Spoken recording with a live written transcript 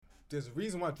there's a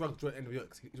reason why drugs joined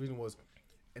NWX. The reason was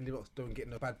NWX don't get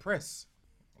no bad press.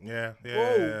 Yeah.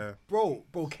 Bro,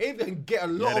 Cave Gang get a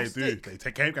lot of stick. They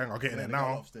take Cave Gang are getting it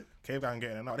now. Cave Gang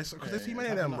getting it now. Because there's too many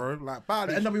of them, bro. Like,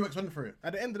 badly. NWX went for it.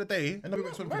 At the end of the day,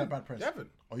 NWX went for that bad press. They haven't.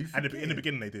 Oh, you in the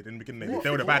beginning they did. They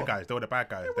were the bad guys. They were the bad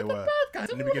guys. They were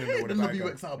in the beginning. They were the bad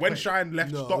guys. When Shine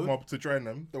left Stock Mob to join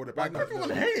them, they were the bad guys.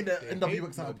 Everyone hated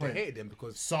NWX out of They play. hated them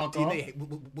because Saga DNA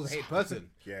was a hate person.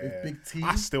 Yeah. With Big T.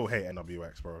 I still hate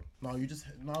NWX, bro. No, you just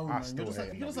man. You're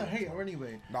just a hater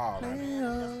anyway. Nah,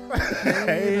 man.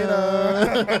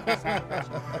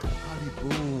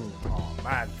 Boom. Oh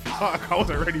man, fuck! I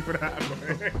wasn't ready for that,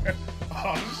 bro.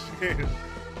 Oh shit.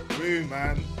 Boom,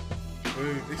 man.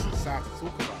 Boom. This is sad to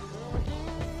talk about.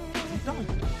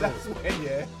 That's when,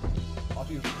 yeah.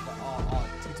 After he was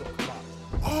like, TikTok come out.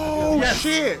 Oh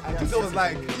shit! And TikTok was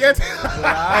like, Yeah.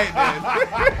 alright then.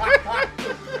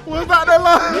 Was that the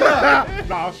last?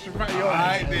 Nah, I'll straight you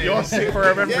on. You're sick for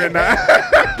remembering that.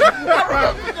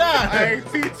 Hey,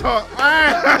 TikTok.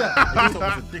 How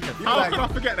can I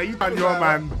forget that you done your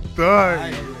man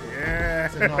dirty?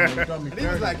 Yeah. And he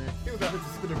was like,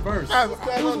 spin a verse.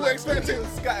 Who's more expensive?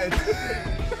 Scattered.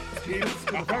 Spin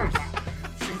a verse.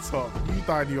 TikTok, you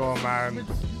done your man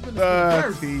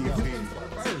dirty.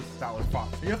 That was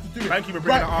fucked. You have to do it. Thank you for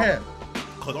bringing right it up.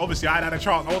 Because obviously I had a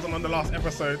chance. I wasn't on the last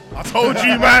episode. I told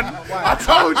you, man. I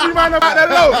told you, man, about the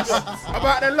looks.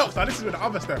 About the looks. Now, this is with the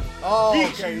other stuff. Oh,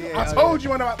 Beach, okay, yeah. I told you,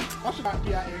 man, about... I should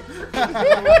be out here.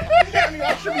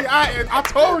 I should be out here. I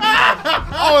told you, man.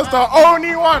 I was the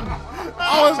only one.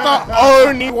 I was the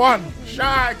only one.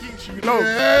 Shout out Geechee, low.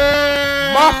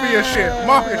 Mafia shit.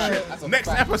 Next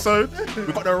episode,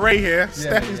 we've got the Ray here.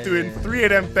 Steph is doing 3 of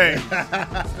them things.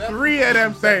 3 of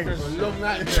them things.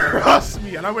 Trust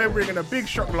me, and I'm bringing the big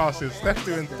shot glasses. Steph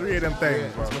doing 3 of them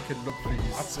things, bro. I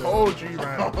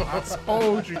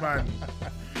told you, man.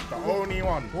 The only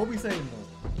one. What are we saying though?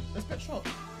 Let's bet shots.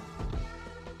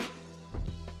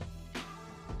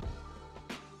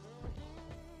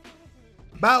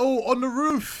 Battle on the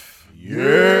Roof.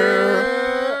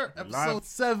 Yeah. Episode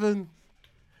 7.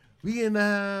 We in the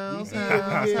house.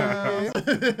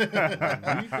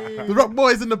 The Rock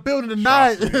Boys in the building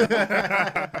tonight.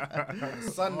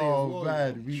 Sunday. Oh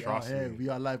man, we Trust are here. me. We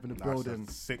are live in the building.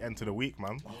 Sick end to the week,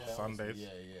 man. Sundays.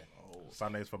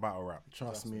 Sundays for battle rap.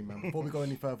 Trust me, man. Before we go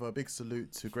any further, a big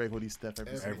salute to Grey Hoodie Steph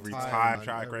Every time, time. man.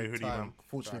 Shout out Every Grey Hoodie, time. man.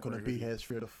 Fortunately, Shout out gonna Grey be Hoodie. here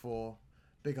 3 of the 4.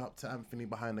 Big up to Anthony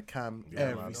behind the cam Yeah,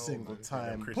 every man. single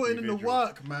time. crispy Putting in the visual.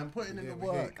 work, man. Putting in the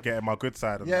work. Getting my good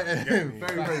side of Yeah, that. very,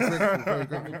 very grateful. Very We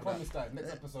grateful. promised that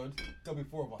next episode there'll be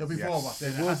 4 of us. There'll be 4 of us.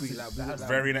 There will be like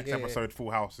Very next episode, Full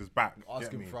House is back.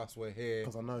 asking for us. We're here.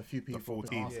 Because I know a few people full have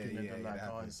team. been asking and they're like, that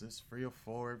oh, happens. is this 3 or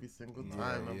 4 every single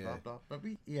time and yeah. blah blah. But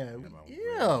we,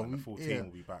 The full yeah. team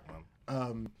will be back, man.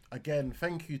 Again,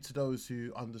 thank you to those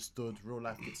who understood real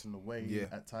life gets in the way Yeah.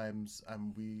 at times,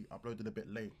 and we uploaded a bit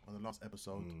late on the last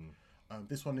episode.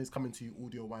 This one is coming to you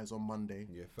audio wise on Monday.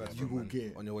 Yeah, first you one, will man.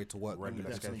 get On your way to work. Regular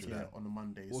definitely schedule. get it on the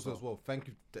Monday. Also so as well, thank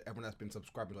you to everyone that's been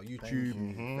subscribing on you.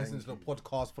 YouTube, listening to the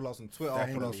podcast, follow us on Twitter, follow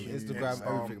us on Thank you. Instagram,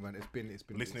 Insta. everything, man. It's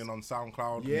been Listening on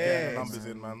SoundCloud. Yeah, Getting the numbers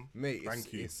in, man. mate.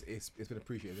 Thank you. It's been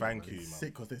appreciated. Thank man. you, man.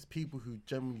 sick because there's people who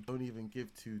generally don't even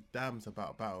give 2 damns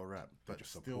about battle rap, but just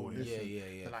still support it. listen. Yeah.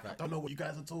 They're like, I Facts. don't know what you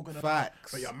guys are talking about,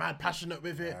 Facts. but you're mad passionate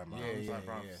with it. Yeah, man. I was Yeah, like,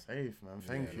 bro, yeah. safe, man.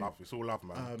 Thank you. Love. It's all love,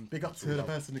 man. Big up to the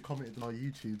person who commented on our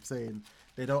YouTube saying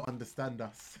they don't understand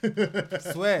us.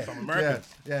 Swear. American.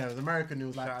 Yeah, it was American. It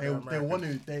was Shout like out they to want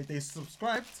to they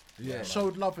subscribed, Yeah,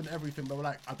 showed love and everything, but were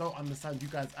like, I don't understand. You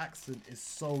guys' accent is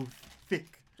so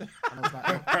thick. And I was like,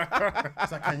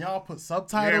 it's like, can y'all put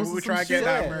subtitles? we'll or try some and get shit?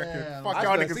 that Yeah, American. yeah. Fuck I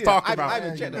y'all was gonna niggas see talk that. about. I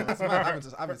haven't checked that. That's mad. I haven't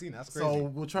seen that. That's crazy. So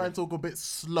we'll try and talk a bit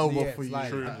slower Yeah, for you. it's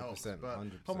like That 100%, helps. But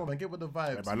 100%. come on, man, get with the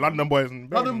vibes. Yeah, man, London boys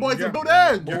and London boys yeah. and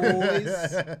building.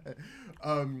 Boys.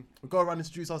 We go around and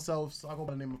introduce ourselves. I go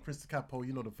by the name of Chris Capo.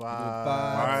 You know the vibes.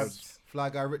 Vibes. Fly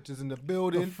Guy Richards in the The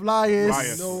building. flyers.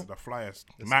 Flyers, No. the flyers.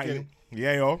 get Matty. it.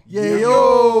 Yeah, yo. Yeah,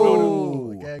 yo.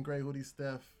 Building. Again, Grey Hoodie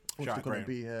Steph. Shout Fortunately out gonna Graham.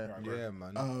 be here. Shout out Graham.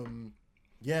 Yeah, man.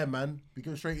 Yeah, man. We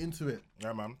go straight into it.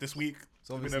 Yeah, man. This week,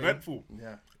 So it's been obviously- eventful.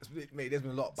 Yeah. Mate, there's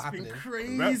been a lot happening.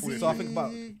 Crazy. So I think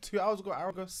about 2 hours ago,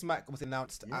 Smack was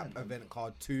announced at man. event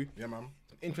card 2. Yeah, man.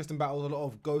 Interesting battles, a lot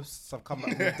of ghosts have come back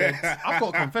from the dead. I've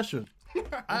got a confession.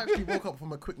 I actually woke up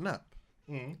from a quick nap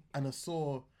and I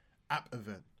saw App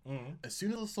Event. As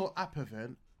soon as I saw App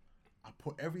Event, I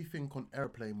put everything on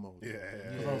airplane mode. Yeah.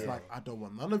 Because I was like, I don't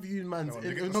want none of you man's want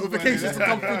to get notifications to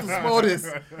come through to smell this.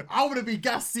 I want to be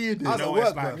gas seeing this. I was know at what it's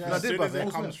work, like. bro. Yeah, I as did, soon bro. as it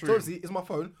comes So through. obviously, it's my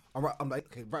phone. I'm like,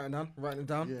 okay, writing it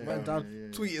down,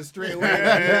 tweet it straight away.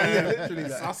 Yeah. Literally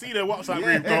that. I see the WhatsApp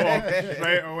group go off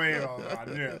straight away. I was like,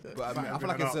 I knew it. But I feel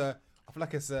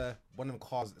like it's one of them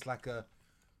cars. It's like a.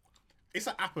 It's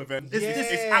an app event. It's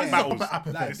app a battles. proper app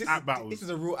event. It's app battles. This is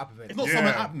a real app event. It's not Yeah.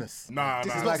 summer appness. Nah,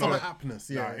 This nah. is It's not like summer a- appness.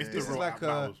 Nah, Yeah, it's yeah, the This is real like app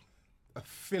battles. a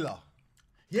filler.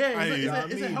 yeah. Hey, It's you know a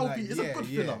what I mean? healthy. Like, It's a good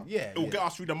filler. Yeah, It will get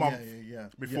us through the month Yeah.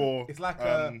 before It's like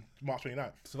March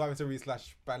 29th. Survivor Series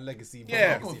 / Band Legacy.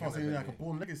 Yeah. Of course, I was saying like a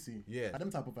Born Legacy. Yeah. Like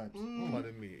them type of vibes.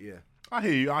 Pardon me, yeah. I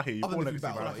hear you. Other Born than Legacy,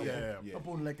 battle, man. like, Yeah. A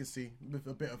Born Legacy with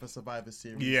a bit of a Survivor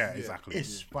Series. Yeah, exactly.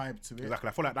 Ish vibe to it. Exactly.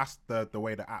 I feel like that's the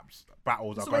way the apps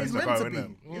battles It's are the way going it's to meant go, to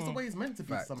isn't be. It's the way it's meant to be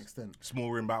to Facts. some extent.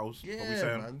 Small room battles. What we Yeah,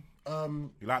 saying? man.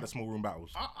 You like the small room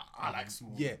battles? I like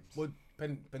small. Yeah, well,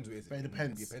 depends what it is. But it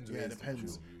depends. Depends Yeah, what it it is.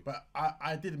 depends. True. But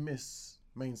I did miss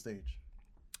main stage.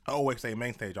 I always say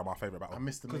main stage are my favourite I battle.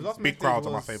 missed the Because main last stage. Big stage crowds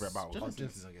are my was- favourite battles. Oh,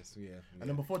 Genesis, I guess. Yeah. And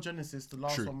then before Genesis, the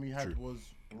last True, one we had true. was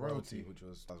Royalty. which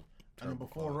was that was And then terrible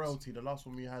before cards. Royalty, the last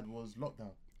one we had was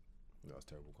Lockdown. That was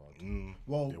terrible card.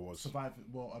 Well, It was. Survivor.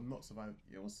 Well, I'm not Survivor.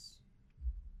 It was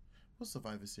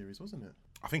Survivor Series, wasn't it?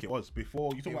 I think it was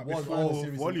before. You talk about was before Survivor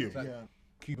Series, volume. Yeah.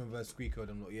 Cuban versus Squeako.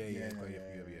 I'm not. Yeah.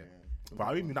 But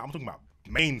I mean, I'm talking about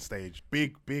main stage,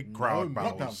 big crowd Gnome,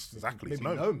 battles. Lockdown. Exactly. It's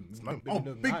Maybe Gnome. Gnome. It's Gnome. Oh,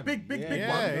 big one.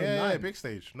 Yeah, big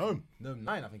stage. Gnome. No,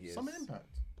 9, I think it is. Summit Impact.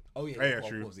 Oh yeah, Yeah, of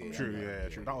true. course, True. Yeah,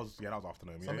 true. That was after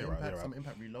Gnome. Yeah, Summit you're right. Impact. You're Summit right.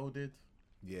 Impact Reloaded.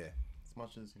 Yeah. As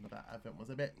much as that event was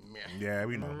a bit. Meh. Yeah,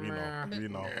 we know.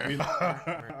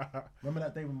 Remember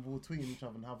that day when we were tweeting each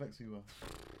other and how vexed we were?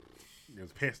 It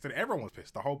was pissed. And everyone was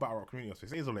pissed. The whole battle rock community was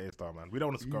pissed. It is all it is, though, man. We don't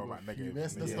want to You go were about negative. fuming.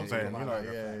 Let's You know not what I'm saying? talk You about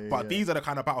know. that. Yeah, But yeah. these are the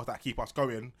kind of battles that keep us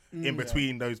going in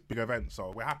between those big events.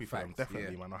 So we're happy for them, Facts,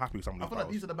 definitely, yeah. man. I'm happy with some of I these feel like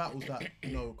battles. these are the battles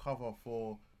that cover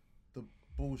for the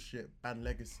bullshit Band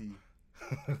Legacy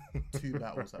 2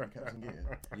 battles that we kept on getting.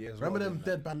 Yeah, as Remember well, them like,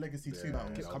 dead Band Legacy 2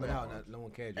 battles? kept coming out and no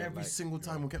one cared. yeah, Every like, single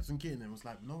time we kept on getting it, it was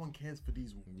like no one cares for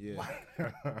these Yeah. whack,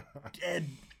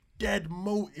 dead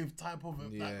motive type of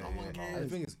Yeah, like no one And the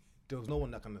cares. thing is, there was no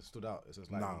one that kind of stood out. It's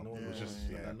just like Nah, no one it was was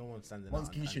just- like, yeah. no one standing Once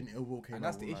out. Geisha and Ill Will came And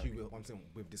that's out, the we're issue like, with one thing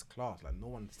with this class. Like no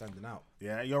one standing out.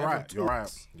 Yeah, you're Everyone right. You're right.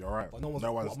 talks, You're right. But no one's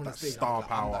No one's I'm on the that stage, star I'm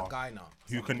power. that guy now.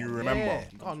 Who can you remember? Yeah,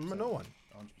 you can't remember no one.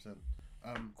 100%.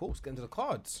 Of course, get into the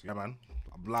cards. Yeah, man.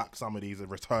 I like some of these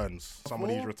returns. Some of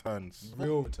these returns.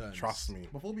 Real returns. Trust me.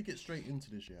 Before we get straight into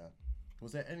this,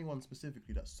 was there anyone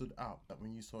specifically that stood out that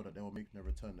when you saw that they were making a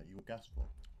return that you were gassed for?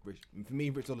 For me,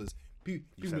 Rich Dollars. People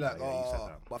said be like, that, yeah, you said oh,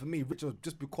 that. but for me, Rich Dollars,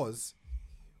 just because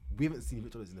we haven't seen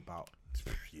Rich Dollars in about,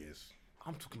 Years.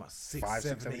 I'm talking about 6, 5, 6,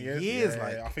 7, 7 8 years. years. Yeah,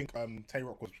 Like, I think Tay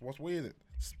Rock was, what year is it?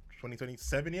 2020,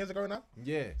 7 years ago now?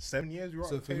 yeah. 7 years, you're right.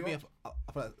 So for me, Tay-Rock?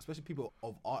 I feel like, especially people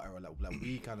of our era, like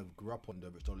we kind of grew up on the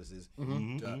Rich Dollars,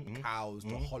 Mm-hmm, the Cows,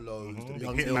 the Hollows, the Big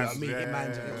Young Deal, Hitmans,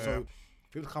 Hitmans. yeah. So for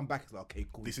people to come back, it's like, okay,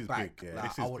 cool. This he's is back. big, yeah, Like,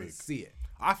 this I is want to big. see it.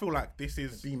 I feel like this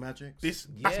is B Magic.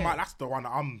 that's the one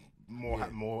that I'm more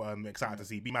excited to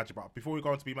see. B Magic. But before we go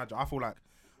on to B Magic, I feel like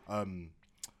what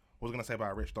was I gonna say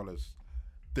about Rich Dollars?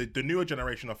 The newer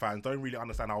generation of fans don't really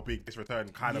understand how big this return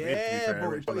kind of is. To be Yeah, fair, but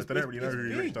Rich Dollars. They don't really know it's who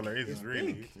big. Rich Dollar is. It's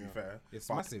Really, big. to be fair, It's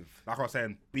But massive. Like I was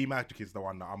saying, B Magic is the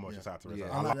one that I'm most excited to return.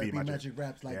 Yeah. I I like love that B B Magic. Magic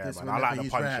raps like Yeah, this man, whenever I like the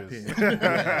he's punches.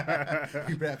 rapping.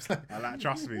 He raps like... I like,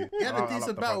 trust me. He had I a like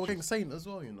decent the battle punches. against Saint as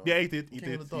well, you know. Yeah, he did. He King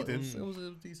did. of the He Dot. did. It was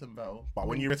a decent battle. But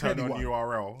when you return on Clearly won.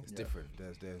 URL, It's different.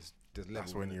 There's levels.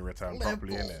 that's when you return Levels.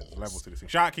 properly, innit? There's levels to this thing.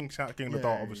 Shout out King of the Yeah,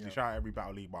 Dot, obviously. yeah. Shout out every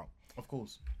Battle League, but Of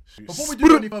course. shoot. Before we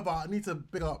do any further, I need to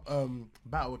big up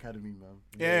Battle Academy, man.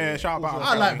 Yeah, shout out Battle I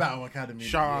Academy. like Battle Academy.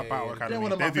 Shout out Yeah, Battle yeah. Academy. They're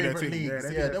one of my They do their favourite thing. leagues. they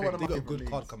do Yeah, their they're one of thing. my They got a good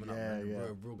favourite card leagues. coming up, Yeah, man. yeah.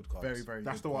 Real good cards. Very, very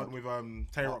That's good the card. one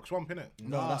with Tay Rock Swamp, innit?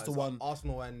 No, that's the it's one.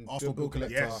 Arsenal and Arsenal Bill Bill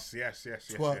Collector. Yes. Twerk Yes,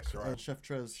 you're right. and Chef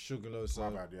Trez. Sugarloaf. My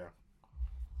bad, yeah.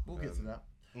 We'll get to that.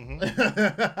 Mm-hmm.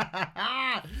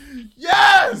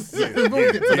 Yes! We'll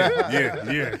get to that. Yeah.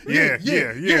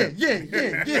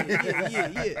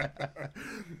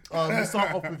 We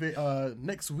start off with it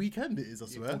next weekend. It is, I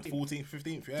swear. 14th,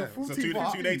 15th, yeah. So So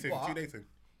 14th, two dating, but- two dating.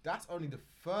 That's only the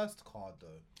first card, though.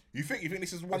 You think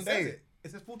this is one It says day? It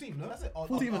says 14th, no? That's it.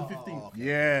 14th and 15th. okay.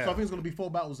 Yeah. So I think it's going to be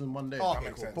 4 battles in one day. Oh, okay,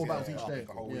 makes cool. sense. 4 battles Yeah, each yeah, day.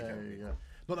 the whole Yeah, weekend. yeah.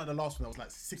 Not like the last one that was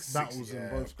like 6 Six, battles yeah, in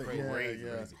both days. crazy, Yeah, crazy,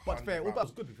 yeah. crazy. But fair, all that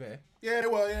was good, to be fair. Yeah, they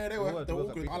were. They were They were all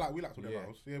good. good. We liked all their Yeah.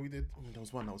 battles. Yeah, we did. There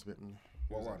was one that was a bit.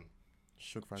 What one?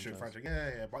 Shook Shoot franchise. franchise.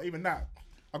 Yeah. But even that,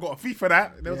 I got a fee for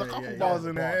that. There was a couple bars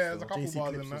in there. Yeah, there was a couple JC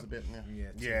bars Clips in was a there. bit.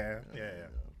 Yeah. Yeah.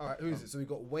 All right, who is it? So we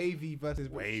got Wavy versus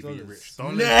Wavy, Rich Rich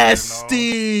Dollars. Dollars. Nasty.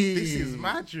 You know? This is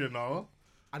mad, you know.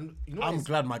 And you know, I'm it's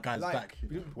glad my guy's like, back.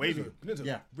 Wavy.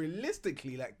 Yeah.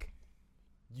 Realistically, like,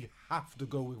 you have to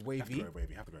go with Have to Wavy. go with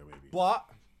Wavy. Have to go with Wavy. But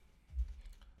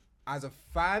as a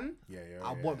fan,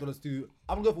 I want Dollars to.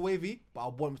 I'm gonna go for Wavy, but I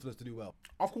want Dollars to do well.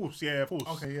 Of course, yeah, of course.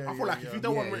 Okay, yeah, I feel yeah, like yeah. if you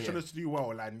don't want Yeah, Rich yeah. Dollars to do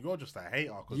well, like you're just a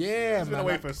hater. Cause Yeah, he's been man,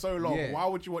 away like, for so long. yeah. Why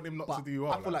would you want him not But to do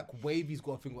well? I feel like Wavy's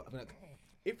got a thing. I mean, like,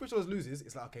 if Rich Dollars loses,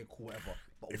 it's like okay, cool, whatever.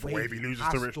 But If Wavy loses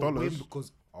has to Rich win Dollars-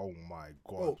 because oh my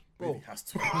god. bro, He has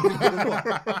to.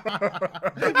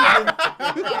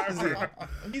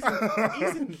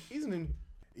 he's in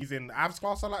He's in Avs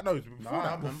class or like no, it's before Nah,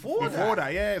 that. man. Before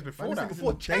that, yeah, it's before Man, that. he's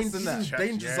before in chess and that. He's in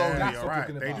danger Yeah, zone. That's you're what I'm right.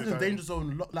 talking Danger about. He's in zone. danger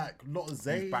zone. Like lot of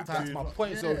Zayd. back That's to- my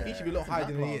point. So he should be a lot higher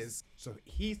than he class. is. So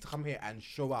he's to come here and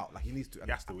show out like he needs to.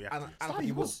 He has to, he has and, to. and I Sorry, think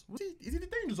he will. was he? Is he the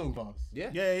danger zone class? Yeah,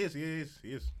 Yeah, he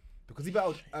is. because he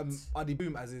battled Adi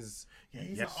Boom as his Yeah,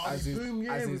 he's Yes. like, as his, boom,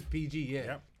 yeah, as his with- PG. Yeah.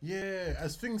 Yep. yeah.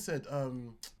 As Thing said,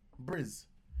 Briz,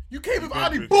 you came with came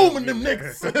Adi with- Boom in them yeah.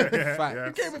 niggas. Fact. Yeah.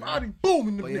 You came with Adi Boom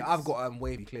in them But niggas. yeah, I've got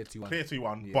Wavy clear 2-1. Clear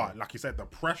 2-1, Yeah. but like you said, the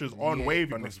pressure's on Yeah.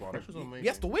 Wavy on this one. Pressure's on Wavy. He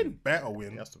has to win. Better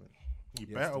win. He has to win. You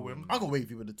has better to win. I got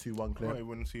Wavy with the 2-1 clear. Probably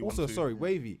win 2-1. Also, sorry,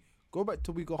 Wavy. Go back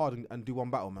till we go hard and do one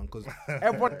battle, man. Because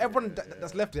everyone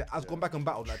that's left it has gone back and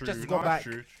battled. Like True, Jess has no, gone back.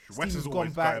 true. Steve's West is gone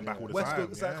always back. going back all the West time.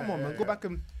 goes, like, come on, Yeah, man. yeah, Go back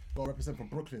and. Got to represent from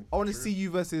Brooklyn. I want to see you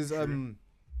versus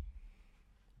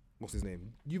what's his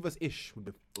name? You versus Ish with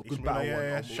a good Ishmael, battle.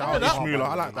 yeah. on- Shout I heard out that. Ishmael.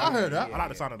 I like that. I heard that. I like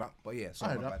the sound of that. But yeah,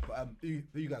 sorry I heard about that. But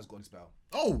who you guys got in this battle?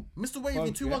 Oh, Mr. Wavy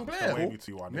Both, 2-1 yeah. clear. Wavy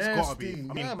 2-1. It's got to be. I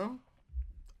mean, yeah, man.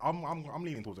 I'm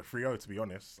leaning towards a 3-0 to be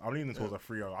honest. I'm leaning towards a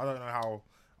 3-0. I don't know how.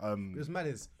 Because man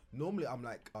is normally I'm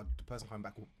like the person coming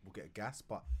back will get gas,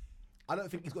 but I don't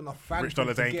think he's got enough fans. Rich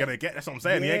Dollars to ain't gonna get. That's what I'm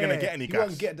saying. He ain't gonna get any He gas.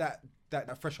 won't get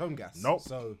that fresh home gas. Nope.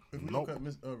 So If we Nope. look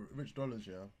at Rich Dollars,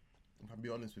 yeah, if I be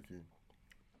honest with you,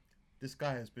 this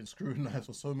guy has been scrutinized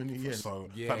for so many years. So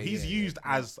Yeah, fam, he's yeah, used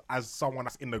as someone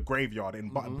that's in the graveyard in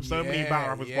so many Yeah, battle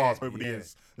rappers yeah, bars over the yeah.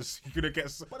 years. You're gonna get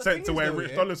the sent thing to is where though, Rich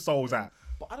yeah, Dollars' soul's at.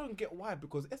 but I don't get why,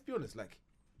 because let's be honest, like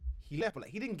he left, but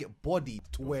like he didn't get bodied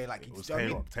to where like It was do you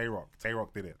know what I Tay mean? Rock. Tay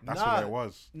Rock did it. That's Nah, what it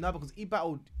was. No, because he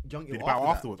battled Young Ill Did he battle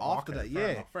after afterwards? that. Oh, After okay, that, fair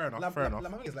yeah. enough, fair enough, Like, fair like, enough.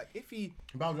 like, my thing is like if he,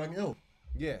 About Young Ill.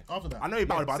 yeah. After that, I know he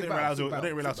battled, but I sick didn't realize battle, I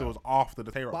didn't realize sick it was after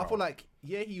the Tay Rock. But I battle. feel like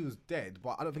he was dead,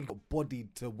 but I don't think he got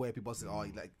bodied to where people say, oh,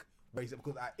 he like raised it,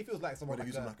 because if it was like someone they like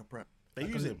use him like a prep. they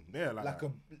use him. Yeah, like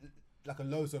that. like a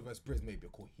Loso versus Briz, maybe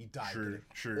cool. He died. True, didn't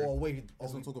he? true. Or Wavy, or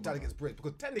Let's not talk died about against Briz,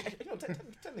 because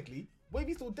technically,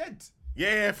 Wavy's still dead.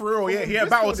 Yeah, for real. Yeah, he Bristol ain't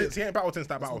battled did. since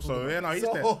that battle. So yeah, no, he's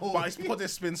So- dead. But it's because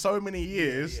it's been so many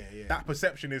years. Yeah. That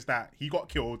perception is that he got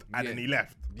killed and then Yeah. he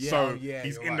left. Yeah, So yeah,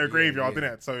 he's you're in right, the yeah, graveyard, yeah.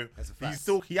 innit? So That's a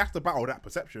fact. he has to battle that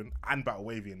perception and battle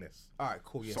Wavy in this. All right,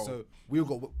 cool. Yeah, So- so we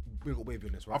got Wavy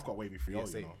on this, right? I've got Wavy 3-0, Yeah, you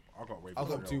same. know. I've got Wavy I've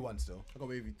got 3-0. 2-1 still. I got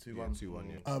Wavy 2-1. Yeah,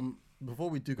 2-1. Yeah. Before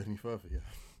we do go any further, yeah.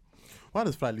 Why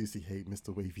does Fly Lucy hate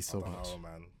Mr. Wavy so much? Oh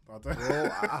man. I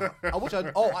don't Bro, I wish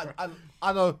I. Oh,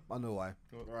 I know why.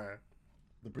 Right.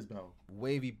 The Briz battle.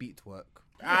 Wavy beat twerk.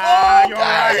 Ah, you're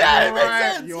right. yeah, it You're makes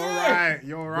right. sense, You're yeah. right.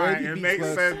 You're right. Wavy It beats makes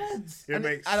Twerk. sense. It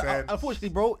makes And, sense. unfortunately,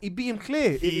 bro, he beat him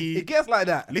clear. He- It gets like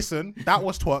that. Listen, that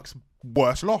was Twerk's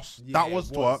worst loss. Yeah, That was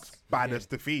it was. Twerk's baddest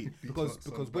defeat. because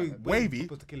Twerk so Wavy Wavy was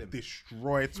supposed to kill him.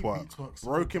 destroyed beat Twerk, Twerk so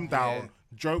broke him bad. down, Yeah.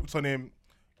 joked on him.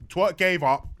 Twerk gave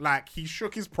up, like he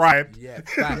shook his pride. Yeah,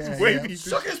 facts. Yeah. Wavy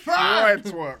Shook his destroyed pride.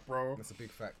 Twerk, bro. That's a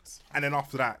big fact. And then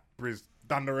after that, Briz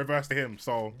done the reverse to him.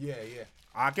 So Yeah.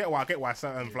 I get why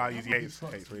certain Fly Easy hates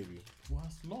Twerk's Wavy.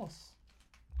 Worst loss.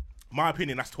 My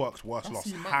opinion, that's Twerk's worst That's loss,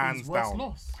 C. Martin's hands worst down.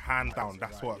 loss. Hands down,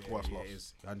 that's Twerk's worst loss. It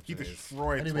is. He 100% is.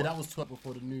 destroyed. Anyway, Twerk. that was Twerk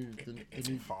before the new. We'll get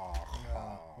into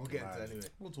that anyway.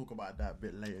 We'll talk about that a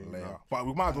bit later. you Later. know. But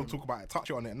we might as well talk about it, touch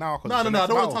it on it now. 'cause No, it's the I next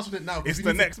don't want battle. to touch on it now. 'cause It's we the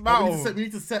need to- next but battle. We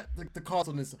need to set the cards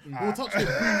on this. We'll touch it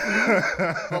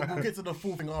briefly, but we'll get to the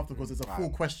full thing after because there's a full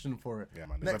question for it. Yeah,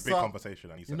 man. There's Next a big up, conversation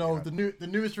that needs to you be know, had. the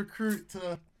newest recruit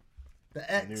to the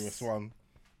X. The newest one.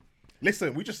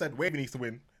 Listen, we just said Wavy needs to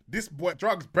win. This boy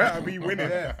Drugs better be winning.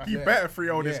 He better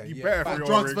 3-0 this. Yeah, He yeah. better But 3-0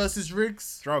 Drugs Riggs. versus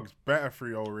Riggs. Drugs better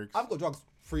 3-0 Riggs. I've got drugs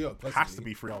 3-0. Has to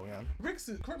be 3-0, yeah. Riggs,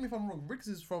 correct me if I'm wrong. Riggs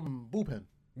is from Bullpen.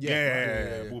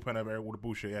 Yeah. Bullpen over all the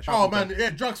bullshit. Yeah. shout Oh out man, Bullpen. yeah,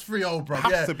 Drugs 3-0, bro.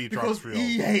 Has yeah, to be because Drugs 3-0.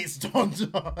 he hates John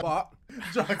John. But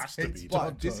Drugs Has to hates be. John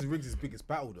but this John. is Riggs' biggest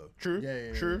battle though. True.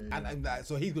 Yeah, True. yeah. And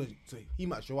so he's gonna, so he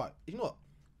might show up. You know what?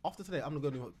 After today, I'm gonna go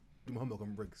do my homework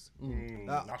on Riggs.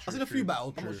 That's I've true, seen a few true,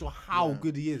 battles. I'm not true. sure how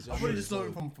good he is. I probably just saw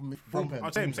him from Bullpen.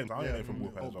 I'll say him same. I don't know him from yeah,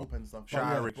 Bullpen as well. Bullpen stuff. Shout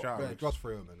out But Riggs, shout out Yeah, Riggs. drugs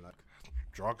 3-0, man. Like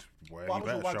Drugs, boy. But You I'm not sure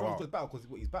better why show Drugs out. got battle because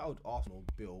he's battled Arsenal,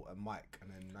 Bill, and Mike, and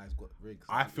then now he's got Riggs.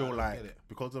 I feel don't like get it.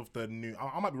 because of the new,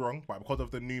 I might be wrong, but because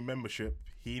of the new membership,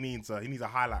 he needs a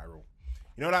highlight reel.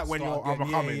 You know, like when Start you're again.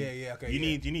 overcoming, Yeah, okay, you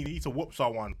yeah. need to whoop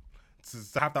someone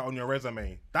to have that on your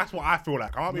resume. That's what I feel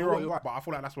like. I might be You know what, wrong, you're right. but I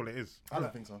feel like that's what it is. I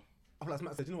don't think so. I feel like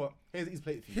Matt said, you know what? Here's his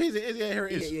plate for you. Here it is. Yeah, here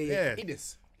it is. Yeah. Eat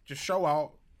this. Just show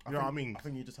out. You know what I mean? I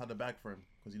think you just had a bag for him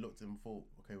because he looked at him and thought,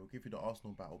 okay, we'll give you the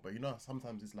Arsenal battle. But you know,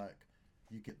 sometimes it's like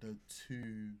you get the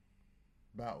 2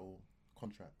 battle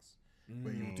contracts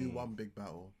where you do one big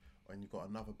battle and you got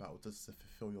another battle just to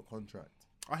fulfill your contract.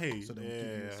 I hear you. So they'll give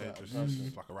you a certain just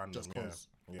person like a random. just Yeah, 'cause.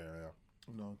 yeah.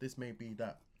 You know, this may be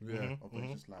that. Yeah. Of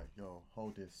it's just like, yo,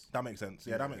 hold this. That makes sense.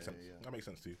 Yeah, that makes Yeah, sense. yeah. That makes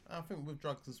sense too. I think with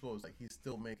Drugs as well, it's like he's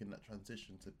still making that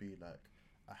transition to be like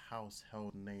a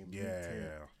household name. Yeah,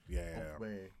 mid-tier, yeah. of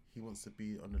where he wants to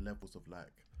be on the levels of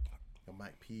like your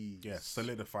Mike P. Yeah,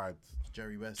 solidified.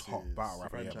 Jerry West, top battle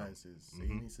rapper, yeah, man. franchises. So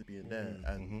he needs to be in there,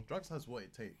 and Drugs has what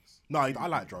it takes. No, I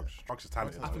like Drugs. Drugs is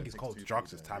talented. I think man. it's cold.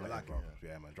 Drugs is Yeah, talented, I like it, bro. yeah.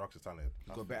 Yeah, man. Drugs is talented.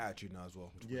 He's got a better attitude now as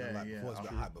well. Yeah, like yeah, before, he's been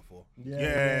true. hype before.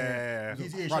 Yeah.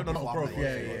 He's Rugby showing a lot of before, growth. I'm Yeah,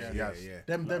 like, yeah, yeah, yeah. yeah.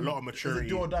 Them, A lot of is maturity. it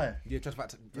do or die? Yeah,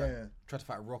 Yeah. try to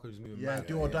fight Rock who's moving Yeah, mad.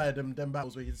 do or die. Them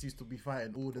battles where you just used to be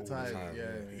fighting all the time. time, Yeah,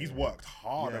 yeah. He's worked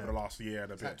hard Yeah. over the last year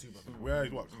and a bit. Tattoo, bro. Yeah,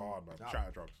 he's worked hard, man. Shout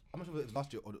out Drugs. I'm not sure if it was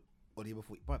last year or the year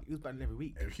before. But he was battling every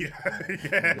week. Yeah, Like,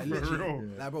 yeah, for literally.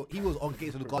 real. Like, bro, he was on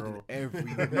Gates of the Garden real. every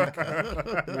week.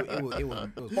 it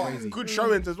was crazy. Good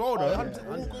showings as well, though. Oh,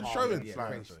 all yeah. good Oh, showings. yeah, like,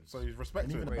 great showings. so he's respect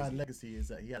And to even him. the bad legacy is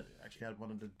that he actually had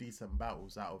one of the decent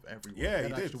battles out of everyone. Yeah, he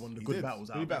had did. actually one of the He good did. battles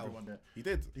out Good of battle. everyone there. He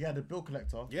did. He had the Bill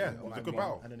Collector. Yeah, it was a good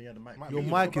battle. And then he had the Mike. Mike P. Your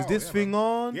He was a mic good is this battle, thing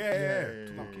on? Yeah.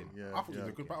 Fucking. I thought it was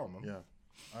a good battle, man.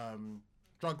 Yeah.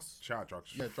 Drugs. Shout out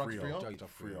Drugs. Yeah, Drugs 3-0. 3-0.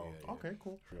 Drugs 3-0. yeah. Okay,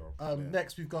 cool. 3-0. Yeah.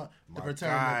 Next we've got the My return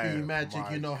guy, of B Magic.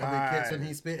 my You know how it gets when guy.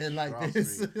 he's spitting like Trust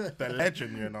this. me. The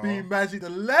legend, you know. B Magic, the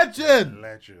legend,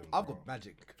 Legend. I've bro. got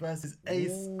Magic. versus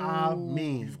Ace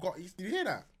Amin. You've got. Did you hear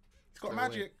that? He's got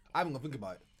magic. I haven't gonna think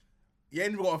about it. You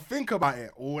ain't even got to think about it.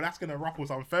 Oh, that's gonna ruffle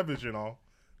some feathers, you know.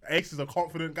 Ace is a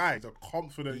confident guy. He's a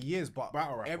confident. He is, but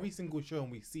battle rapper. every single show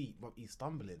we see, but he's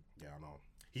stumbling. Yeah, I know.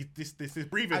 He's this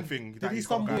breathing And thing. Did that he he's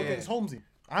got stumble going on. against Holmesy?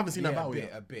 I haven't seen that battle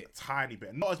yet. a bit. Tiny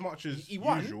bit, not as much as He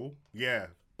won. usual. Yeah,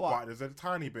 But- but there's a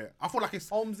tiny bit. I feel like it's.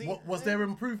 Holmesy. Was there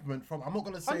improvement from? I'm not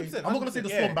gonna say. 100%, I'm not gonna say the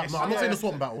 100%, Swan yeah, battle. No, I'm not yeah, saying the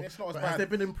Swan battle. it's not as but bad. has there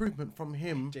been improvement from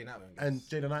him Jay Knightley, I and guess.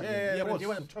 Jaden Knightley? Yeah, Yeah, it but was. they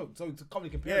went choked. So to come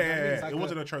and compare, It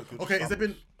wasn't a choke. it was Okay, just has there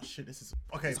stumble. been? Shit, this is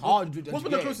okay. It's hard to What's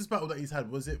been the get. closest battle that he's had?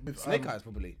 Was it with Snake Eyes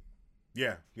probably.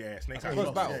 Yeah, Snake Okay, Eyes. Close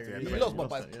lost, battle. yeah, He yeah, lost, he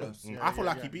but lost it's it, close. yeah. I feel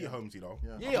like yeah, he beat yeah. Holmesy though.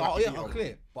 Yeah. Yeah, I feel like he beat I'm Holmesy.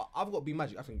 clear. But I've got to be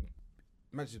Magic. I think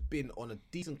Magic's been on a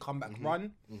decent comeback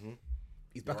run.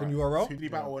 He's back on Right. URL. Who did he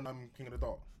battle on King of the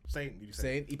Dot? Saint, did you say?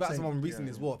 Saying he battled Same, someone recently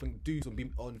yeah. as well. I think dudes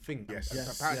on thing. Yes. And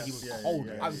Yes, apparently he yes, was yeah, cold.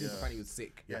 yeah, I was yeah. apparently he was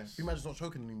sick. Yes. B Magic's not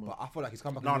choking anymore. But I feel like he's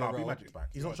come back No, on no, URL. B Magic's back.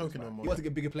 He's not B-Magic's choking back. no more. He wants to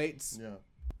get bigger plates. Yeah.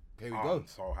 Here we Oh, go. I'm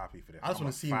so happy for this. I just I'm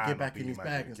want a to see him fan get of back in his B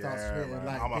bag and start Magic. spitting man.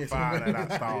 like I'm a this. fan of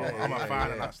that style. Yeah, I'm a yeah, fan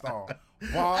yeah. of that style. Hey,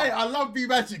 But I love B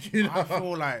Magic. You know, I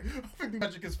feel like I think B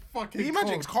Magic is fucking. B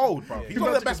Magic's cold, bro. He's one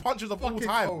of the B-Magic best is punchers of all fucking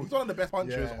time. cold. He's one of the best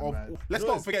punchers Yeah, of. man. Let's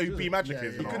not forget who B Magic Yeah,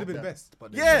 is. yeah, You He could have know? been best.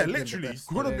 But Yeah, been the literally, best.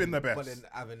 could have been the But best.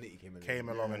 then Avenatti came in. Came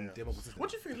along and What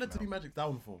do you think led to B Magic's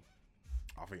downfall?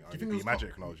 I think Do you only think it B was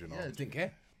Magic knows, you know. Yeah, Didn't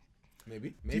care. Maybe.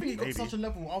 Do you think he got Maybe. such a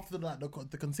level after that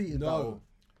the conceited No. battle?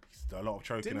 A lot of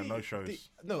choking Didn't and he- no shows.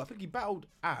 No, I think he battled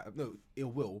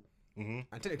Ill Will. And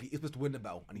technically, he's supposed to win the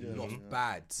battle, and he lost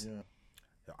bad. Yeah.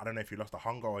 I don't know if he lost a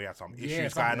hunger or he had some Yeah,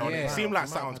 issues something, going on. yeah. It seemed like He might have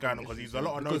something's had going on because issues, he's a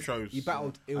lot of no shows. He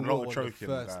battled Ill and a lot Will of on the choking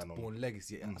first going on. Born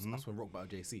Legacy. That's when Rock battled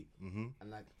JC. And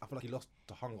like, I feel like he lost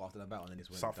to hunger after that battle, and then this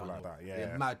went Something like downhill. that, He yeah.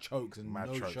 had mad chokes and Mad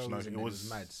no chokes. shows, No, and it then was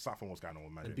mad. something was going on with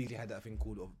And Magic. Beasley had that thing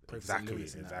called Pray for St. Exactly,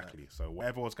 Louis and that, exactly. So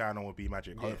whatever was going on with B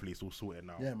Magic, hopefully it's all sorted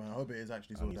now. Yeah, man. I hope it is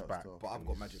actually And sorted he's out back. still. But I've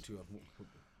got Magic too.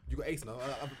 You got Ace now.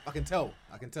 I can tell.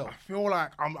 I can tell. I feel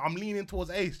like I'm leaning towards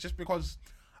Ace just because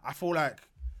I feel like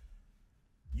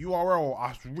URL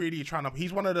are really trying to.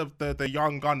 He's one of the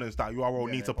young gunners that URL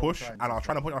need to they're probably push, trying and to I'm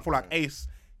trying to push. I feel like yeah. Ace,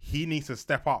 he needs to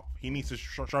step up. He needs to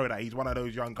show that he's one of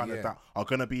those young gunners Yeah. that are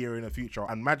gonna be here in the future.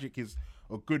 And Magic is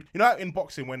a good. You know, in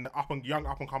boxing when the young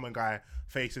up and coming guy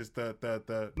faces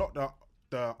the not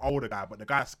the older guy, but the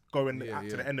guy that's going to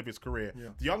the end of his career. Yeah.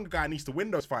 The younger guy needs to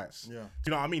win those fights. Yeah. Do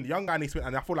you know what I mean? The young guy needs to win,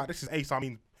 and I feel like this is Ace. I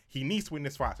mean, he needs to win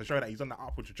this fight to show that he's on that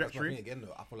upward That's my trajectory. thing again,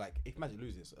 though. I feel like if Magic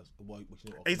loses, which is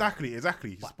not Exactly.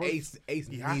 But He's Ace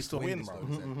he needs has to win, this, bro.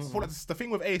 though, in a I feel like the thing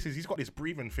with Ace is he's got this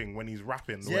breathing thing when he's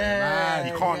rapping. where Yeah,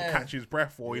 he can't yeah. catch his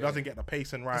breath or he doesn't get the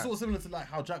pacing right. It's sort of similar to like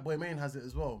how Jack Boy Main has it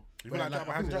as well. You feel Where, like Jack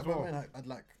Boy I think has it Jack as Boy well? Main had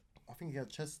like I think he had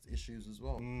chest issues as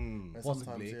well. And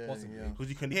Possibly. Because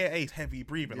you can hear Ace heavy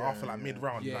breathing after like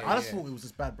mid-round. Yeah, like, I just thought it was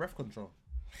just bad breath control.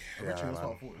 That's what I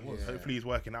thought it was. Hopefully he's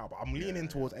working out, but I'm leaning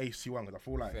towards Ace C1 because I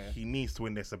feel like he needs to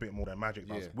win this a bit more than Magic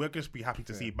does. We'll just be happy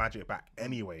to see Magic back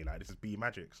anyway. Like, this is B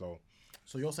Magic, so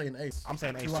you're saying Ace? I'm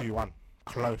saying Ace 2-1.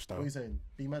 Close though. What are you saying?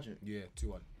 B Magic? Yeah,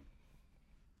 2-1.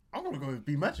 I'm gonna go with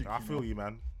B Magic. I feel you,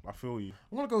 man. I feel you.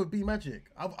 I'm gonna go with B Magic.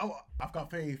 I've got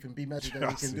faith in B Magic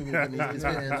that he can do it when he's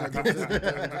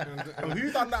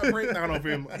Who done that breakdown of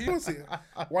him? He was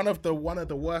one of the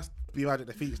worst B Magic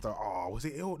defeats though. Oh, was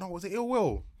it Ill? No, was it Ill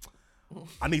Will?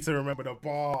 I need to remember the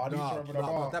bar.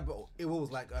 That it was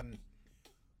like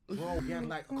bro, he had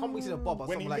like I can't really see the bar, but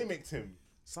when he like, mimicked him.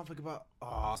 Something about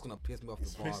it's gonna piss me off.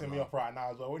 It's pissing me off right now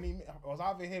as well. When it was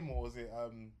either him or was it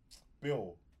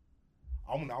Bill?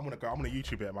 I'm gonna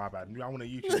YouTube it. My bad. I'm gonna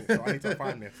YouTube it. So I need to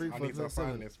find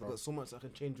this. Bro. Got so much I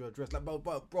can change your address. Like,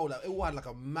 but bro, like it had like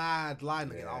a mad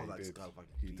line again. I was like, this guy fucking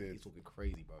he's talking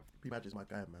crazy, bro. B Magic's my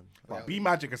guy, man. But B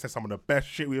Magic has said some of the best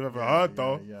shit we've ever heard,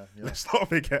 though. Yeah. Let's not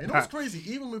forget that. It was crazy.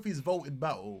 Even with his voted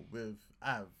battle with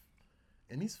Av,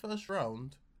 in his first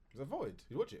round, was it voted? Did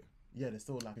you watch it? Yeah, there's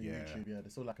still like a YouTube. Yeah,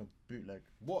 there's still like a bootleg.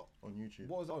 What on YouTube?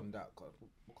 What was on that?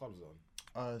 What card was it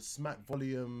on? Smack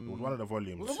Volume. It was one of the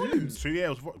volumes. Was it volumes? Two, yeah, it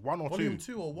was one or volume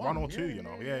two. 2 or 1. 1 or 2, you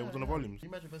know. Yeah, it was on the volumes. B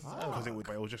Magic versus Because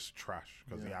it was just trash.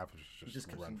 Because the Av just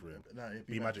ran through it.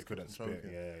 B Magic couldn't spit.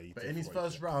 Yeah, but in his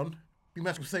first round, B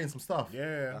Magic was saying some stuff.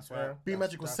 Yeah, that's right. B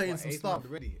Magic was saying some stuff.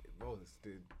 Already, bro.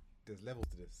 There's levels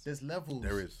to this. There's levels.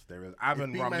 There is. Av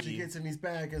and B Magic gets in his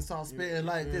bag and starts spitting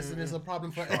like this, and there's a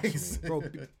problem for Ace. Bro,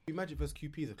 B Magic versus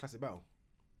QP is a classic battle.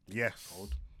 Yes.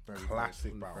 Very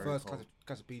classic battle. First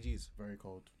classic PGs. Very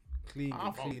cold. Clean,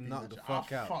 knock the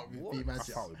fuck out.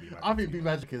 I think B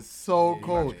Magic is so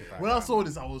cold. When I saw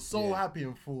this, I was so happy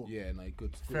and thought, yeah, no,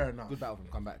 good. Fair enough. Good battle from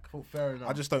come back. Fair enough.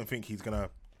 I just don't think he's gonna.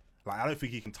 Like, I don't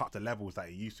think he can touch the levels that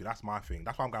he used to. That's my thing.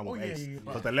 That's why I'm going with Ace.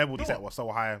 Because the level he set was so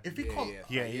high. If he can't...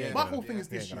 Yeah. My whole thing is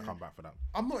this year. Gonna come back for that.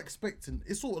 I'm not expecting...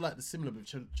 It's sort of like the similar with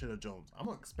Chilla Jones. I'm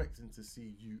not expecting to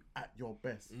see you at your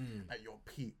best, at your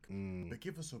peak. But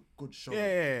give us a good show.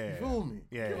 Yeah. You feel me?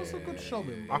 Yeah. Give us a good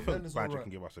showing. I feel Magic can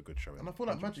give us a good showing. And I feel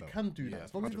like 100%. Magic can do that.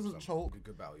 As long as he doesn't choke,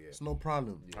 good battle, it's no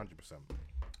problem. 100%.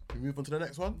 We move on to the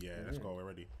next one? Yeah, let's go. We're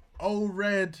ready.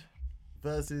 O-Red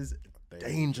versus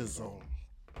Danger Zone.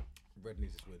 Red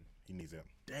needs this win. He needs it.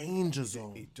 Danger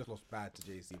Zone. He just lost bad to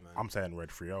JC, man. I'm saying Red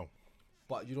 3-0.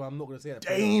 But you know, I'm not gonna say that.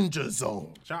 Danger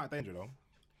Zone. Shout out Danger though.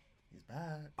 He's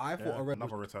bad. I thought a Red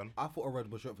another return. I thought a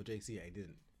Red was shot for JC, and he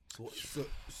didn't.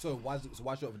 So why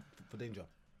shot for Danger?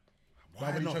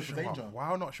 Why not Danger?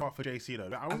 Why not show up for JC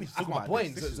though? I only talk about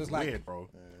point. This is it's weird, like, bro.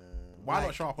 Why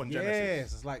not show up on Genesis?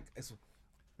 Yes, it's like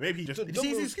maybe he just. Did you see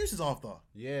his excuses after?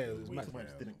 Yeah,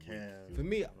 just didn't care. For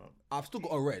me, I've still got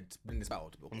a Red in this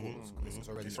battle. Of course,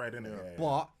 it's red in it.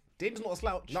 But Danger's not a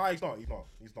slouch. No, he's not.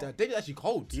 Danger's actually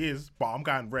cold. He is, but I'm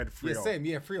going Red 3-0. Yeah, same.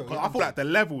 Yeah, 3-0. Because I feel like the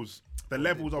levels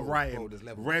of writing.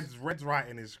 Bro, Red's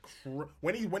writing is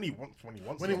when he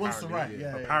wants to write.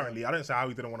 Yeah, apparently, I don't say how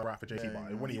he didn't want to write for JC,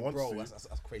 but when he wants to.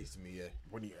 That's crazy to me. Yeah.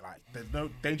 When he there's no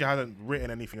Danger hasn't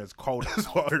written anything as cold as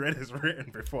what Red has written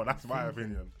before. That's my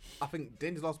opinion. I think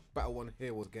Danger's last battle one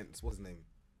here was against what's his name?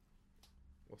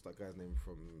 What's that guy's name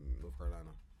from North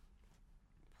Carolina?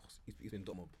 He's been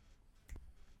Dotmob.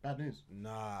 Bad news.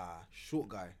 Nah, short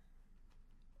guy.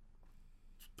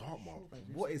 Dotmob.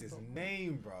 What is his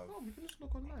name, bro? Oh, we can just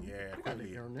look online. Yeah,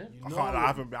 quickly. I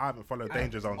haven't followed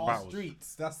Danger Zone's battles.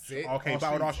 Streets, that's it. Okay,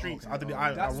 battled our streets. Okay.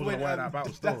 I wasn't aware that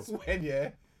battle still. That's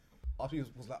when our streets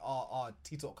was like,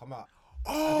 T-Top come out.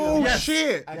 Oh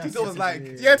shit! And T-Top was like,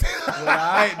 yeah.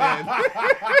 Alright then.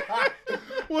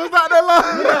 Was that the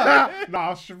line?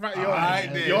 Nah,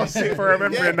 you're sick for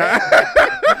remembering that.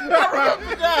 I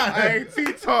remember that. Hey,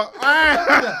 T-Top.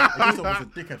 T-Top was a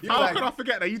dickhead. How could I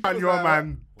forget that? You done your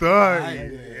man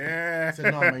dirty. Yeah. I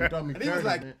said, no, man, you done me dirty. He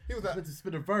was like, to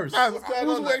spit a verse. I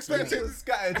was expecting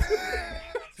scattered.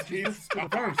 Spit a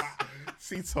verse.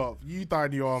 C-Top, you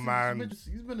done your man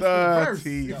He's been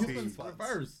dirty.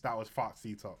 That was fucked,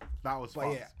 C-Top. That was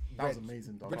fucked. Yeah, that was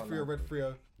amazing, dog. Red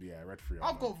 3-0. Yeah, Red 3-0.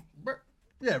 I've got...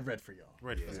 Red 3-0.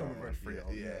 Red 3-0.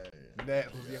 Yeah.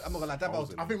 I'm not gonna lie, that battle.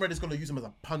 I think Red is gonna use him as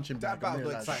a punching bag. That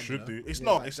battle exciting. Should do. It's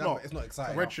not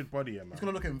exciting. Red should body him, man. He's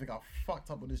gonna look at him and think, I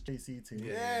fucked up on this JC team.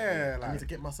 Yeah, I need to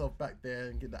get myself back there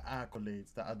and get the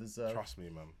accolades that I deserve. Trust me,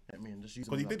 man. Get me and just use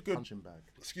him as a punching bag.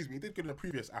 Excuse me, he did good in the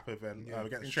previous app event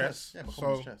against Chess. Chess.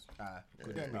 So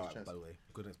Good next battle, by the way.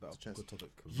 Good next battle. Good topic.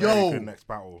 Good next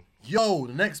battle.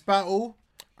 The next battle.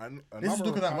 This is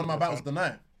looking at one of my battles of the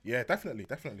night. Yeah, definitely.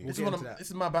 This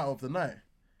is my battle of the night.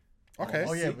 Okay.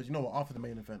 Oh yeah, but you know what? After the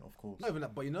main event, of course. Not even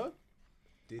that, but you know,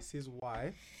 this is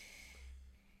why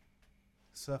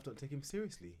Surf don't take him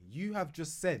seriously. You have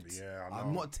just said, Yeah, I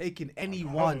I'm know. not taking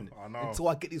anyone I know. until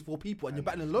I get these 4 people, and you're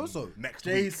battling Loso, Next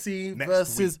week. JC Next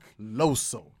versus week.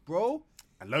 Loso. bro.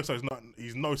 And Loso's not.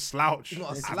 He's no slouch. He's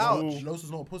not a at slouch. all. Loso's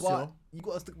not a pussy, But yo. you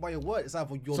gotta stick by your word. It's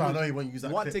either you're So I know you won't use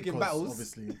that you aren't clip taking because, battles.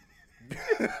 obviously.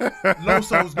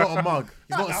 Loso's not a mug.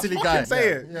 He's not a silly guy. Say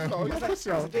it. Yeah. No, you're a pussy,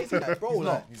 yo. Like, bro, He's not,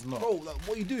 like, he's not. Bro, like,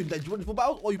 what are you doing? Like, do you want 4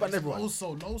 battles or you ban everyone?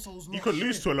 Loso's not You could shit.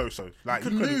 lose to a Loso. Like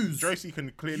You could lose. JC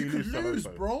can clearly You lose could to a lose,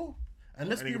 Loso. bro. And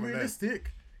let's any be given day.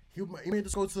 realistic. He made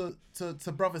us go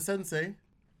to Brother Sensei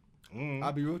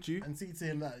I'll be real with you. and see to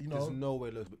him that, you There's know. no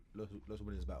way Loso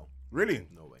win this battle. Really?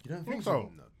 No way. You don't Think think so?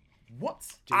 so? No. What?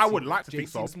 I would like to think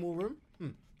JC so. small room.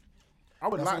 I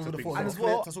would That's like what to we think would've so. And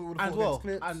That's as well, what we would've and fought well, against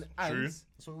Clips. and True.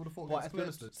 That's what we would have fought but against let's be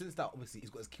Clips. honest, since that obviously he's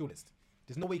got his kill list.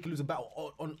 There's no way he can lose a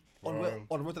battle on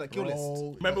the road to that kill list.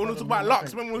 Bro, Remember when we that's talked not about the Lux?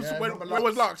 thing. Remember Yeah, when remember where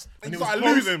was Lux? When He he was started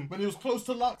close- losing. When he was close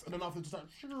to Lux, and then after just like.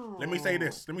 Let me say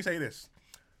this.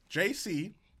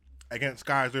 JC against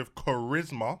guys with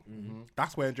charisma.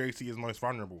 That's where JC is most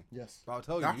vulnerable. Yes. But I'll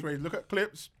tell That's you, where you look at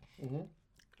clips.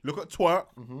 Look at twerk.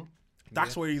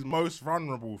 That's Yeah. where he's most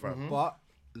vulnerable, fam. but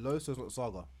Loso's not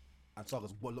Saga, and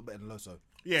Saga's a lot better than Loso.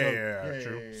 Yeah,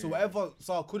 true. So whatever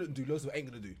Saga couldn't do, Loso ain't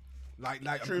gonna do. Like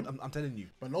True. I'm telling you.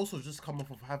 But Loso's just come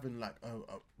off of having like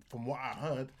from what I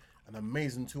heard, an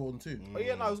amazing 2-on-2. Oh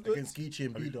yeah, no, it was good. Against Geechee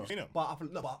and Bida. Seen it? But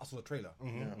I saw the trailer. But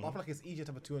I feel like it's easier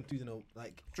to have a 2-on-2 than a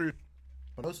like. True.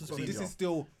 But Loso's See, been, this is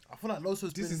still I feel like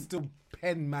Loso's this been. is still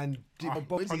pen man. But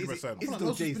 100%. it's I feel like still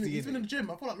Loso's been, JC. he's been in innit? the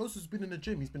gym. I feel like Loso's been in the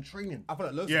gym. He's been training. I feel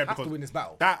like Loso Yeah, has because to win this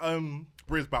battle. that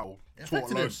Briz battle taught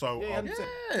affected him. Loso Yeah,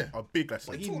 Yeah. a big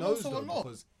lesson. But he taught knows Loso a though lot.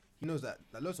 because he knows that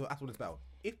Loso has to win this battle.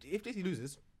 If JC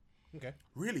loses, okay.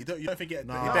 Really? You don't think it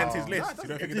Nah. dents his Nah, list? it you doesn't.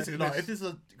 don't think If it this, dents his no, list?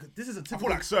 if this is a I typical, feel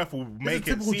like Surf will this is make a it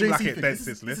typical seem like JC it thing. dents This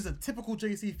his is list. a typical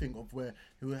JC thing of where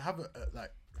he will have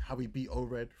like how he beat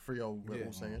O-Red 3-0. We're Yeah.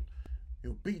 all saying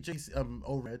he'll beat JC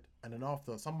O-Red, and then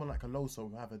after someone like a Loso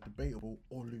will have a debatable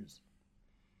or lose.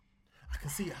 I can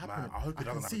see it happening. Man, I hope he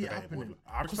doesn't can have see a it debatable. happening.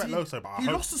 I respect Because Loso, but he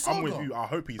I lost to hope, Saga. I'm with you. I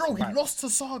hope he's Bro, he back. lost to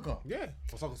Saga, Yeah.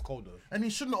 Well, Saga's cold though. and he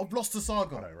shouldn't have lost to I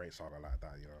Saga. don't rate Saga like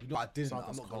that, you know. You know I didn't. Saga's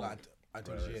I'm not gonna lie. I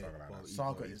did Yeah, shit. Saga like But that. he's-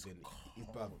 Saga but is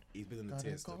he's been in the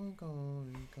tears. though.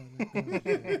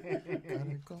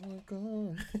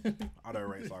 I don't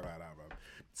rate Saga like that, bro.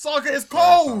 Saga is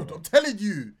cold. Saga. I'm telling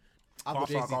you. I've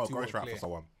Pass got Saga or JC2 Ghost Rap for clear.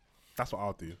 someone. That's what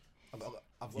I'll do.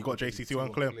 I've You got JC2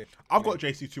 unclear. I've got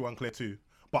JC2 unclear too.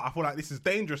 But I feel like this is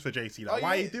dangerous for JC. Like, Oh,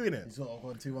 why are yeah. you doing it? He's got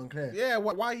 1-2-1 clear. Yeah,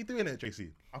 why are you doing it,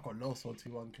 JC? I got Loso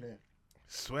 2-1 clear.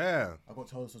 Swear. I got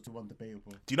Loso 2-1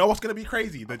 debatable. Do you know what's going to be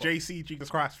crazy? The JC Jesus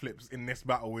Christ flips in this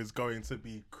battle is going to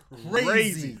be crazy,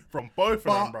 Crazy. from both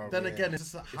of them, But bro. then again,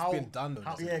 it's just how been done, though,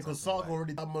 how, this yeah, is because something Saga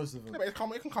already done most of them. Yeah, but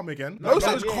it can come again. No,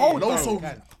 Loso's yeah, cold, yeah, though. Loso,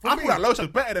 can. I feel like Loso's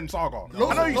better than Saga.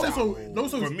 I know you said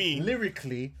Loso's for me,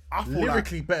 lyrically I feel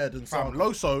lyrically better than fam, Saga.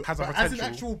 Loso has a But as an potential.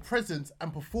 actual presence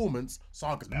and performance,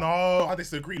 Saga's better. No, I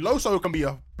disagree. Loso can be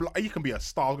a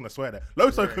star. I was gonna swear that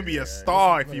Loso can be a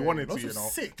star if he wanted to. Loso's You know,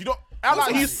 sick. You know, at that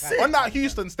Loso's Houston, sick. on that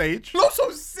Houston stage.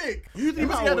 Loso's sick. Who did he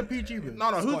was he battle had a with? PG with?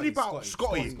 No, who did he battle?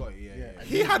 Scotty. Yeah.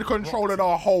 He had control of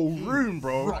the whole room,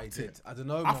 bro. Right, did. I don't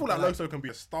know. I feel like man, Loso can be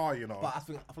a star. You know, But I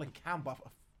feel like he can, but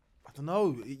I don't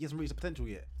know. He hasn't reached the potential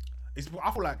yet. I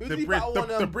feel like Who the did he Briz, battle the, on,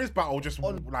 the Briz battle just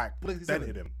on like Black 67?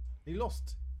 dented him. He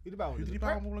lost. Who did he battle? Who did he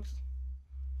Prep? battle?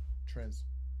 Trez.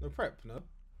 No prep. No. It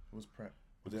was prep.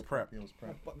 Was it prep? Yeah, it was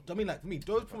prep. But I mean, like for me,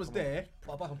 those was there.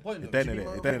 But I'm pointing It them. dented it.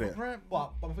 It dented it. Prep.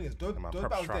 But the thing is, those Man, battles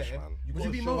prep's trash, there. man. You Would got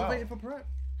you to be show motivated out. for prep?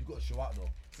 You got to show out though.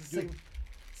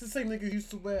 It's the same nigga who used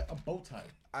to wear a bow tie.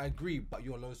 I agree, but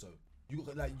you're Loso. You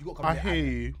got to come I here hear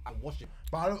you. and wash it.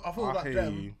 But I feel I like hear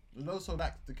them, you. Loso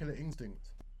lacks the killer instinct.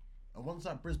 And once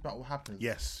that Briz battle happens,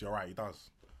 Yes, you're right. He does.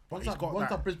 But once he's that got once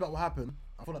that. that Briz battle happen,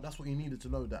 I feel like that's what he needed to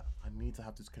know, that I need to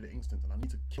have this killer instinct and I need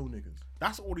to kill niggas.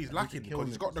 That's all he's lacking kill because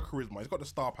he's got niggas. the charisma, he's got the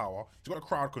star power, he's got the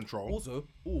crowd control. Also,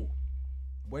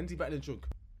 when's he battling Chunk?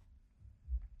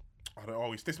 I don't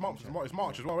know. It's this month. It's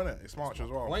March as well, isn't it? It's March as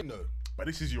well. I ain't know. But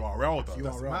this is URL though.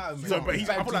 URL. Matter, man. So, but he's,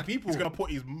 I Back feel to like he's gonna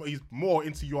put he's more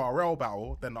into URL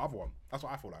battle than the other one. That's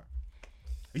what I feel like.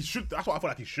 He should. That's what I feel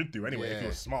like he should do anyway. If Yeah.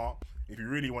 you're smart, if you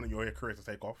really wanted your career to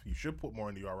take off, you should put more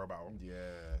in the URL battle. Yeah.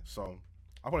 So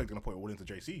I feel like he's gonna put it all into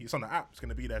JC. It's on the app. It's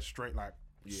gonna be there straight like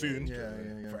soon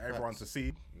Yeah, for everyone to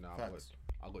see. Nah, Facts.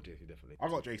 I got JC definitely. I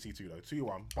got JC2 though,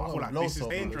 2-1. But I I feel got like this is Loso,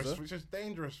 man. dangerous. Loso? It's just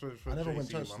dangerous for I never went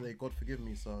JC, church man. today, God forgive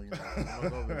me, so you know, I'm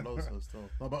gonna go with Loso still.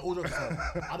 No, but all jokes aside,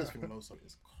 I just think Loso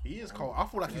is He is cold. I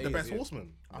feel like he's Yeah, the he best is, yeah.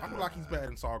 horseman. I feel like he's better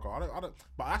than Saga. I don't.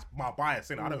 But that's my bias,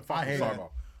 innit? I don't fuck I with hear Saga.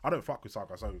 I don't fuck with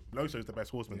Saga, so Loso's the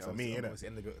best horseman to me, innit? It's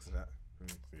in the books and that.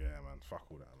 Yeah, man. Fuck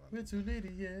all that, man. We're too lady,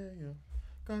 yeah.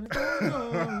 Gotta go.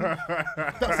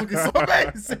 That song is so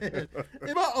amazing.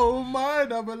 In my own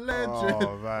mind, I'm a legend.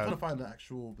 Oh, man. I'm trying to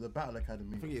find the Battle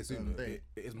Academy. I think it's soon. It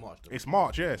is March. Though. It's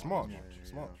March, yeah, it's March. Yeah, It's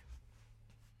yeah, March.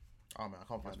 Oh man, I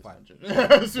can't find Fine. this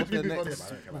What's the tangent.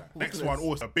 next? Next one,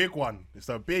 oh, it's a big one. It's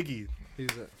a biggie. Who's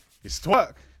it? It's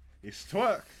Twerk.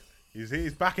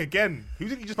 He's back again. Who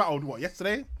did he just battled? What,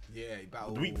 yesterday? Yeah, he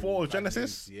battled Week 4 Bad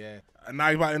Genesis? News, Yeah. And now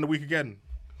he's battling in the week again.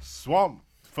 Swamp.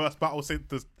 First battle since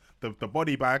the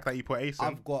body bag that he put Ace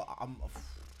in.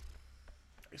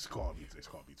 It's gotta be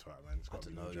Twerk, man. It's gotta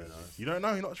be don't know, Genesis. You don't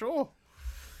know? You're not sure?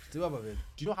 Do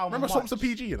you know how Remember much? Swamp's a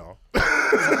PG, you know? But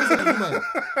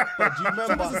do you remember?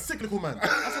 Someone's a cyclical man.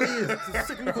 That's what he is. It's a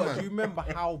cyclical But do you man. remember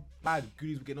how bad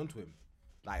Goonies were getting onto him?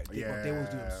 Like they was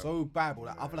doing Yeah. so bad, but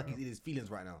like, I feel like he's in his feelings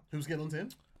right now. Who's getting onto him?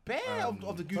 Bear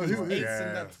of the Goonies, who- Ace yeah,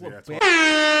 and that's what yeah,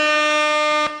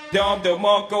 Bear. Dom the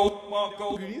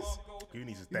Marco. Goonies.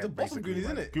 Goonies is the dead, boss of basically, Goonies,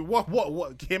 man. innit?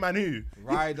 What? Him and who?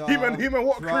 Ryder, Him and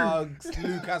what crew? Drugs, Lou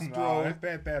Nah, Castro.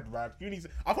 they're dead, man. Goonies.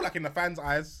 I feel like in the fans'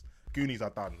 eyes, Goonies are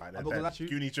done. Like I'm they're not gonna lie dead. to you,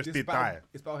 Goonies just this did battle- die.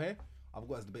 This battle here, I've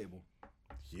got as debatable.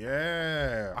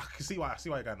 Yeah, I can see why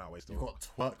you're going that way. Still, You've got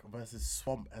Twerk versus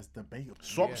Swamp as debatable.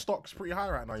 Swamp Yeah. stock's pretty high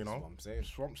right now. You know, That's what I'm saying.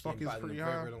 Swamp stock Been is battling pretty a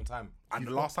very, high. very long time. And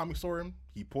the last time we saw him,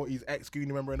 he put his ex-Goonie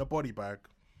member in a body bag.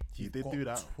 He You've did got do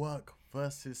that. Twerk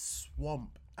versus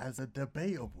Swamp as a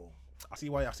debatable. I see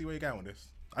where you're going with this.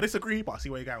 I disagree, but I see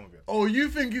where you're going with it. Oh, you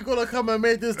think you're gonna come and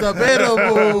make this debatable?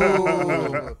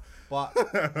 But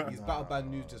his battle bad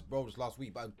news just last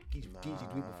week, but Geechee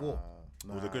the week before. It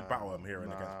was a good battle I'm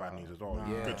hearing against Bad News as well.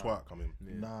 Yeah. Good twerk coming.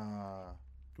 Nah.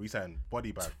 What you saying?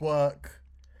 Body bag. Twerk.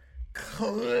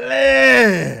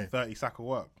 Clear. 30 sack of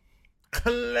work.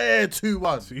 Clear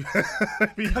 2-1.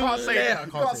 you can't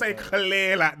say clear.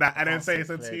 clear like that and then say it's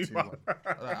a Clear 2-1.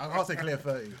 I can't say clear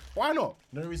 30. Why not?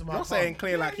 No reason why You're I saying can't.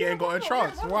 clear like he ain't got a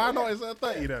chance. Why not? Is it a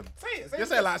 30 then? Say it. You're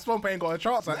saying like Swamp ain't got a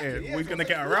chance at Exactly, it. yeah, He's gonna so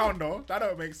get around though. That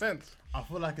don't make sense. I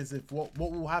feel like as if what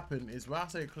will happen is when I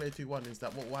say clear 2-1 is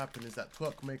that what will happen is that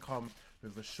Twerk may come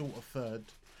with a shorter third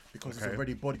because he's Okay.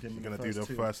 already bodied him in You're the gonna do first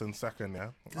the two. first and second, yeah.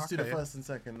 Just do the first and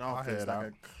second. After hear it's that. like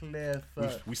a clear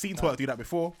third. We've seen Twerk do that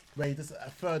before. Wait, just a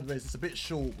third race. It's a bit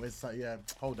short. Where it's like, yeah,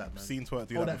 hold that, man. Seen Twerk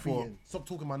do hold that before. beating. Stop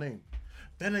talking my name.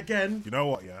 Then again, You know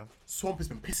what? Yeah. Swamp has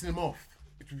been pissing him off.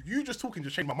 You just talking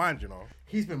just changed my mind. You know.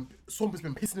 Swamp has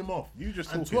been pissing him off. You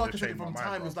just and talking Twerk to has said change my from mind,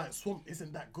 time bro. was like Swamp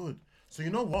isn't that good. So you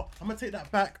know what? I'm gonna take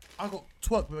that back. I got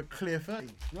Twerk with a clear 30.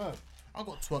 No. I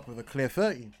got Twerk with a clear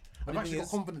 30. I've the actually thing got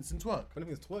is- confidence in Twerk. But the thing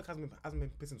is, Twerk hasn't been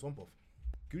pissing Swamp off.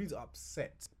 Goonies are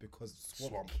upset because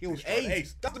Swamp Swamp killed destroyed Ace.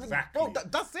 Ace. That's the thing, Exactly. bro.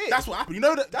 That's it. That's what happened. You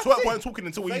know that That's Twerk it. weren't talking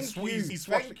until he Thank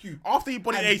swatched. you. After he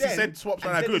bodied And Ace, he then- said Swap's not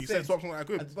and that then good. he He said said- Swap's not that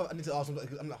good. I need to ask him.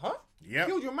 I'm like, huh? Yeah.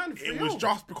 Killed your man. It was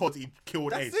just because he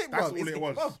killed That's Ace. it, bro. That's all it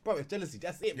was. Bro, it's jealousy.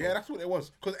 That's it, bro. Yeah, that's what it was.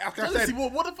 Because like I Jealousy, said,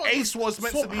 what the fuck Ace does was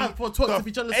meant to Swamp be have for Twerk to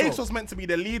be jealous Ace of? was meant to be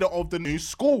the leader of the new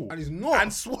school, And he's not.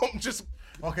 And Swamp just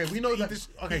Okay, we know that. just-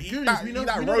 Okay, he- Goonies. that- we know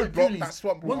that we know roadblock Goonies. that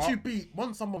Swamp brought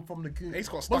Once someone from the Goonies, Ace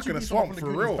got once stuck you in a beat someone swamp, from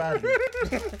the for Goonies real.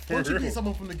 badly- once you beat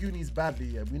someone from the Goonies badly,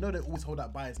 yeah, we know they always hold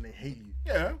that bias and they hate you.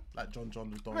 yeah. Like John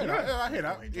was done. I hear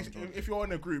that. Hate John If, John. if you're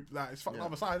in a group, like it's fuck the Yeah.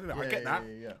 other side, isn't it? I Yeah, get that.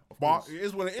 yeah, of But course. it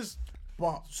is what it is.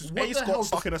 But what Ace the hell got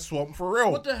stuck does- in a swamp for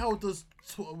real. What the hell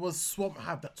was Swamp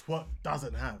have that Twerk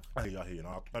doesn't have? I hear you.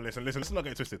 Know. But listen. Let's not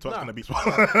get it twisted. Twerk's Nah. gonna beat Swamp.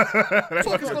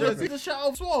 Twerk is gonna be the shout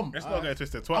of Swamp. Let's not get it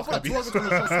twisted. I Twerk's feel gonna like beat Twerk is gonna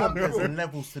show Swamp. There's Swamp.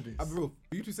 levels to this. I'm real.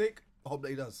 For you two's sake, I hope that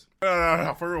he does.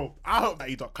 No, for real. I hope that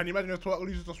he does. Can you imagine if Twerk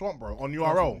loses to Swamp, bro? On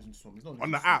URL?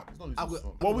 On the app?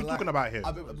 What are we talking about here?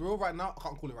 I'll be real right now. I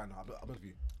can't call it right now. I'll be with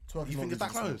you. You think it's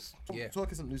that close? Yeah.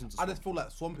 Twerk isn't losing to I Swamp. just feel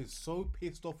like Swamp is so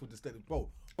pissed off with the state. Bro,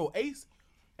 Ace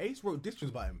wrote diss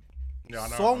tracks about him. Yeah, I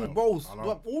know, Song, I know, bro. I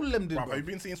know. All of them did, Bruv, have bro. you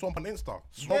been seeing Swamp on Insta?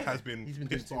 Swamp has been He's been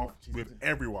doing pissed too off much. He's with been-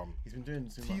 everyone. He's been doing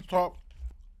too much. T-Top,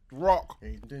 Rock, Yeah,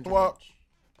 he's been doing too Twerk. much.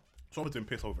 Swamp's been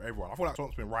pissed off with everyone. I feel like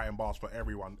Swamp's been writing bars for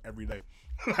everyone every day.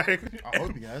 Like, I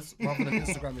hope he has. Rather than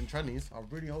Instagram and trannies, I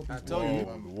really hope he's tell doing you. it.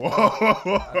 whoa,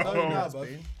 I tell you now, bro.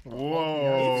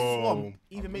 whoa. Swamp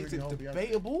even makes really it hope he has.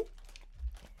 debatable.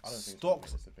 I don't think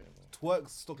Stocks, it's debatable.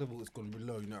 Twerk's stock level is gone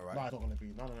low, you know, right? No, it's not gonna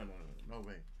be. No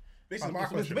way. This is my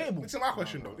it's question. debatable. This is my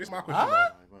question, though. This is my question, Huh?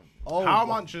 though. Oh, How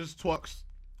bro. much has Twerk's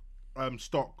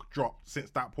stock dropped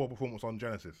since that poor performance on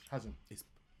Genesis? Hasn't.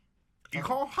 You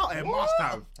can't. It must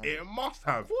have. It must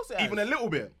have. course it Even has. a little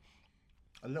bit.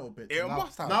 A little bit. It now,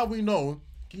 must have. Now we know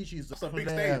Geechee's That's a big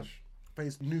clear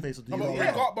stage. new face of the No,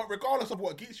 URL. but regardless of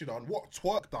what Geechee done, what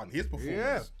Twerk done, his performance,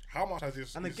 Yeah. how much has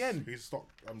his And again- his stock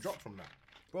dropped from that?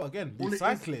 Bro, again, All it is-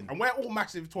 recycling. and we're all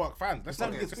massive twerk fans. Let's not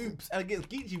Recycling get against Oops and against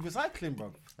Geechee, recycling,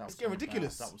 bro. That It's was getting so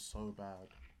ridiculous. Bad. That was so bad.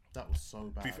 That was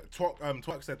so bad.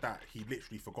 Twerk said that he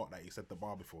literally forgot that he said the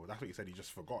bar before. That's what he said. He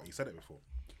just forgot. He said it before.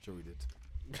 Sure you did.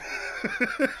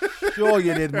 Sure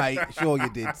you did, mate. Sure you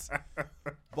did.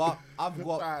 But I've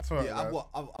got, Twerk, yeah, man.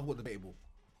 I've got debatable.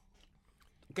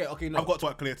 Okay, no. I've got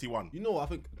Twerk clear T1. You know what? I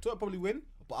think Twerk probably win.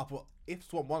 But I thought if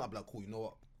Swamp won, I'd be like, cool. You know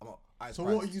what? So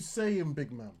what are you saying,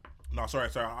 big man? No, sorry.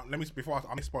 Let me before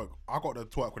I misspoke. I got the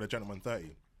Twerk with a gentleman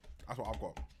 30. That's what I've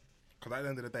got. Because at the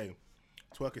end of the day,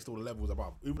 Twerk is still the levels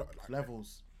above. Even like,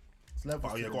 Levels. It's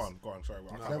levels. oh to yeah, this. go on. Sorry,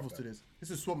 It's levels to this.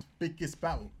 This is Swamp's biggest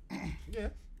battle. Yeah.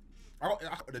 I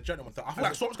got the gentleman 30. I feel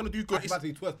like Swamp's gonna do good. It's about to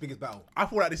be Twerk's biggest battle. I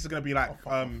feel like this is gonna be like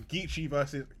Geechee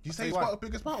versus. Did you say it's why. Twerk's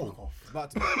biggest battle? It's about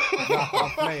to be.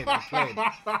 I'm playing.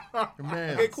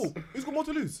 Man. Okay, cool. Who's got more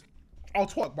to lose? I'll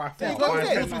Twerk by far. There you go, By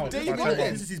yeah. 10 miles. There you By go, 10 then.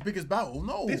 miles. This is his biggest battle.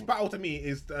 No. This battle to me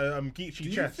is Geechee Do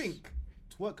you chess. think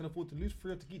Twerk can afford to lose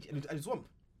 3 to Geechee and Swamp?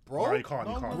 Bro, No, you can't.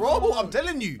 You No, can't. bro, I'm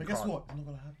telling you. But guess what? It's not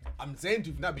gonna happen. I'm saying to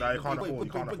you now, but No, you can't afford.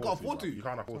 You can't afford to. to. You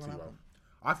can't afford to, bro.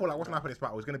 I feel like what's gonna happen in this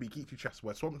battle is gonna be Geechee chess,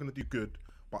 where Swamp's gonna do good,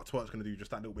 but Twerk's gonna do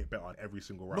just that little bit better on every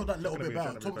single round. Not that It's little gonna bit be a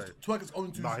better. gentleman play. Twerk is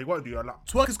going to. Nah, he won't do a lot.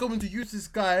 Twerk is going to use this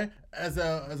guy as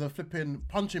a flipping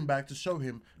punching bag to show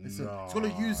him. Listen, he's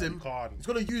gonna use him. you can't. He's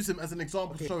gonna use him as an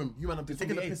example to show him. You man have been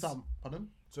taking the Swamp piss beat out. Pardon?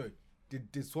 Sorry,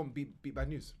 did Swamp beat Bad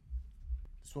News?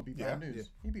 This will be Yeah, bad news. yeah.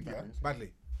 He beat bad news.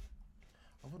 Badly.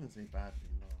 I wouldn't say badly.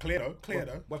 No. Clear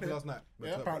though. What happened last night?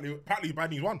 Yeah, apparently Bad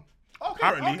News won. Okay,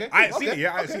 Apparently, okay, I ain't okay, seen it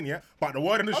yet. I ain't okay. seen it yet. But the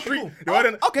word in the street, cool. the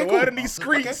word in these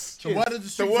Okay. streets, The word of the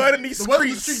streets, word in these the word of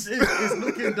the streets. streets is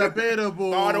looking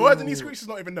debatable. No, the word in these streets is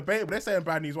not even debatable. They're saying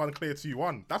Bad News won, clear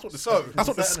 2-1. That's what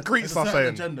the streets are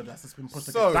saying. Agenda that's been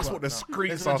pushed So, against That's Twerk what the now.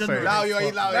 streets There's an are agenda saying. Allow against you,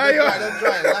 Twerk. allow There it. you Don't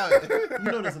try it, allow it.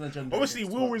 You know there's an agenda. Obviously,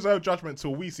 against we'll Twerk. reserve judgment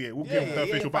till we see it. We'll give the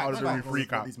official battle of the facts.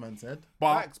 roof What recap. these man said.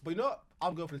 But Facts, but you know what?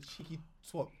 I'm going for the cheeky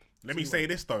Swamp. let me say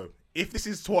this though: if this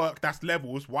is Twerk, that's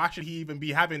levels. Why should he even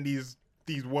be having these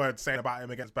words saying about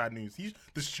him against Bad News?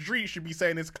 The street should be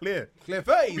saying it's clear Clear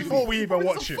 30. before we even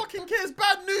watch Who it. fucking cares?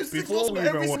 Bad news. He's Before lost we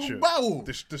every even watch single it, battle.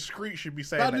 the street should be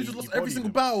saying Bad that news he has lost bodied every single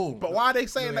him. battle. But why are they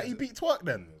saying that he beat Twerk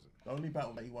then? The only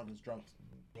battle that he won is drugs.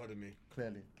 Pardon me.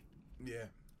 Clearly, Yeah.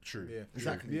 True. Yeah.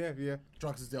 Exactly. Yeah.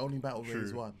 drugs is the only battle that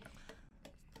he's won.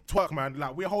 Twerk, man,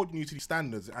 like we're holding you to these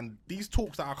standards, and these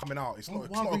talks that are coming out, it's not a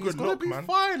It's good gonna look, be man.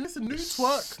 fine. Listen, new It's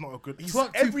Twerk. not a good.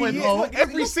 Twerk Every 2.0. year,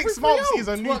 every 6 months is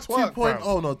a new Twerk. 2.0.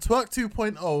 fam. No, Twerk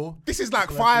 2.0. This is like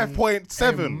Gonna be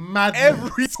 5.7. a madness.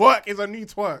 Every Twerk is a new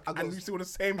Twerk, I got- and you see all the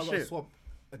same I got shit. Swamp.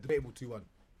 A debatable 2-1.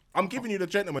 I'm giving you the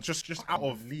gentleman just out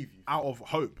of believe you. out of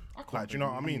hope. I can't Like, do you know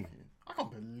what I believe mean? you. I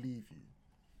can't believe you.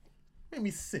 Made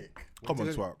me sick. Come on,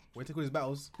 Twerk. When to call his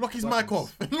battles. Lock his Twerk mic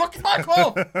wins. off. Lock his mic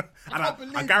off. I And can't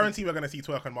believe I guarantee we're gonna see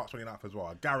Twerk on March 29th as well.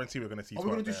 I guarantee we're gonna see. Are Twerk we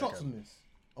gonna do there shots again. on this?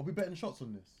 Are we betting shots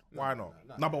on this? Why not?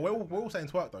 No, but we're all saying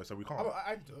Twerk though, so we can't.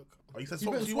 I took. Oh, you said You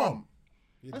Swamp bet 2-1. Swamp.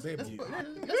 Yeah, Let's debatable.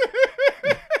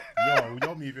 Yo,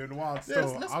 you're moving wild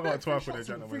still. I got Twerk with a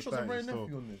gentleman. Three shots on Ray 30 still.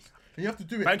 Nephew on this. And you have to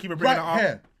do it. Thank you for bringing right it up.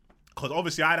 here. Because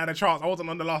obviously I had a chance. I wasn't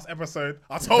on the last episode.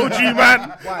 I told you,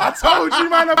 man. I told you,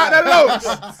 man, about the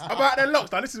locks. About the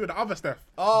locks. Now, this is with the other Steph.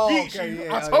 Oh, Beat okay, you.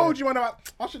 yeah, I told you, man, about...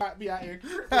 I should be out here.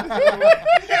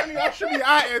 I should be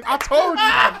out here. I told you,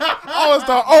 man. I was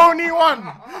the only one.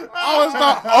 I was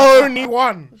the only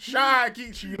one. Shout out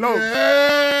Geechee, low.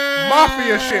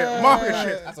 Mafia shit. Mafia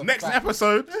That's a shit. Next fact.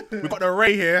 episode, we got the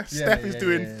Ray here. Steph is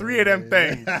doing 3 of them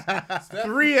things.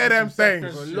 3 of them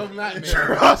things. For a long nightmare.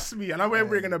 Trust me, and I'm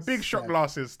bringing the big shot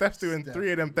glasses. Steph's doing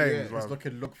 3 of them things, It's bro.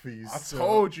 looking look for you. I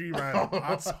told you, man.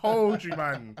 I told you,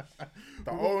 man.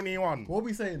 The only one. What are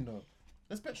we saying though?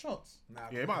 Let's bet shots. Nah,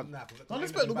 Yeah, man. nah, No,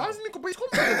 let's bet. Why isn't he? But he's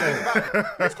confident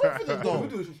though. He's confident What we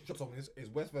though. do shots on is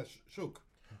West vs Shook.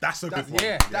 That's a good one.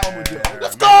 Yeah, that one would do.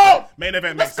 Let's go. Main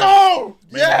event Let's makes sense. go.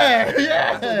 Yeah, That's what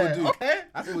yeah. we'll do. Okay.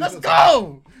 That's what we'll Let's do.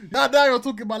 go. Now you're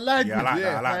talking my language. Yeah, I like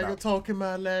that, I like now that. you're talking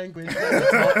my language. Now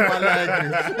you're talking my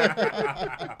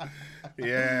language.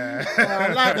 Yeah.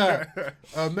 I like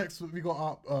that. Next we got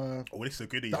up Oh, this is a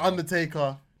goodie. The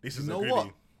Undertaker This is You a know goodie. what?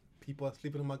 People are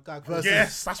sleeping on my guy. Versus-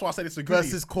 Yes, that's why I said it's a goodie.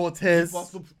 versus Cortez. People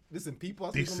are listen, people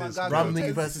are This sleeping on is my guy. Ram good. Nigga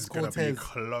This versus is gonna be Cortez.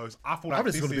 close. I feel I like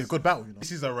think it's gonna be a good battle. You know,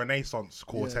 This is a Renaissance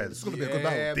Cortez. it's gonna be a good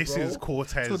battle. Yeah, This bro. is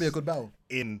Cortez. It's gonna be a good battle.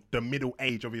 in the middle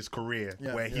age of his career,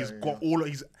 Yeah, where yeah, he's yeah, got all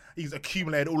of he's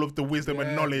accumulated all of the wisdom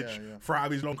and Yeah, knowledge yeah.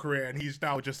 throughout his long career, and he's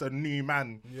now just a new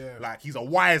man. Yeah. Like he's a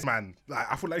wise man.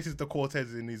 Like I feel like this is the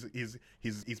Cortez in his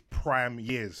prime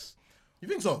years. You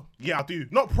think so? Yeah, I do.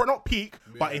 Not peak,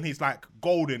 but in his like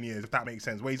golden years, if that makes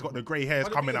sense, where he's got the grey hairs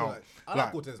coming out. I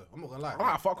like Cortez. I'm not gonna lie.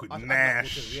 I fuck with I like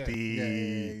nasty. Cortez,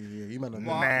 Yeah. You man are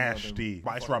Nasty.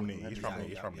 But it's Romney. It's Yeah, Romney.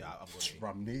 It's Romney. yeah, I've got it.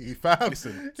 Rumney, fam.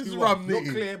 Listen, This is 2-1. Not Rumney.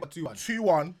 clear, but 2-1.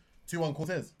 2-1. 2-1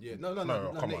 Cortez. Yeah, no,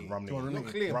 No, come on, Nitty. Romney. Not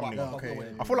clear, Romney. but Okay,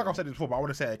 okay. I feel like I've said it before, but I want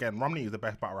to say it again. Romney is the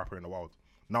best battle rapper in the world.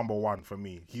 Number one for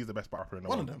me. He's the best battle rapper in the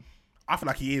One world. of them. I feel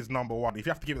like he is number one. If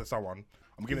you have to give it to someone,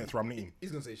 I'm giving it to Romney.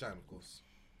 He's gonna say Shine, of course.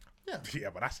 Yeah,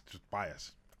 but that's just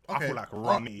bias. I Okay. feel like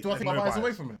Romney. Do I there's take my no bias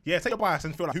away from it? Yeah, take your bias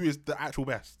and feel like who is the actual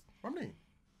best. Romney.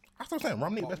 That's what I'm saying.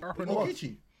 Romney, the best rapper in the world.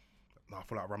 Okichi. No, I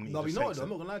feel like Romney. No, just you know what? takes Though, it. I'm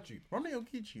not gonna lie to you. Romney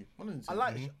Okichi. One of them. I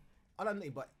like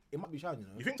Nitty, but it might be Shine, you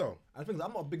know. You think so? And the thing is,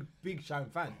 I'm not a big Shine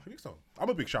fan. I think so. I'm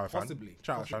a big Shine fan. Possibly.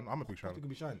 Shout out Shine. I'm a big I think Shine. it could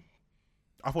be Shine.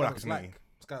 I feel like it's Nitty. like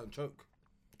Sky and choke.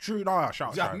 True, no, shout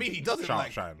out Yeah, Shine. me, he doesn't shout like.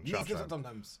 out Shine. He Shout out slips Shine. up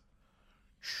sometimes.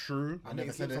 True. And never he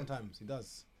said slips it. sometimes. He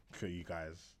does. For you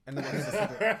guys. And then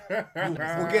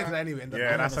we'll get to that anyway.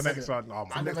 Yeah, that's the never next said one. Oh,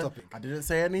 I, man. next never, topic. I didn't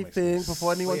say anything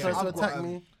before anyone Yeah, tries to I've attack got,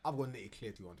 me. I've got Nitty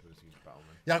clear 2-1 to the battle,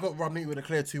 man. Yeah, I got Romney with a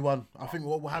clear 2-1. I think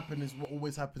what will happen is what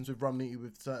always happens with Romney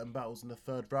with certain battles in the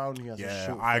third round. He has a Yeah,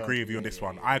 short I third. agree with you on this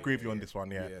one. I agree with you on this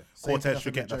one, yeah. Yeah. Same thing Cortez happened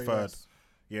should get with the Jerry third. West.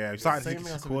 Yeah, starting Same to thing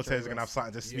see happened with Cortez Jerry is going to have West.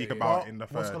 something to speak yeah. about But in the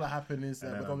what's third. going to happen is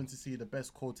that Yeah. we're going to see the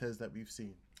best Cortez that we've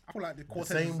seen. I feel like the Cortez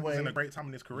same is way- in a great time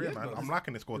in his career, Yeah, man. bro, I'm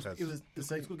liking this Cortez. It was the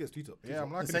same, School gets tweet up. Yeah,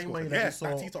 I'm liking the this same way Cortez. that Yeah, we saw-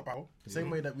 that T-top battle. the same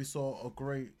way that we saw a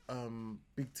great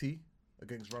Big T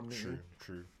against Romney.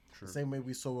 True. The same way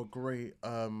we saw a great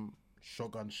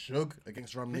Shogun Shug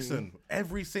against Romney. Listen,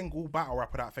 every single battle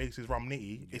rapper that faces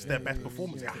Romney, it's their best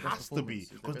performance. yeah, It it's their has best to be performance.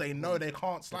 It's because their they best know they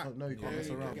can't slack. No, you can't mess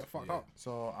you around. get fucked Yeah. up.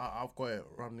 So I've got it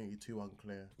Romney 2-1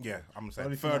 clear. Yeah, I'm The saying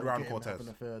only thing third that will round get him to Cortez. happen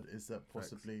in the third is that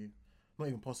possibly, not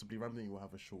even possibly, Romney will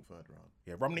have a short third round.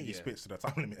 Yeah, Romney Yeah. spits to the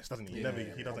time limits, doesn't he? He Yeah, never,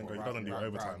 yeah, he doesn't go, he round- doesn't do round-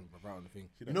 overtime. round the thing.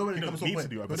 He You know when he it comes doesn't to a need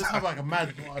to point, do but just have overtime. like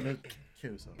a mad one and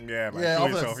kill yourself. Yeah, man, Yeah,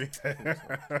 kill obviously.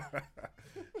 yourself.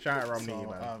 Shout out Romney, So,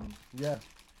 man. yeah.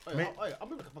 I'm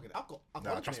gonna fucking. I've got.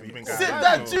 Nah, trust me, you've been Sip going.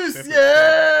 that Still, juice, still.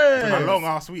 yeah. It's been a long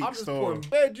ass week, I'm just so pouring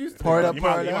bare juice. Pour it up, you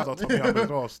pour might it as up. well top me up as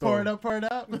well. Still. Pour it up, pour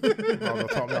it up. Might as well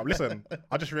top me up. Listen,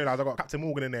 I just realised I got Captain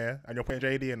Morgan in there, and you're putting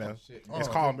JD in there. shit. It's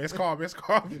Oh, calm. It's calm. It's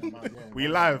calm. Yeah, We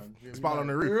man, live. man. Yeah, It's we battle on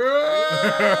the live.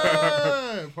 roof.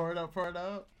 Yeah. Pour it up, pour it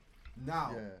up.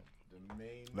 Now, Yeah.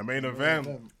 The main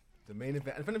event. the main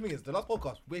event. And the funny thing is, the last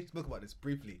podcast we spoke about this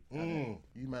briefly. Mm.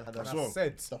 You man had And Sure. I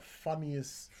said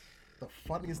the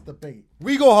funniest debate.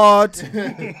 we go hard.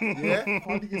 yeah,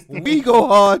 Funniest debate. we go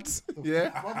hard.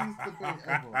 Yeah. Funniest debate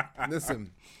ever.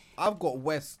 Listen, I've got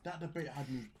West, That debate had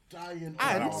me dying. And-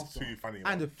 That on was after. too funny. and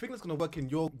man. the thing that's gonna work in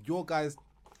your guys,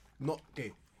 not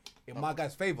okay, in my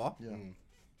guys' favor. Yeah.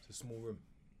 It's a small room.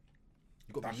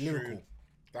 You got to That's be lyrical. true.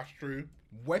 That's true.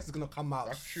 West is gonna come out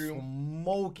That's true.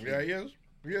 smoking. Yeah, he is.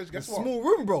 He is. It's Guess a what? small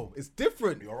room, bro. It's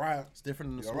different. You're right. It's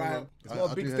different in the You're small right. room. It's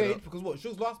not a big do hear stage that. because what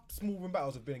Suge's last small room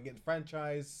battles have been against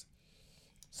franchise,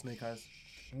 Snake Eyes.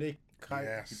 Snake, Kite.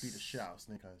 Yes. He beat the shit out of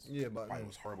Snake Eyes. Yeah, but But it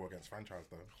was horrible against franchise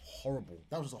though. horrible.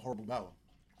 That was a horrible battle.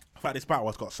 In fact, this battle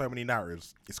has got so many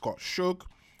narratives. It's got Suge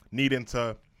needing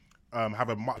to have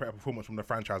a much better performance from the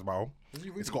franchise battle. Does he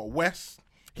really? It's got West.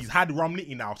 He's had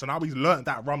Romney now, so now he's learned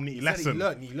that Romney lesson. He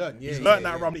learned. Yeah, He's yeah, learned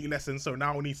yeah, that yeah. Romney lesson, so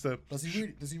now he needs to. Does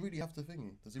he really have to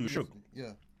thingy? Does he Who, really Suge?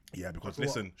 Yeah. Yeah, because For what?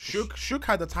 listen, Suge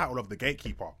had the title of the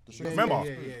gatekeeper. Suge- Remember,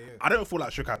 Yeah. I don't feel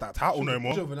like Suge had that title no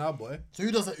more. Suge now, boy. So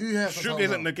who does it? Who has that Suge title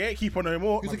isn't now? the gatekeeper no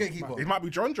more. Who's the gatekeeper? It might be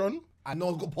John John. I know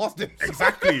it's got past him.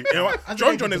 Exactly. You know what? As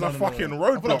John a John is a gatekeeper, fucking I feel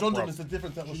like roadblock, John bro. John is a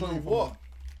different type of You show. know from what? him.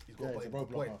 He's Yeah, got he's a point.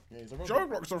 roadblocker. Yeah, he's a roadblocker. Joe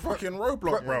Block's a fucking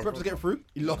roadblock, bro. Preps to get through.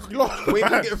 He lost. He lost. Wait to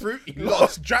get through. He Lost.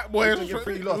 lost. Jack Boy Wait to get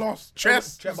through. He lost.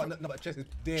 Chess. But Chess is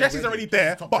there. Chess is already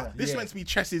there, Top but tier. this is Yeah. meant to be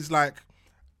Chess's like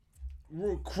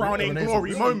crowning Renaissance. glory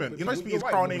Listen, moment. It's meant to be his you're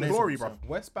right, crowning Renaissance, glory, bro. son.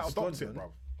 West battle Stopped John it,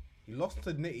 bro. He lost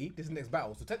to Nitty. This is the next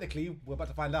battle. So technically, we're about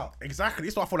to find out. Exactly.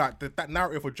 This is what I feel like that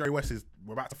narrative for Jerry West is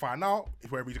we're about to find out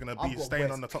if whether he's gonna be I've got staying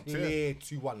West on the top tier. clear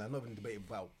 2-1. I'm not even debating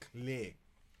battle. Clear.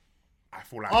 I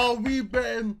feel like Are we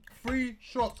betting 3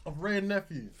 shots of Ray and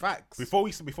Nephew? Facts. before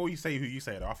you say who you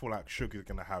say though, I feel like Suge is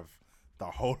gonna have the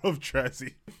whole of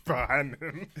Jersey behind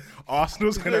him.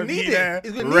 Arsenal's gonna gonna be need it. there.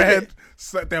 He's gonna need Red. it.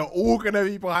 So they're all gonna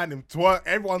be behind him. Twerk.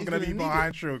 Everyone's He's gonna gonna be need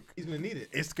behind it. Suge. He's gonna need it.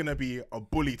 It's gonna be a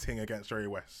bully thing against Jerry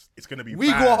West. It's gonna be We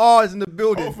bad. got ours in the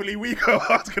building. Hopefully we go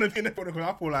hard's gonna be in the because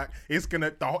I feel like it's gonna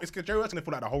Jerry West's gonna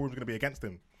feel like the whole room's gonna be against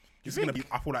him. It's gonna be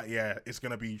I feel like it's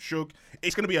gonna be Suge.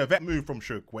 It's gonna be a vet move from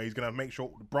Suge where he's gonna make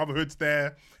sure the Brotherhood's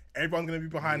there, everyone's gonna be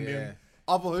behind him.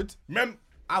 Otherhood. Mem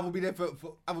I will be there for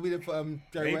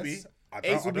Jerry maybe. West. I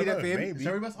Ace will don't be there know, for him. Maybe.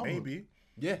 Jerry West, Maybe.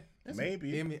 Yeah.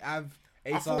 Maybe. Him,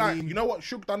 I feel like, you know what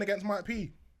Suge done against Mike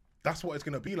P? That's what it's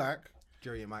gonna be like.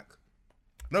 Jerry and Mike.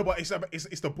 No, but it's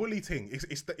the bully thing.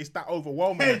 It's that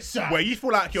overwhelming Headshot. where you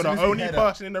feel like you're Soon the as you only hear that.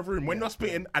 person in the room when you're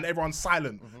spitting and everyone's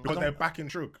silent because they're backing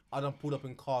Suge. I done pulled up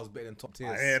in cars better than top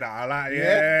tiers. I hear that. I like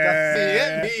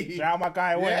that's it, me. Shout out my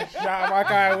guy West. Shout out my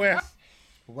guy West.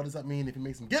 But what does that mean if he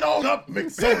makes him get on up? Make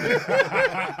so.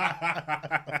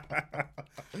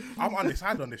 I'm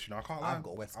undecided on this, you know. I can't lie. I've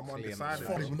got West I'm clear, undecided.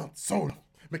 man. Falling not so.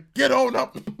 Make get on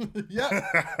up. Yeah,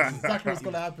 that's exactly what's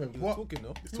gonna happen. What? Talking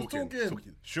though. He's Who's talking.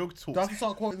 talking? Suge talks. Does he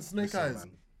start quoting Snake Listen, Eyes?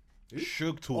 man. Suge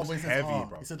Oh, talks but he says, heavy,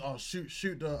 bro. He said, "Oh,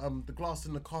 shoot the glass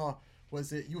in the car." What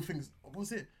is it? You think? What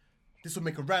was it? This will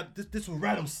make a this will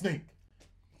random snake.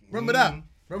 Remember that?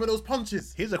 Remember those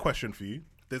punches? Here's a question for you.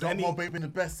 There's Dark any Mob ain't been the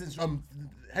best since ain't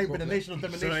been the nation of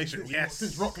domination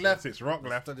since Rock left. Since Rock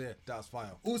left. After there, that's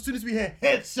fire. All as soon as we hear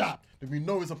headshot, then we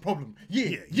know it's a problem.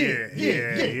 Yeah.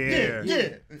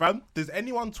 Fam, does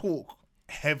anyone talk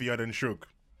heavier than Suge?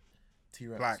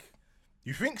 T-Rex. Like,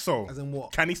 you think so? As in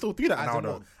what? Can he still do that As now in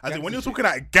though? what? As in when you're Gangster talking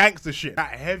that gangster shit,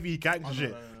 that heavy gangster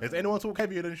shit. no. Does anyone talk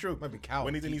heavier than Suge? Maybe Cal,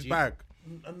 when he's in his TG. bag.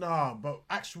 Nah, but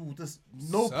actual just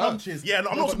no Sir. punches. Yeah,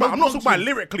 no, I'm No, not but talking about punches.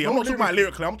 lyrically. No I'm not talking about lyrically.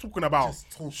 lyrically. I'm talking about Just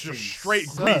talking just straight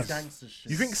Sir. grease. Gangster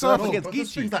shit. You think Surf Surf against but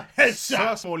just Geechee. things like headshot.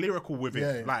 Surf's more lyrical with it.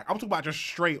 Yeah. Like I'm talking about just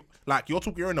straight. Like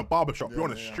you're in a barbershop, you're on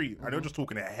the yeah. street, and you're just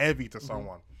talking it heavy to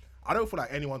someone. I don't feel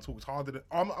like anyone talks harder than.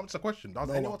 I'm just a question. Does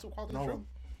anyone talk harder than No Suge? one.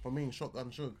 For me,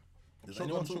 Shotgun Suge. Does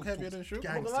anyone talk heavier than Suge?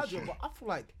 I'm not Gangster gonna lie to you, shit. but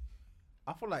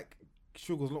I feel like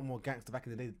Suge was a lot more gangster back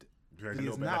in the day. Yeah, a than he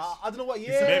little is bit now. less. I don't know what.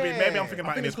 Yeah. Maybe I'm thinking I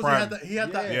about in think his it's because prime. he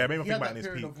had that. Yeah, maybe I'm he thinking had about that in his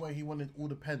period peak. of where he wanted all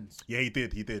the pens. Yeah, he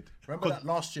did. Remember that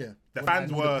last year? The When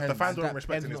fans he had all were the fans That weren't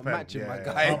respecting pen's his not pen. matching, Yeah, my yeah,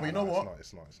 guy. yeah. Oh, but you know what?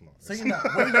 It's not. Saying that,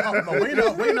 weighing it up, no,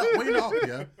 weighing it up,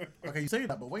 yeah. Okay, you say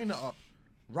that, but weighing it up,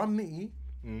 Rum Nitty,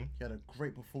 he had a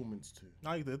great performance too.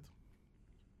 No, he did.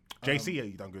 JC, yeah,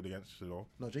 he done good against it all.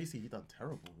 No, JC, he done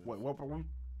terrible. What?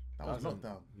 That was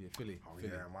lockdown. Yeah, Philly. Oh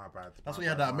Philly. yeah, my bad. That's My when he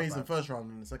had bad, that my amazing bad. first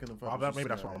round and the second and third. Oh, was maybe just,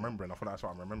 that's what I'm remembering. I thought that's what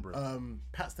I'm remembering.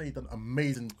 Pat Stay done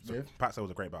amazing with. Pat Stay was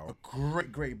a great battle.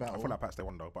 Great battle. I feel like Pat Stay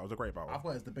won though, but it was a great battle. I thought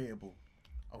it's debatable.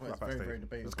 I thought it's Pat very, Stay. very It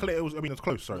debatable. was clear. It was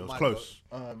close. Sorry, it was my close.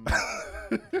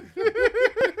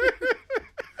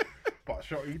 But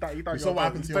sure, he done We saw what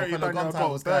happened to your fellow gun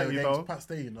titles guy against Pat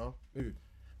Stay, you know? Who?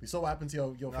 We saw what happened to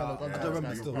your fellow gun I don't titles remember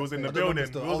guy. still. We was in the I don't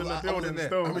remember building. still. We was in I the was building in there.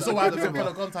 still. And we I saw what happened to your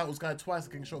remember. fellow gun titles guy twice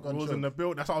against Shotgun We was Show. in the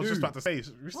building. That's what I was just Who? about to say. You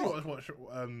see what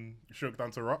Suge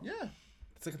done to Rock? Yeah,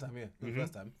 Second time, yeah. The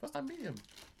first time. first time meeting him.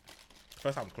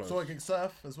 First time was close. Saw it against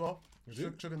Surf as well.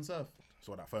 Suge and Surf.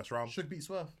 Saw that first round. Suge beat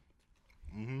Swerve.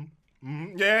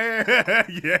 Yeah.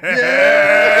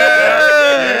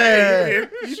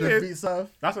 He Suge did. beat Surf.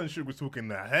 That's when Suge was talking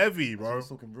heavy, bro. He's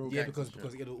talking real Yeah, gangster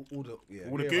because shit. he had all the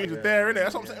All the yeah, goons right. are there, innit?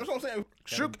 That's what I'm saying. That's what I'm saying.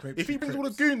 Suge, Crips, if he brings all the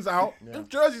Crips. goons out, the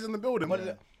jerseys in the building,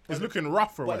 But- it's looking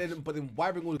rough for But us. then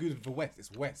why bring all the goons for West?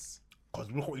 It's West. Because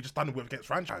look what he just done with against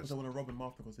franchise. They want to rob him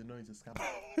after because they know he's a scammer.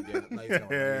 Yeah, no, he's not.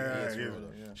 He Yeah, is yeah. for real,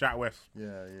 though. Shout out West.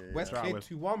 Yeah. West Shout out played West.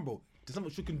 2-1, bro. There's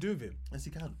nothing you can do with him. Yes, he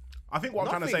can. I think what I'm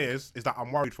trying to say is that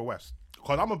I'm worried for West.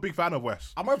 Because I'm a big fan of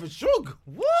West. I'm over Suge.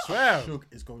 What? Swear. Suge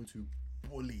is going to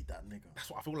bully that nigga. That's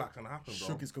what I feel like going to happen,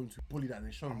 bro. Suge is going to bully that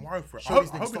nigga. Show I'm me. worried for it. Show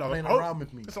these I niggas hope he stop does. playing I hope- around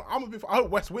with me. Listen, I hope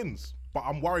West wins, but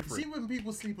I'm worried for See, it. when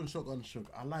people sleep on Shotgun Suge,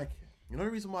 I like it. You know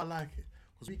the reason why I like it?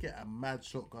 Because we get a mad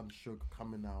Shotgun Suge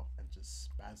coming out and just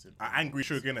spazzing. Angry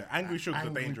Suge, innit? Angry Suge is a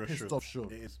Angry, dangerous pissed Suge. off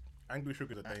Suge. It is. Angry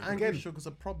Suge is a dangerous Angry Again. Suge is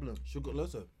a problem. Suge got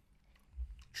Loso.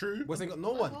 True. West ain't got no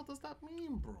What the one. hell does that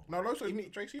mean, bro? No, Loso, you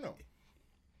meet JC now.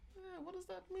 Yeah, what does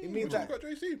that mean? It means You that. got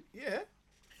JC. Yeah.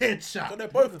 Headshot. So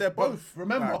they're both.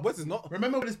 Remember, West is not.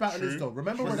 remember what this battle True. is though.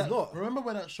 Remember True. where It's that. not. Remember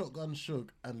where that Shotgun Suge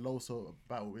and Loso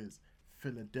battle is.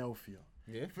 Philadelphia.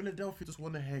 Yeah. Philadelphia just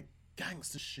want to hear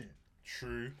gangster shit.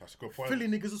 True. That's a good point. Philly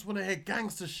niggas just want to hear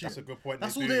gangster shit. That's a good point.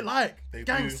 That's They all do. they like. They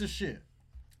gangster do. shit.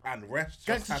 And West just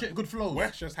Gangster had, shit, good flows.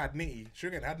 West just had Nitty.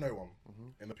 Suge ain't had no one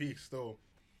in the piece still.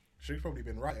 Suge's probably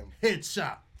been writing.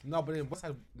 Headshot. No, but then West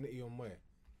had Nitty on where?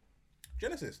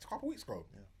 Genesis, a couple weeks ago.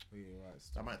 Yeah, right.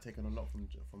 I might take a lot from.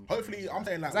 Hopefully, I'm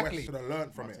saying like Exactly. West should have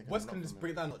learned from it. take West a can lot just from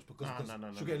bring it down a notch because No.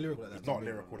 Suge get lyrical like that. It's not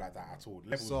lyrical like that at all.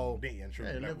 Levels, So- Nitty and Suge Yeah,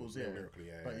 levels, levels, yeah. lyrically,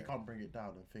 yeah. But yeah. you can't bring it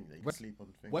down and think that you West- can sleep on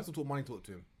things. West will talk money talk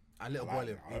to him. And let him I boil like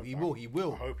him. it. I hope- He will. He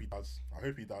will. I hope he does. I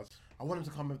hope he does. I want him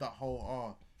to come with that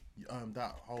whole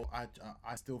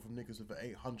I steal from niggas with an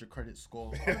 800 credit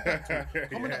score. Come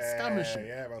with that scammer shit.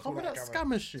 Yeah, man. Come with that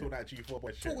scammer shit. Talk that G4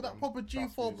 boy shit. Talk that man. proper Trust me,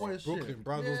 G4 bro. boy shit. Brooklyn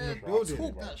Browns was in the Yeah, building.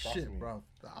 Talk bro. that Trust shit, me. bro.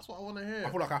 That's what I want to hear. I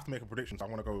feel like I have to make a prediction, so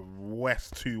I'm gonna go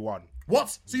West 2-1.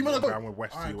 What? So you want to go? I'm with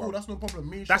West Alright, 2-1. cool. That's no problem.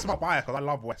 Me, That's my Shotgun- bias because I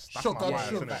love West. That's Shotgun my bias,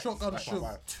 Suge. innit? Shotgun That's my Suge.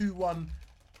 bias. 2-1.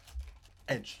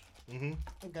 Edge.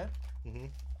 Okay.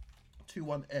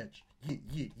 2-1 edge.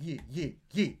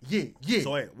 Yeah.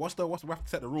 So wait, what's the we have to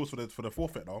set the rules for the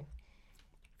forfeit though?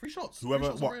 3 shots. Whoever 3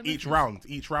 shots what are each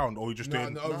ridiculous. round, or you just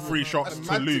doing no, 3 shots that's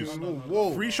to mad lose? thing.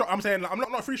 Whoa. 3 shot. I'm saying I'm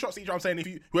not 3 shots each round. I'm saying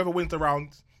if whoever wins the round,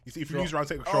 if you lose the round,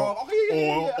 take a Oh, shot, okay,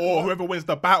 yeah. or whoever wins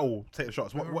the battle, take the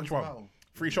shots. Whoever Which wins the one? battle.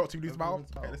 3 shots if you lose the Whoever battle. wins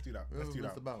the Okay, battle. let's do that. Whoever Let's do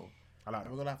wins that. the battle. I like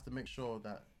And we're that. gonna have to make sure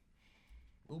that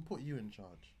we'll put you in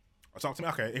charge. It's up to me.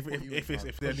 Okay, if there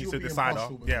Because needs you'll to be decide,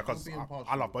 impartial, yeah, you'll because be I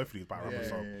impartial. love both of these battle rappers,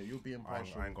 so You'll be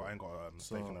impartial. I ain't got a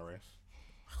stake in the race.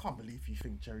 I can't believe you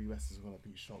think Jerry West is gonna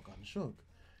beat Shotgun Suge.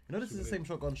 You know this is the same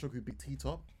Shotgun Suge who beat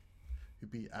T-Top, who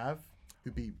beat Av,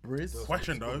 who beat Briz.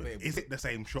 Question though, is it the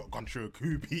same Shotgun Suge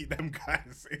who beat them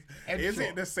guys? Is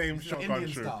it the same Shotgun Indian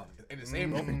Suge? style. In the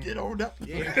same, bro. Get on that.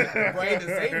 Yeah, bro, ain't the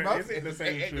same, bro. Is it the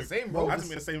same Ain't the Suge? same, bro. Hasn't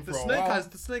been the same for The a Snake while. Eyes,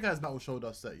 the Snake Eyes battle showed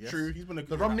us that yes. True, he's been a The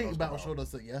good Rum rapper Nitty as battle well. showed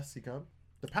us that yes, he can.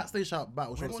 The Pat Stay Shout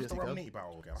battle When showed us was yes, the he Rum can. Nitty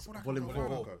battle again? I feel like Volume it was a while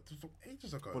 4. ago. It was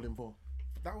ages ago. Volume 4.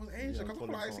 That was ages Yeah, ago. I feel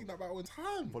Volume like I 4. seen that battle in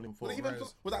time. Volume 4. Was, it even,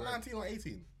 Whereas- was that whereas- 19 or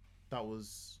 18? That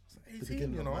was the 18,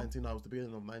 beginning you of know. 19. That was the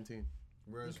beginning of 19.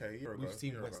 Whereas Okay, a year ago. we've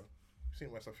seen year West. ago. We've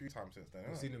seen West a few times since then.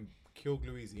 We've innit? seen him kill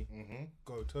Gluezy, Good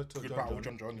go toe-to-toe battle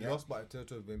with John, He yeah. lost by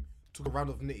toe-to-toe with him. Took a round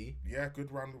of Nitty. Yeah, good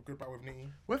battle with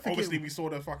Nitty. We're forgetting- Obviously, we saw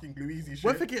the fucking Gluezy shit.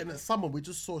 We're forgetting that summer we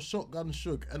just saw Shotgun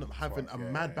Suge end up having Fuck, a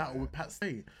yeah, mad yeah, battle yeah. with Pat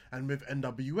Stay and with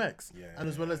NWX. Yeah, And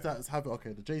as well as that, it's having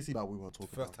the JC battle we were talking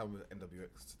First about. time with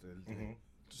NWX.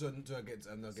 To against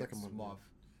Second one. Marv.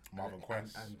 Marvin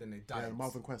Quest. And then they died. Yeah,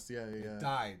 Marvin Quest. Yeah.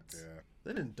 Died. Yeah,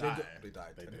 They didn't They die.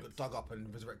 died. They and did. got dug up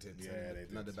and resurrected. Yeah, and they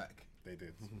did. Now they're back. they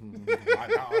did.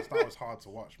 that was hard to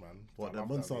watch, man. What, I the love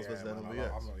Monstars that. versus Yeah, the man, NWX?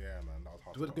 yeah, man, that was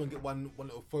hard So we're to going watch. to get one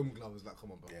little foam glove. It's like,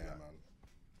 come on, bro. Yeah, Like, man.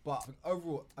 But I think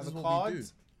overall, as This a is what we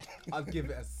card, I'd give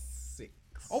it a 6.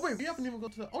 Oh wait, we haven't even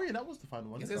got to. Oh yeah, that was the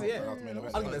final one. It isn't says it? it, yeah. that was main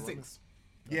event. I'll give it a 6.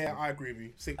 Yeah, I agree with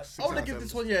you. Six I want to out give of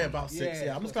this 10. one about 6. Yeah,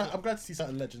 Yeah, I'm glad to see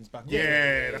certain legends back.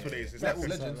 Yeah, that's what it is. It's That's like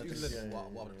legends. legends. Use legends. Yeah,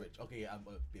 What are the rich? Okay, yeah,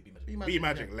 B B Magic. B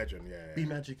Magic legend, yeah. B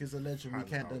Magic is a legend. We Hands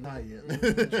can't down. deny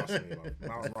it. Trust me, man.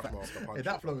 Mount Rushmore off the punch. Hey,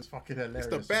 that flow is fucking hilarious.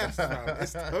 It's the best,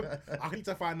 man. I need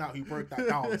to find out who broke that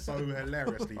down so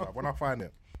hilariously, man. When I find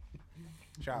it.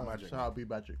 Shout out Magic. Shout out B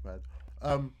Magic,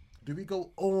 man. Do we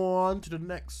go on to the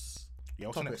next? Yeah,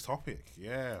 what's the next topic?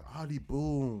 Yeah. Hardy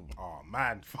Boom. Oh,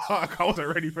 man. Fuck. I wasn't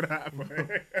ready for that, bro.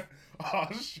 Oh,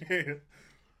 shit.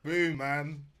 Boom,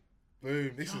 man.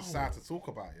 Boom. This is sad to talk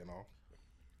about, you know.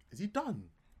 Is he done?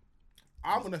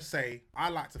 I'm going to say, I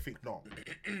like to think not.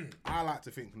 I like to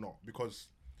think not because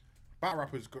battle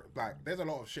rappers, like, there's a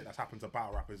lot of shit that's happened to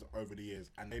battle rappers over the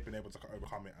years and they've been able to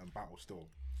overcome it and battle still.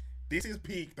 This is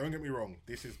peak. Don't get me wrong.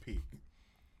 This is peak.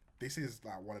 This is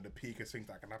like one of the peakest things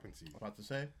that can happen to you. About to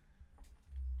say.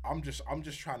 I'm just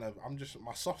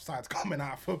my soft side's coming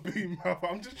out for Boom, bro.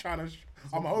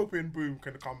 I'm hoping Boom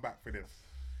can come back for this.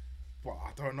 But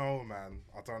I don't know, man.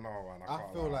 I don't know.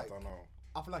 I don't know.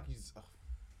 I feel like he's.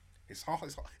 It's hard.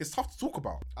 It's tough to talk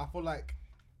about. I feel like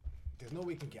there's no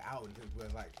way he can get out until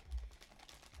we're like.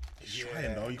 He's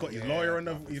trying though. He's got his lawyer on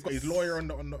the. He's got his lawyer on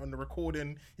the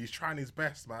recording. He's trying his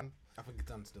best, man. I think he's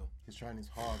done still. He's trying his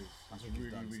hardest. He's think he's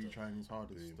really, done really still. trying his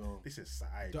hardest. Still. This is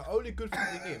sad. The only good thing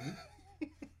with him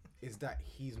is that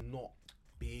he's not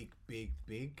big.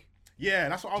 Yeah,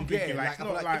 that's what I'm Yeah, thinking. Like, it's I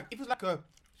not feel like if it's like a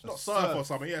it's not surf or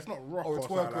something. Yeah, it's not rock or a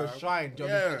something twerk or like a shine. Do you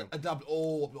know what I Yeah, mean? A double.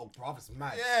 Oh, bro, it's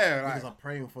mad. yeah. Niggas Like, are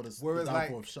praying for the Whereas,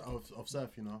 downfall of Surf,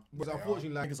 you know. But unfortunately,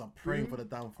 like Niggas are praying for the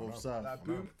downfall of Surf. Like,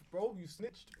 Boom, bro, you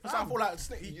snitched. so I feel like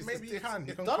You maybe he can. He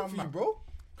It's can done come for you, back. bro.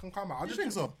 Can come out. I You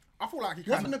think so? I feel like he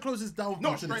What's can. gonna close his downfall?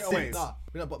 Not to the straight away. six?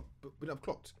 Nah, but we have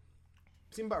clocked.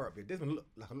 Seen battle rap. There's been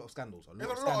like a lot of scandals. There's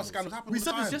a lot of scandals happening. We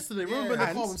said this yesterday. Remember in the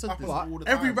and car we said happens this. all the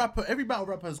Every time. rapper, every battle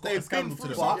rapper has got a They've been scandal to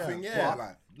through them. something, Yeah. yeah. But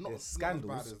Like not there's as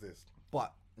scandals. bad as this.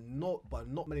 But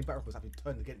not many battle rappers have been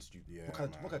turned against you. Yeah, what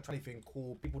kind man. of tranny thing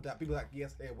cool? People that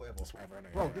yes, hey, whatever. Whatever,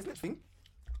 innit? Bro, Yeah. this next thing,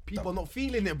 people are not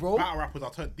feeling it, bro. Battle rappers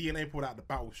are turned. DNA pulled out the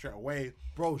battle straight away.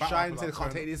 Bro, Battle Shine rappers said are can't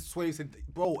turned- take this. Sway said,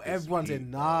 bro, everyone said peak,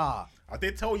 nah. I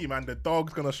did tell you, man. The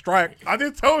dog's gonna strike. I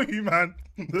did tell you, man.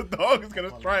 The dog is gonna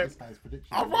strike. This guy's prediction.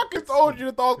 I fucking told you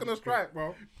the dog's gonna strike,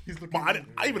 bro. He's looking. But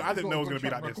I didn't know it was gonna be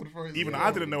got a like track this. record for it. Even Yeah.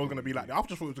 I didn't know it was gonna be like this. I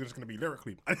just thought it was just gonna be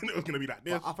lyrically. I didn't know it was gonna be like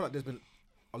this. But I feel like there's been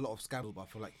a lot of scandals, but I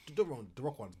feel like the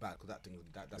Rock one's bad because that's a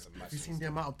Have you massive. seen the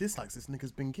amount of dislikes this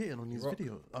nigga's been getting on his Rock.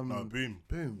 video? No, Boom.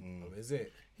 Boom. Is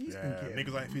it? He's been Yeah, getting.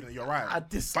 niggas ain't feeling it. You're right.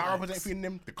 dislikes. Battle rappers ain't feeling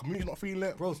them. The community's not feeling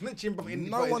it. Bro, snitching, bro. No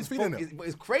bro, one's feeling bro, it. But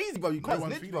it's crazy, bro. You No can't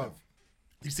one's snitch, feeling bro. it.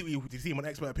 Did you see him on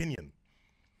Expert Opinion?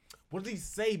 What did he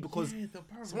say? Because Yeah, the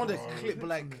bro- someone that bro, clip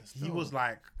like He was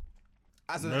like,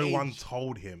 as an no age, one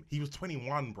told him. He was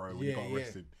 21, bro, when he Yeah, got yeah.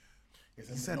 arrested.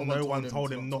 He said no one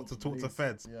told him not to talk to police.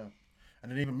 feds. Yeah.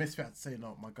 And then even Misfit had to say,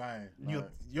 no, my guy. Like,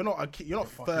 You're not a kid. You're not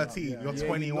fucking up, 13. yeah. You're Yeah,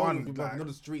 21. You like, know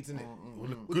the streets,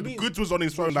 innit? Goods was on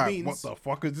his phone. Which Like, means- what the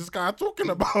fuck is this guy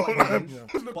talking about? Like,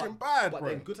 it's looking But, bad, but bro.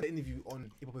 then Good had an interview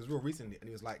on Hip Hop Is Real recently, and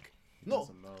he was like, not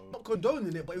doesn't know.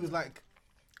 condoning it, but he was like,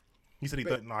 He said he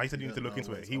don't. Nah, he said he needs to look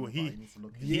into it. He needs to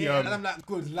look into he yeah, um and I'm like,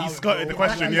 good, allow he it, skirted the bro.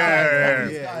 question. Yeah, Yeah.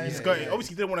 He yeah, skirted. yeah.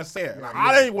 Obviously, he didn't want to say it. Like,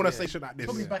 I don't want to say shit like this.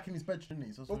 Probably back in his bedroom,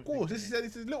 didn't he? So Of course, this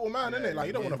is his little man, isn't it? Like,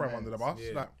 you don't want to throw him under the bus.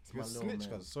 Yeah. Like, You're a my little snitch,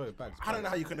 man. cuz. Sorry, bad. I don't know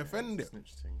how you can defend it.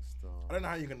 Snitch thing still. I don't know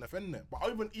how you can defend it. But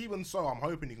even so, I'm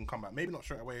hoping he can come back. Maybe not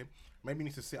straight away. Maybe he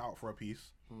needs to sit out for a piece.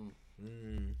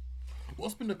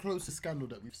 What's been the closest scandal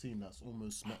that we've seen that's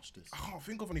almost matched this? I can't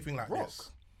think of anything like Rock.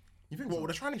 this. You think What so?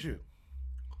 with the tranny shit?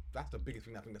 That's the biggest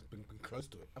thing I think that's been close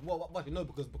to it. Well, you know,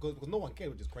 because no one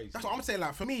cared, which is crazy. That's what I'm saying.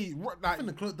 Like for me, I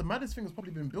think the maddest thing has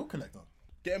probably been Bill Collector.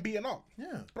 getting beaten up.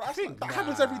 Yeah. But I think that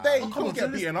happens every day. You Come can't on, to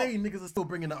get this beaten up. day, niggas are still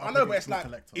bringing that up. I know, but against it's like, Bill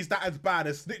Collector. is that as bad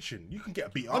as snitching? You can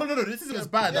get beat up. Oh, no, this isn't as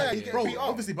bad. Yeah, Like, you get bro, beat up.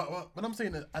 obviously, but I'm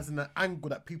saying it as an angle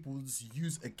that people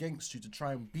use against you to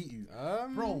try and beat you.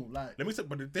 Bro, like, Let me say,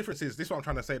 but the difference is, this is what I'm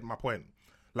trying to say to my point.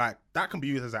 Like, that can be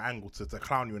used as an angle to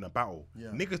clown you in a battle. Yeah.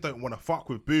 Niggas don't want to fuck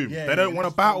with Boom. Yeah, they don't yeah, want to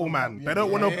just battle, don't man. wanna- They don't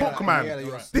yeah, want to yeah, book, yeah, man. yeah,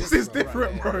 you're right. This is Right,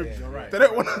 different, yeah, bro. yeah, you're right. They don't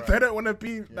You're want right. They don't want to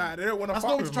be like. They don't want to that's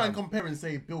fuck not to with, try man. and compare and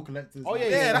say Bill Collector's. Oh, like, yeah,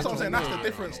 Yeah, that's yeah, what I'm saying. yeah, That's yeah, the yeah,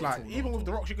 difference. yeah, Like, yeah, even with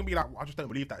The Rock, you can be like, I just don't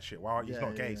believe that shit. Well, he's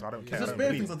not gay, so I don't care. It's I just don't bare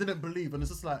believe. things I didn't believe, and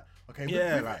it's just like, okay,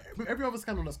 Yeah, with, like- with every other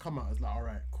scandal that's come out, it's like, all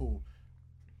right, cool.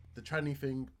 The tranny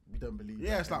thing, we don't believe. Yeah,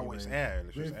 that it's like, well, it's anyway. air.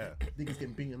 It's just With air. Niggas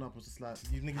getting beaten up, it's just like,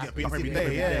 These niggas get Happens beat up every every day.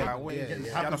 day. Yeah, Yeah, like, wait, yeah, yeah, it he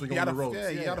happens had when a you're on the roads. yeah,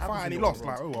 he Yeah, had a it fight and he happens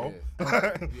lost. when Like, you're oh on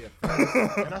well.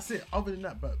 Yeah. and that's it. Other than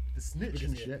that, but the snitch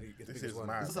and shit, This is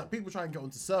mad. it's just like people try and get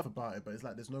onto surf about it, but it's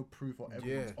like there's no proof or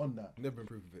evidence on that. Never been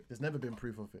proof of it. There's never been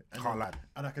proof of it. And Can't lie.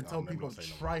 And I can No, tell I'm never people gonna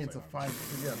say no, trying I'm to saying find.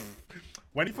 Yeah.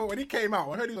 When he came out,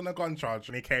 I heard he was on a gun charge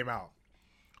and he came out.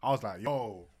 I was like,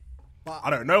 yo, But I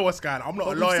don't know what's going on. I'm not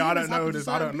But a we've lawyer. seen I this don't know happen to this.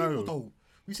 I don't certain people, know. though.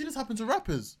 We've seen this happen to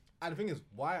rappers, and the thing is,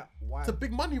 why? to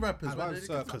big money rappers. And Why why they-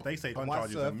 surf? Because they say gun Why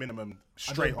charges are surf? minimum I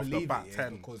straight don't off the believe bat it,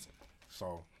 10. because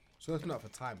So, surf's not for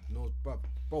time. No, bro.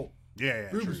 yeah,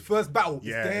 Boom's true. first battle.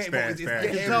 Yeah, it's it's there, there, it's it's there. there. You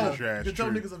It's can tell, there. true, yeah, you can it's tell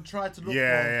true. niggas have tried to look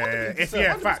Yeah, for. yeah, yeah. If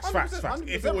 100%, facts. 100%,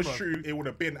 If it was 100%, true, it would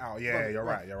have been out. Yeah, you're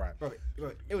right. You're right. Bro,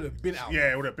 it would have been out.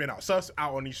 Yeah, it would have been out. Surf's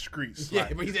out on these streets. Yeah,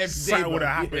 like, but he's every day, something would bro.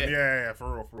 have happened. Yeah. Yeah,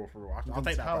 for real. I'll can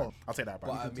take that tell. back. I'll take that back.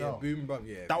 But I tell. mean, Boom, bro,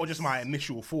 yeah. That was just my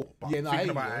initial thought. But Yeah, no, I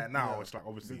thinking hear about you. it now, Yeah. it's like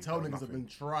obviously You can tell done niggas have nothing. been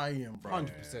trying, bro.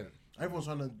 100%. Everyone's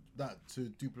trying to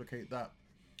duplicate that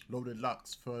Loaded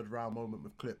Lux third round moment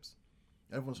with Clips.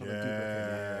 Everyone's trying to duplicate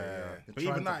that. They're But trying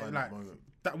even to that, find like, moment.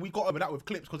 that we got over that with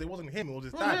Clips because it wasn't him, it was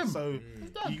his Wasn't dad. him. So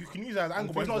dad. you can use that as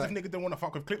angle, but it's not as if nigga didn't want to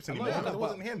fuck with Clips anymore because it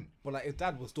wasn't him. But like his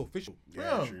dad was still official.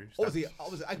 Yeah, Yeah. true.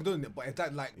 Obviously, I can do it, but his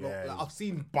dad, like, Yeah. like I've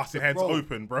seen Busting heads bro,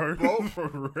 open, bro. Bro. For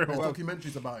real. There's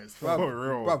documentaries about it. Bruv, For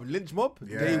real. bruv, Lynch Mob,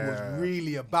 they Yeah. was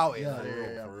really about it. Yeah, bro.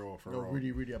 yeah. For They're real.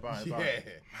 really, really about it. Yeah.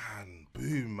 Man,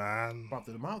 Boom, man. Bruv,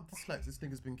 the amount of dislikes this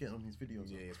nigga's been getting on his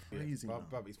videos Yeah, are it's crazy.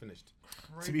 Bruv, now. bruv, he's finished.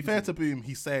 To be fair to Boom,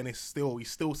 he's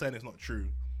still saying it's not true.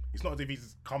 It's not as if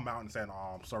he's come out and saying,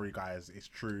 "Oh, I'm sorry, guys, it's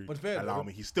true. But fair, Allow though.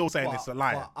 me." He's still saying it's a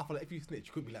lie. But I feel like if you snitch,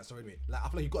 you couldn't be like sorry, mate. Like I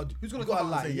feel like you got who's gonna You gotta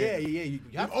lie? say, Yeah, yeah. You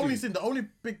I've have only to. seen the only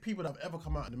big people that have ever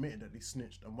come out and admitted that they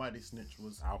snitched and why they snitched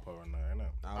was Alpo and innit?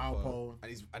 Alpo.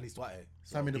 and he's Dwight.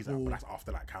 Sammy the He's like, Bull. but that's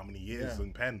after like how many years Yeah.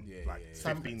 in pen? Yeah, Like yeah,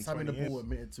 yeah. 15, Sammy 20 the Bull years.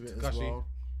 admitted to it as Tekashi. well.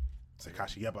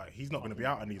 Tekashi, yeah, but he's not going to be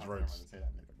out on these roads.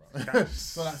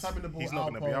 So like Sammy the Bull, He's not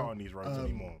going to be Alpo, out on these roads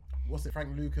anymore. What's it,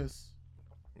 Frank Lucas?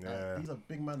 Yeah. He's a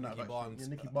big man. Nicky Barnes.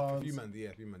 Nicky A Barnes. few man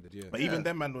did, yeah. But even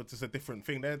them man was just a different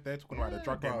thing. They're talking about the Yeah,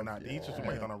 drug game and bruv, that. He's just yeah.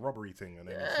 talking about on a robbery thing. And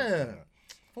then Yeah.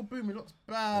 For Boom, it looks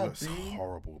bad. it looks B.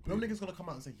 horrible. No Boom. nigga's gonna come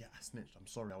out and say, "Yeah, I snitched. I'm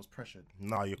sorry. I was pressured."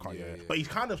 No, you can't. Yeah. But he's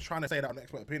kind of trying to say that on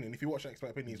Expert Opinion. If you watch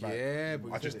Expert Opinion, he's like, Yeah,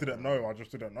 but I he just said it. didn't know. I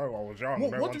just didn't know. I was young.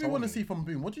 What, No what one do we told want to me." see from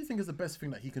Boom? What do you think is the best thing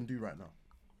that he can do right now?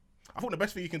 I thought the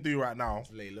best thing you can do right now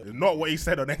lay low. is not what he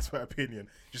said on Expert Opinion.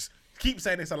 Just keep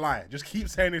saying it's a lie. Just keep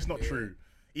saying it's not true.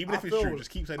 Even if it's true, just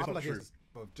keep saying it's not true.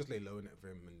 But just lay low in it for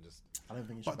him and just. I don't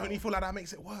think he should. But don't battle. you feel like that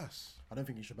makes it worse? I don't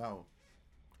think he should battle.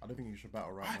 I don't think he should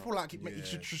battle right I now. feel like he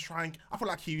should just try and. I feel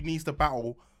like he needs to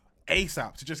battle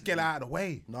ASAP to just get out of the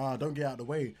way. Nah, don't get out of the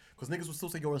way. Because niggas will still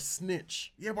say you're a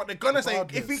snitch. Yeah, but they're gonna say if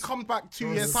he Regardless. comes back 2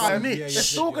 You're years a time, snitch. they're Yeah,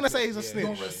 still gonna say he's a yeah, snitch. yeah,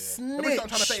 You're a yeah. snitch, That's what I'm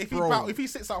trying to say. If he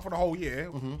sits out for the whole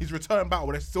year, his return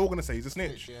battle, they're still gonna say he's a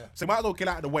snitch. Yeah. So might as well get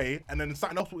out of the way, and then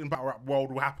something else in battle rap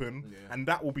world will happen, and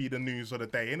that will be the news of the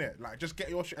day, innit? Like just get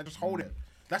your shit and just hold it.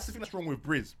 That's the thing that's wrong with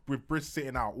Briz. With Briz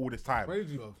sitting out all this time.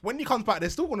 Crazy, bro. When he comes back, they're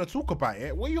still gonna talk about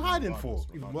it. What are you hiding for?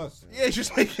 Even worse. Yeah, it's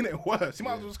just making it worse. You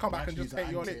might as well just come back and Actually, just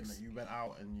take your saying nicks. that you went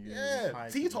out and you Yeah,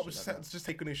 hide T-Top and is shit like that. just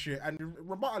taking this shit and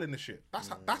rebuttaling the shit.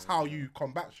 That's how you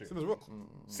combat shit. Same as Rock.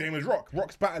 Same as Rock.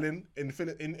 Rock's battling in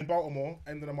Baltimore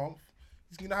end of the month.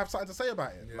 He's gonna have something to say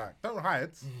about it. Like, don't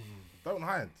hide. Don't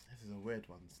hide. This is a weird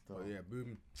one still. Oh yeah,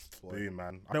 boom. Boom,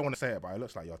 man. I don't want to say it, but it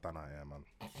looks like you're done out here, man.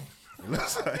 It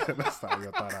looks like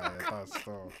you're done out here. It does,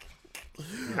 so.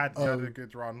 You had a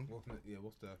good run. What's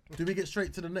the? Do we get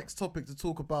straight to the next topic to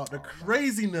talk about the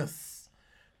craziness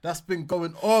that's been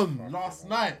going on last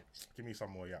night? Give me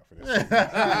some more yak for this. Give me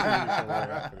some more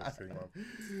yak for this thing, man.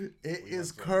 It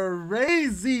is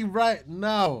crazy right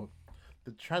now.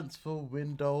 The transfer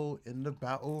window in the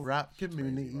battle rap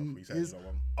community man. We said is no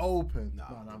one. open. No,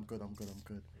 I'm good.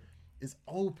 It's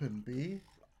open, B.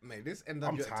 Mate, this I'm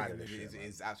NWX tired of thing this shit, man.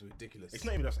 is absolutely ridiculous. It's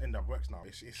not even just NWX now.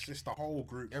 It's just the whole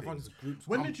group. Everyone's groups.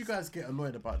 When did you guys get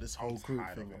annoyed about this whole group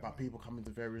tired thing? of it, About man. people coming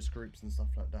to various groups and stuff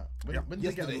like that? When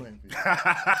did it get Yesterday. annoying for you?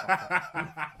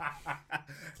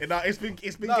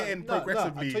 It's been getting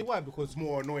progressively I'll tell you why, because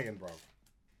more annoying, bro.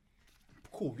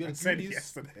 cool. You I had said Goonies.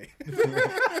 yesterday.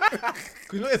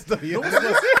 You know it's the,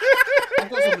 I've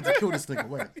got something to kill this nigga.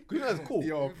 Wait. you know it's cool.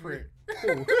 Yo, prick.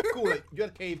 Cool. Like, you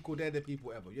had Cave, cool. They're the people,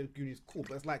 whatever. You had Goonies, cool.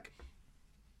 But it's like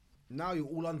now you're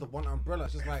all under one umbrella.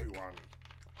 It's just like Everyone.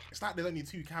 It's like there's only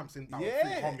two camps in that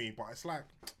Yeah. homie, but it's like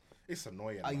it's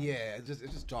annoying. Man. yeah, it's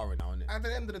just jarring now, isn't it? At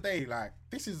the end of the day, like,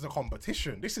 this is a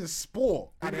competition. This is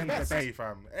sport. At the end of the day,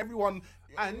 fam. Everyone,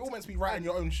 and you're all meant to be writing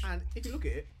your own shit. And if you look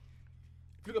at it,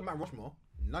 if you look at Mount Rushmore,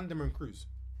 none of them are in Cruz.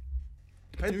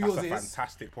 Depending who That's a yours is,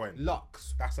 fantastic point.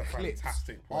 Lux. That's a Clips,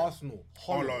 fantastic point. Arsenal,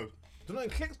 Hollow. Hollow. They're not in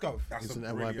clicks, go. That's It's a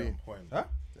an brilliant NYB. point. Huh?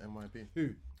 The NYB. Who?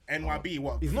 NYB,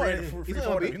 what? He's not in- he's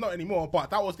not NYB. He's not anymore, but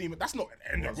that was the. That's not.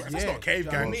 That's Yeah, not a cave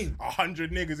do you know what gang. I mean?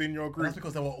 100 niggas in your That's group.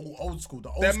 because they were all old school. The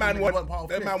old Them school man niggas won. weren't part of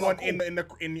Them man Flip. won Cool.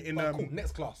 in Cool.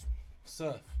 Next class.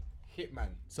 Surf. Hitman.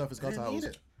 Surface gun Didn't need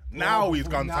titles. it. Now he's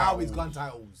gun Now titles. he's gun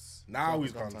titles. Now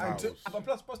he's gun And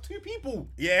titles. plus two people.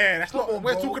 Yeah, that's Come not. on,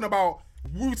 We're bro. talking about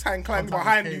Wu-Tang Clan Gun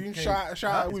behind titles, you. cave. Shout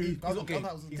out Wu. He's Gun not cave.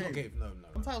 titles is He's not cave. cave. No.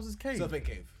 Gun titles is cave. Surf ain't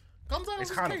cave. Gun titles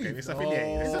It's is kind of cave. cave. It's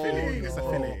affiliated. It's affiliated. It's No.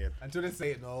 affiliated. Until they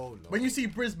say it, no. When you see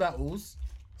Briz battles,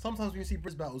 sometimes when you see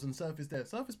Briz battles and Surf is there,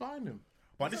 Surf is behind him.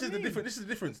 But this is the difference. This is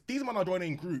the difference. These men are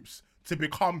joining groups to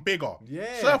become bigger.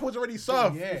 Yeah. Surf was already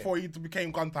Surf Yeah. before he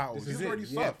became gun titles. This He was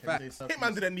is it. already Yeah, Surf. fact.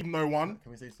 Hitman didn't need no one.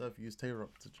 Can we say Surf used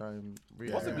Tay-Rock to try and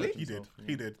Possibly. He did.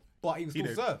 He did. But he was He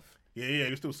still did. surf. Yeah, he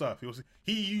was still Surf.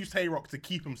 He used Tay-Rock to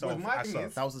keep himself Well, my as thing Surf.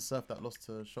 is- That was the Surf that lost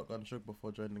to Shotgun Suge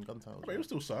before joining Gun Titles. But he was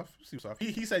still Surf.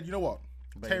 He said, you know what?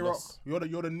 But he Tay-Rock, lost. you're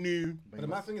the new. But the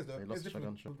mad thing is though, They it's lost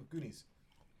different Shotgun with Goonies.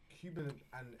 Cuban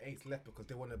and Ace left because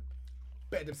they want to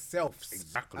better themselves.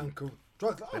 Exactly. And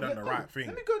drugs. They done the right thing.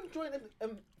 Let me go and join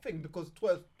them thing because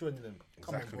Twer's joining them.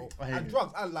 Come Exactly. on, I bro. hear And you.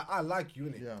 drugs, I like you,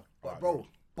 innit? Yeah. But bro,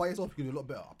 by yourself you can do a lot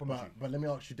better. I promise you. But let me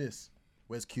ask you this: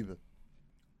 where's Cuban?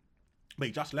 But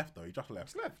he just left though. He just left.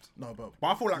 It's left. No, but But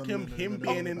I feel like no, him no, being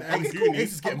no, in no. and Ace- Goonies.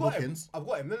 Ace is getting I've got him. bookings. I've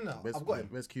got him. No. Where's, I've got him.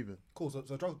 where's Cuban? Cool. So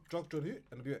drugs joined who?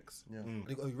 And the UX. Yeah. And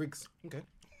you got your rigs. Okay.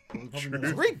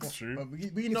 Rigs. True. But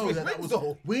we know It's that rigs was.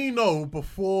 though. We know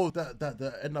before that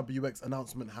the NWX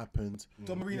announcement happened.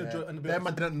 Don Marino Yeah, joined and the them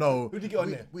man UX. didn't know. Who did he get on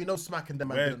we, there? We know Smack and them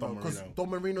man Where's didn't know Don because Marino? Don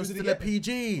Marino's Who did he still a get?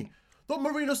 PG. Don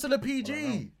Marino's still a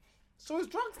PG. So it's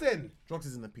drugs then. Drugs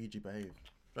is in the PG behave.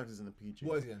 Drugs is in the PG.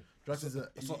 What is he then? Drugs is a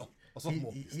sophomore.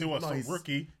 Still a no,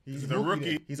 rookie. He's He's a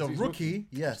rookie. He's a rookie.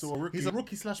 Yes. Still a rookie. He's a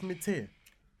rookie slash mid tier.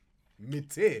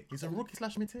 Mid-tier. He's a rookie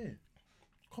slash mid tier.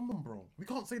 Come on, bro. We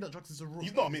can't say that Drugs is a rookie.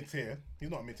 He's not a mid tier. He's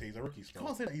not a mid tier. He's a rookie We still.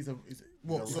 can't say that he's a.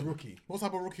 What? He's a rookie. What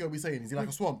type of rookie are we saying? Is he like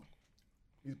a swamp?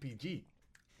 He's PG.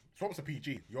 Swamp's a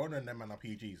PG. You're on them man are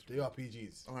PGs. They are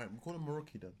PGs. All right, we'll call him a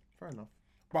rookie then. Fair enough.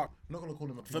 But I'm not gonna call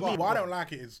him a. for me, what I don't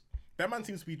like it is that man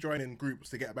seems to be joining groups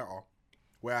to get better.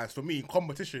 Whereas for me,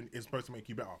 competition is supposed to make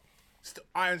you better.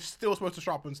 I am still supposed to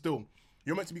sharpen still.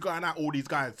 You're meant to be going at all these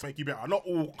guys to make you better. Not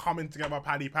all coming together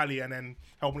pally and then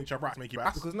helping each other out to make you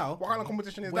better. Because now, what kind of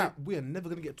competition is that? We are never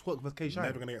gonna get Twerk versus K Shine.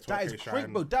 Never gonna get Twerk That is K crazy,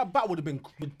 Shine. bro. That battle would have been I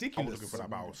was ridiculous. looking for that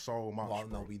battle so much. Well,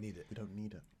 bro. no, we need it. We don't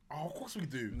need it. Oh, of course we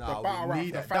do. Nah, the battle we rap, need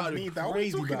the that. fans That would be need that. What are you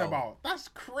crazy talking battle. about? That's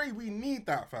crazy. We need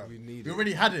that, fam. We need We it.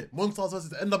 already had it. Monsters versus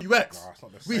the NWX. Nah, it's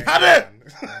not the We same, had it.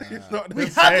 man. It's not the We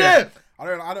same. had it.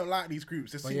 I don't like these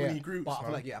groups. There's too yeah, many groups. but I feel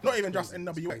man. like, yeah, I feel not like even it's just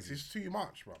crazy. NWX. It's It's too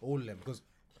much, bro. All of them because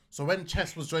So when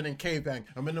Chess was joining Cave Gang,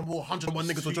 and when the more 101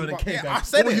 niggas were joining but- Cave yeah, Gang, I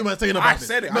said what were it. you man saying I about this?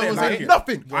 said it. I Man didn't was like saying it.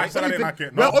 nothing. I said I didn't like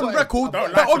it. We're No, on record. don't We're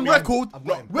lie to on me. record. I've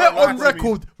got him. We're Don't lie on to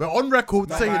record. We're on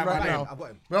record saying I've right got him. now. I've got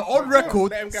him. We're on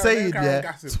record Let him go, saying let him yeah,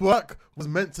 gas him. Twerk was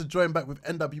meant to join back with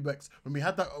NWX when we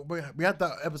had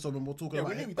that episode when we were talking Yeah,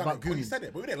 we knew he done about it. But he Goonies. said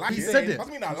it, but we didn't like He it. said it.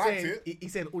 Doesn't mean I He's liked saying, it.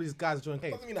 he's saying all these guys join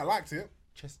Cave. Doesn't mean I liked it.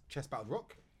 Chess battled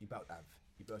Rock. You battled Av.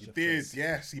 You battled He Chef did, Chess.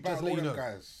 yes. He battled let all you them know.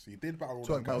 guys. He did battle all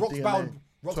Talk them guys. about Rock's DNA. battled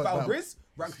Talk about- Briz.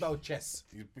 Ranks battled Chess.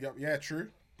 Yeah, true.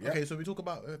 Yeah. Okay, so we talk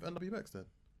about NWX then.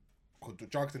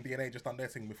 Drugs and DNA just done their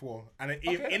thing before. And then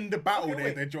Okay. in the battle, Okay,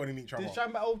 wait. they're joining each other. Did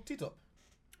Shine battle T-Top?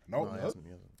 Nope. No, he hasn't.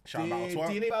 Shine battle Did twerk.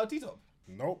 DNA battle T-Top?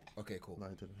 Nope. Okay, cool. No,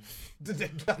 he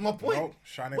didn't. That's my point. Nope.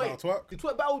 Shine Wait, battle twerk. did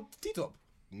Twerk battle T-Top?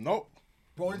 Nope.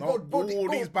 Bro, No, bro, all bro,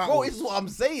 these bro, battles. this is what I'm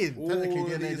saying. All Technically,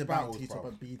 these DNA did battles, about T-Top bro.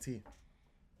 and BT.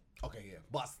 Okay, yeah,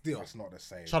 but still. That's not the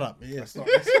same. Shut up. It is. That's not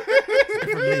the same.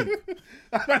 Different league.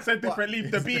 That's a different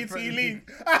league. The It's a BT different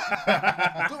league.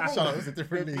 Shut up. It's a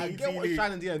different I league. get what league.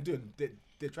 Shine and DNA are doing.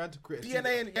 They're trying to create a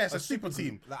DNA, and- yeah, it's a super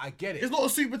team. Like, I get it. It's not a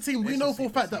super team. We It's know a for a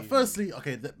super fact that team. firstly,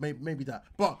 okay, that maybe that,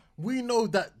 but we know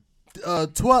that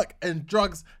Twerk and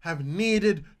Drugs have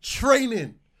needed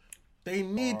training. They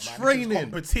need training.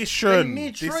 Competition. They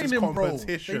need This is training, bro.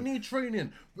 competition. They need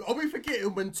training. Are we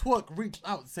forgetting when Twerk reached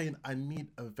out saying, "I need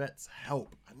a vet's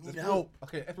help. I need help."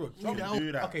 Okay, everyone. You don't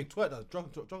do that. Okay, Twerk does.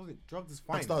 Drugs is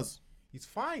fine. Drugs does. He's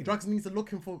fine. Drugs needs to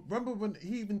looking for. Remember when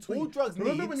he even tweeted? All Drugs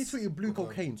remember when he needs- tweeted blue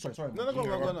cocaine? Sorry. No,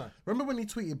 no. Remember when he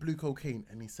tweeted blue cocaine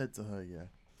and he said to her, "Yeah,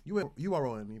 you are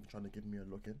on even trying to give me a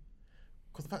look in."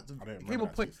 Because the fact don't that it remember came a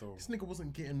that point, shit still. this nigga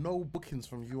wasn't getting no bookings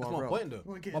from URL. That's my point, though. He wasn't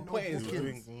My getting point no is,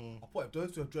 bookings. I thought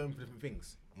those two have joined for different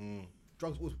things.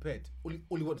 Drugs always prepared.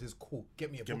 All he wants is cool.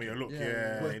 Get me a Give me a booking. look. Yeah,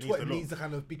 Yeah, Whereas he needs Twerk to needs look. to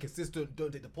kind of be consistent.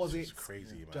 Don't take deposits. It's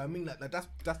crazy, Do you know man. what I mean? Like that's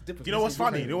different. Do you know what's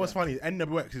funny? You know what's funny?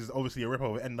 NWX is obviously a rip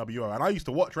of NWO, and I used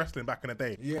to watch wrestling back in the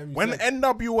day. Yeah, you when said.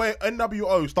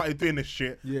 NWO started doing this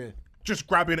shit, Yeah. just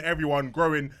grabbing everyone,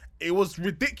 growing, it was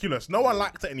ridiculous. No one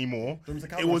liked it anymore. There was a It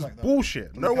counter was like that.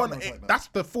 bullshit. There No was a one. counter like that. That's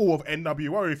the fall of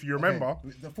NWO, if you remember.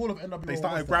 Okay, the fall of NWO. They was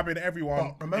started that. grabbing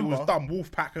everyone. But remember- it was dumb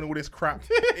Wolfpack and all this crap.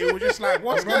 It was just like,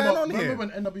 what's going on here? Remember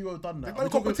when NWO done that? There's Are no we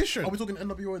talking- competition. Are we talking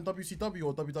NWO and WCW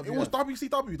or WWF? It was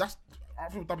WCW. That's I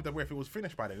feel WWF. It was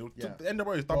finished by then. It was, Yeah. The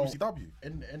NWO is Well, WCW.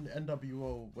 In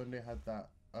NWO when they had that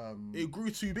It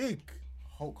grew too big.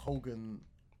 Hulk Hogan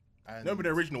and Remember the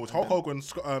original was Hulk Hogan,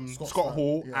 Scott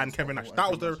Hall, yeah, and Scott Kevin Hall Nash. and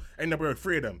That was Kevin the NWO,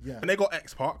 three of them. Yeah. And they got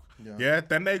X-Pac. Yeah. Yeah.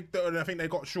 Then I think they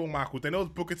got Shawn Michaels. Then it was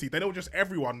Booker T. Then it was just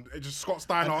everyone. It just Scott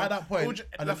Steiner. And at that point- It was just-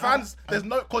 and the at fans. that- There's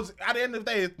no because at the end of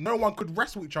the day, no one could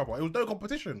wrestle each other. It was no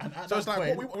competition. And at So it's that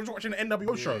like point- what we were watching an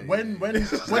NWO show. when like, it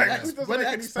doesn't make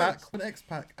any sense.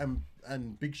 X-Pac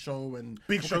and Big Show and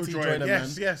Big Booker Show T joined, them,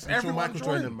 yes, man, yes, and Shawn everyone Michaels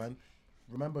joined. them, man.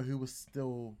 Remember who was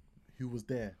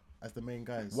there as the main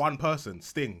guys? One person,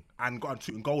 Sting, and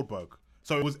Goldberg.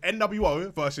 So it was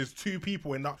NWO versus two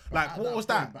people in that. Like, At what that was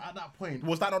point- that? But at that point,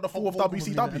 Was that not the fall of Hulk Hogan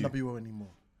wasn't WCW? in NWO anymore.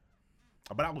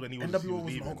 But that was when he was, NWO he was wasn't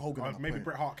leaving. Hulk Hogan at that Maybe point.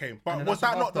 Bret Hart came. And But then was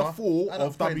that's that not the after- fall at that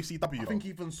of point, WCW? I think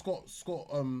even Scott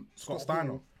Steiner.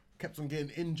 Hall kept on getting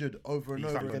injured over and He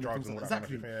over started again. on and drugs things and like all that kind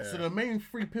exactly. of thing, yeah, So yeah. the main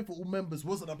three pivotal members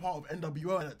wasn't a part of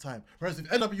NWO at that time. Whereas with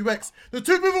NWX, the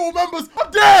two pivotal members are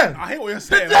dead. I hear what you're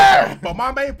saying, there! but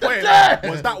my main point there!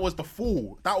 was that was the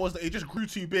fall. That was it. Just grew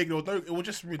too big. There was no. It was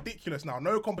just ridiculous. Now,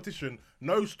 no competition,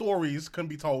 no stories can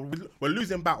be told. We're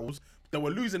losing battles. They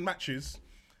were losing matches.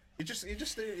 It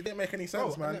didn't make any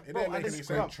sense, man. It didn't make any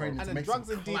sense. training And to then make Drugs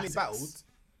some and DNA classics. battled.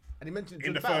 And he mentioned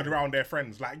In the battle. third round, they're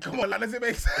friends. Like, come on, like, does it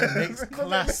make sense? Makes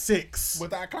classics. Was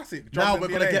that a classic? Now Drugs we're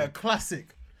and gonna DNA? get a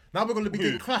classic. Now we're gonna be Who?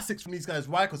 getting classics from these guys.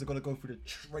 Why? Because they're gonna go through the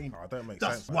training. Oh, don't make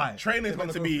That's sense. man. why. Training's They're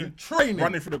meant to gonna be go through training.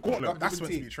 running through the gauntlet. Like That's Big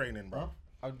meant to T. be training, bro.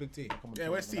 I'm Big T. Yeah,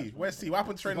 where's T? Where's T? What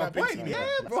happened to training My that Big point, T? yeah,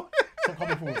 bro. Stop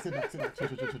coming forward. Sit back. Chill.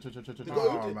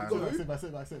 Oh, man.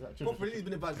 Sit back. Probably he's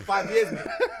been about 5 years,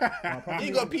 mate.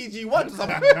 He got PG-1 or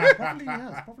something.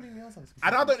 Probably he has.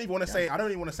 And I don't even want to say. I don't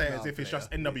even want to say it as if it's just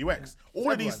NWX.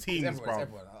 All of these teams, It's bro.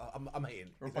 everyone. I'm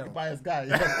hating. We're It's fucking everyone. biased guy.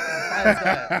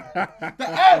 The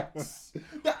X.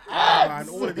 Man,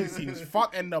 all of these teams.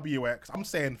 Fuck NWX. I'm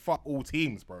saying fuck all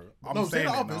teams, bro. I'm No, say saying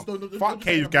the it others. now. No, Fuck just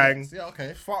say Cave the Gang. others. Yeah,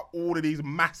 okay. Fuck all of these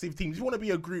massive teams. You want to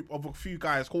be a group of a few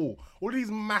guys, cool. All of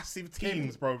these massive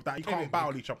teams, bro, that you can't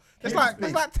battle each other. There's like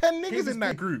 10 niggas in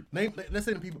that group. Name. Let's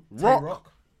say the people.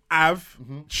 Rock, Av,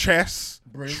 Chess,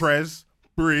 Briz. Trez,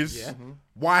 Briz, Yeah.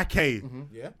 YK.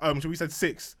 Yeah. So we said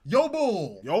 6. Yo,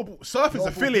 ball. Surf is Yo,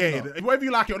 affiliated. Bull Whether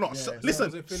you like it or not. Yeah,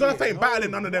 Listen, Surf's Surf affiliated. ain't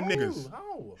battling none of them No, niggas.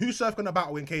 how? Who's Surf gonna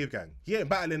battle in Cave Gang? He ain't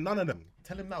battling none of them.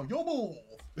 Tell him now. Yo, ball.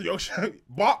 Yo,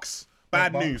 Box.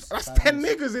 Bad Bad news. bucks, That's bad 10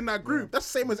 news. niggas in that group.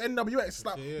 That's the same as NWX. It's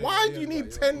like, Yeah, why yeah, do you need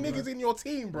right, 10 right, niggas right. in your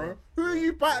team, bro? Who are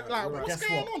you back? Like, right. what's Guess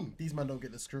going what? on? These men don't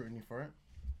get the scrutiny for it.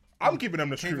 I'm giving them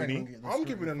the K-Bang scrutiny. don't get the I'm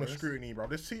giving them the scrutiny for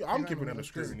scrutiny, bro. I'm giving them the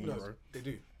don't get the scrutiny, No, bro. they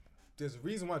do. There's a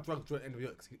reason why drugs joined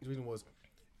NWX. The reason was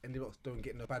NWX don't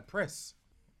get no bad press.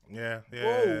 Yeah,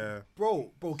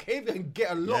 Bro, Cave can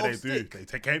get a lot Yeah, they of do. stick. They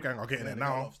take Cave Gang are getting Yeah, it they got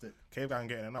a lot now. of stick. Cave Gang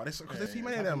getting it now. Because there's too yeah,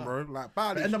 many of it's them, bro. happening Like,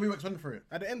 But badly. NWX went for it.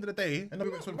 At the end of the day,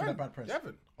 NWX went for that bad press. They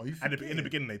haven't. Are you in the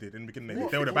beginning they did. In the beginning they What?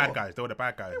 did. They were the bad What? guys. They were the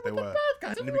bad guys. They the were bad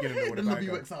guys. in the Everyone beginning. They were the hated bad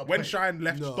NWX guys. out of When play. Shine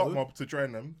left No. Stock Mob to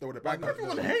join them, they were the bad guys.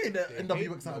 Everyone hated that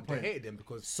NWX out of They play. hated them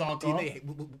because Saga. DNA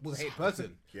was a hate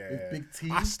person. Yeah, With Big T.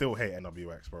 I still hate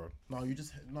NWX, bro. No, you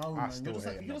just no, man. still You're just,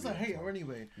 hate you're just a NWX, hater bro.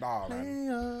 anyway. Nah,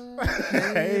 man.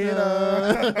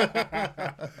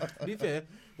 To be fair,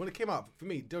 when it came out, for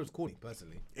me, there was corny,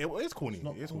 personally. It is corny.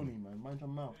 Not It is corny, corny. man. Mind your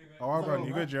mouth. Oh, well done.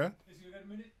 You good, yeah? You got a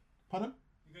minute? Pardon?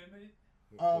 You got a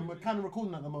minute? We're kind of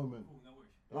recording at the moment. Cool, no worries.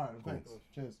 All right, thanks.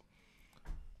 Cheers.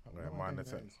 I'm gonna mind the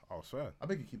tech. Oh, swear. I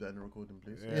beg you keep that in the recording,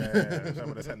 please. Yeah, some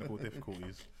of the technical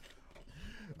difficulties.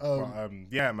 Um,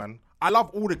 But, yeah, man. I love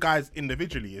all the guys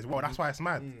individually as well. That's why it's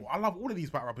mad. I love all of these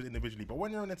battle rappers individually, but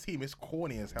when you're in a team, it's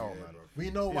corny as hell, man.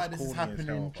 we know why It's this is corny as happening.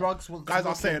 hell, bro. Drugs wants Guys to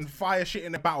are look saying in- fire shit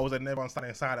in the battles and everyone's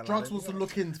standing silent. drugs like, wants to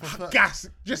look in for gas,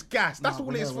 just gas. That's Nah,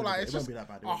 all but it is no, for. it Like, won't it's be just that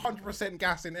bad, it won't be that 100%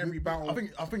 gas in every battle.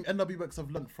 I think NWX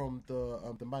have learnt from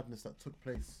the madness that took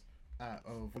place at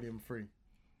Volume 3.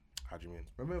 How do you mean?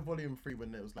 Remember Volume 3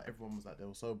 when it was like everyone was like they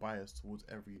were so biased towards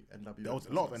every NWX. There was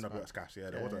a lot of battle. NWX gas, yeah.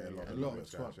 There was a lot of a lot of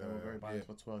NWX gas, twerk. They were very biased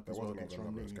for twerk There as was well a lot against of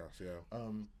Ron NWX Lee. gas, yeah.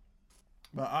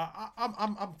 But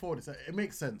I'm for this. It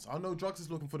makes sense. I know Drugs is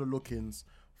looking for the look-ins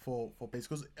for base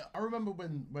because I remember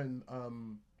when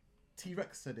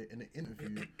T-Rex said it in an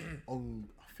interview on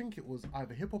I think it was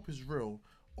either Hip Hop Is Real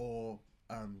or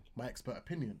My Expert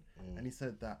Opinion, and he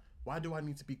said that why do I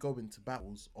need to be going to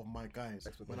battles of my guys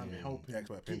when I'm helping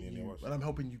Expert get Opinion, you, it was. when I'm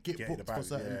helping you get Get booked the for bag,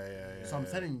 certain. yeah, So I'm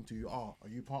telling you, are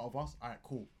you part of us? All right,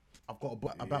 cool. I've got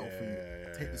a battle for you.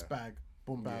 Yeah, Take this bag.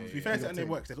 Boom, bam. To be fair do to your thing.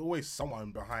 NWX, there's always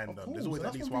someone behind them. There's always and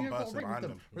at that's least one one thing I've got person to rate with behind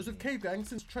them. them. Whereas with Cave Gang,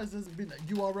 since Trez has been at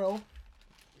URL,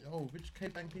 which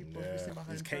Cave Gang people have we seen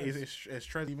behind Trez? Is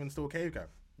Trez even still Cave Gang?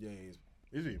 Yeah, he is.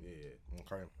 Is he? Yeah.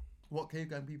 Okay. What Cave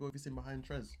Gang people have you seen behind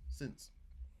Trez since?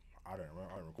 I don't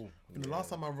remember. I don't recall. And the last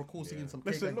time I recall seeing some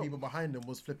Cave Listen, Gang look. people behind them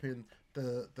was flipping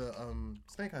the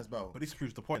Snake Eyes battle. But this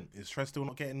proves the point. Is Trez still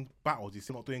not getting battles? He's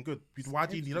still not doing good. Why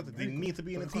do you need They need to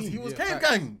be in a Because team. he was Yeah, Cave facts.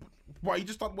 Gang. Why you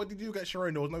just thought? What did you get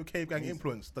Sharon? There was no Cave Gang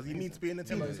influence. Does he need to be in a Yeah,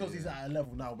 team? but it's because he's at a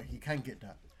level now where he can get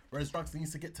that. Whereas Drugs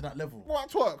needs to get to that level. What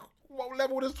Twerk? What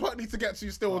level does Twerk need to get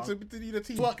to still to need a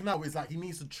team? Twerk now is like he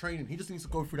needs to train. He just needs to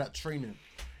go through that training.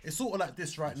 It's sort of like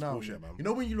this right now. bullshit, yeah. man. You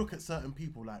know when you look at certain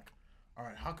people, like, all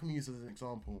right, how can we use as an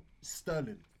example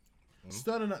Sterling?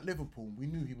 Sterling at Liverpool, we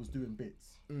knew he was doing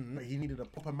bits, but he needed a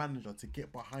proper manager to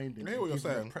get behind him. I hear and what you're give him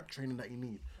the saying. prep training that he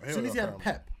needs. I hear As soon what as he you're had saying.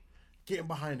 Pep, getting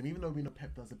behind him, even though we know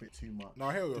Pep does a bit too much. No,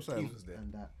 I hear what you're saying. He was there.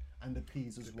 And that, and the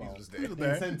P's as well. was there.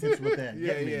 The incentives were there. Yeah,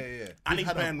 get me? yeah. And he's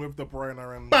had a playing with De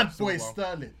Bruyne and Bad boy Silva.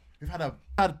 Sterling. We've had a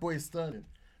bad boy Sterling.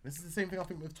 This is the same thing I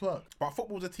think with Twerk. But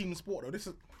football's a team sport, though. This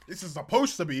is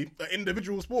supposed to be an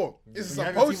individual sport. This is You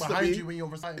have your team supposed to behind be. you when you're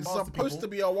reciting It's bars to supposed people. to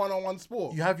be a one-on-one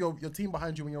sport. You have your team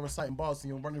behind you when you're reciting bars and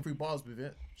you're running through bars with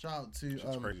it. Shout out to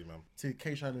It's crazy, man. to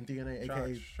K-Shine and DNA, Shout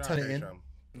aka out Turn It In. K-Shine.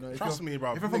 You know, if Trust you're- me,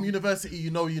 bro. If you're from university, you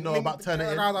know about Turn It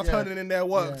In. Guys are Yeah. turning in their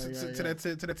work Yeah, to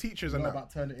yeah. the teachers You and know that.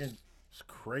 about Turn It In. It's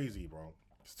crazy, bro.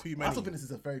 It's too I many. still think this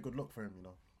is a very good look for him. You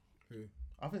know, Who?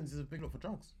 I think this is a big look for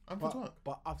Drugs. I'm for Twerk.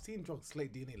 But I've seen drugs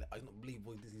slate DNA. Like I don't believe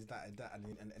boy, this is that and that,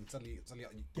 and suddenly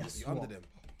Guess you're under what? them.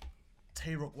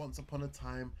 Tay-Rock once upon a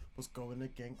time was going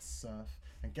against Surf,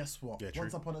 and guess what? Yeah, true.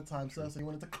 Once upon a time, Surf said he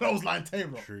wanted to clothesline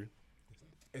Tay-Rock. True.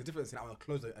 It's different saying I want to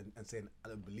close it and saying I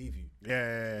don't believe you.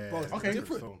 Yeah. Bro, it's Okay,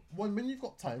 different. different. When you've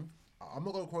got time, I'm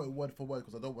not gonna quote it word for word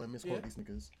because I don't want to misquote Yeah. these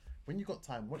niggas. When you got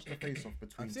time, watch the face off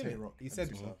between I've seen it. Tay-Rock. He and said,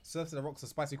 Surf. "Surf to the rocks, a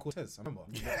spicy Cortez." I remember.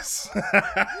 Yes.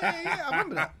 yeah, I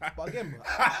remember that. But again,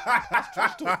 that's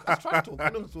trash talk. That's trash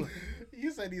talk.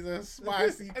 You said he's a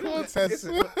spicy Anyone- contest.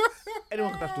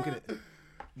 Anyone can trash talk, innit?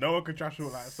 No one can trash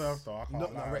talk like Surf, though. I can't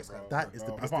Not lie, Rex, bro. man. That is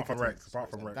the biggest Apart from dickhead Rex. thing.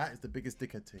 Apart from Rex. That is the biggest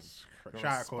dickhead thing. You're a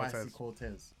Shout out spicy Cortez.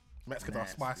 Cortez. Mexicans are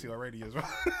Nasty. spicy already as well.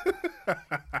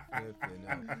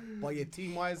 But yeah,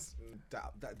 team wise,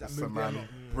 that Listen, move man, there,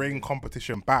 bring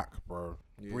competition back, bro.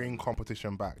 Bring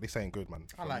competition back. This ain't good, man.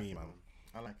 I For like me, it, man.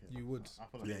 I like it. you would. I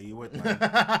feel like Yeah, it. you would, man.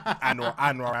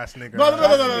 Anwar ass nigga. No.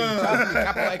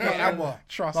 Capital AK Anwar.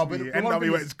 Trust No, but me. the one thing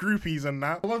NWX is- groupies and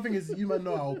that. The one thing is, you might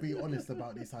know I'll be honest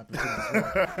about these type of things. As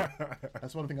well.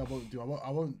 That's one thing I won't do. I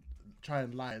won't try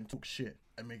and lie and talk shit.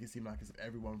 and make it seem like as if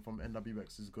everyone from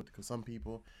NWX is good, because some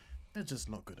people, they're just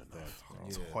not good enough.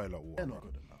 Toilet They're water. not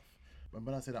good enough. But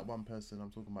when I say that one person, I'm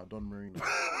talking about Don Marino.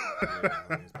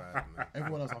 Yeah, he's bad, man.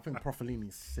 Everyone else, I think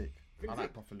Profilini's sick. I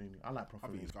like Profilini. I like I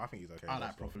think Profilini. he's okay. I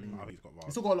like Profilini. I think he's got bars.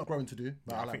 He's still got a lot of growing to do,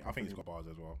 but Yeah, I like I think he's Profilini. got bars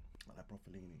as well. I like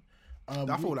Profilini.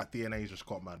 I feel like DNA's just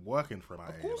got man working for him.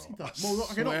 Of course he does. I Well,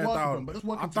 okay, not swear working for down. him, but just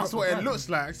working to That's get what the it brand. looks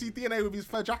like. See DNA with his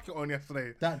fur jacket on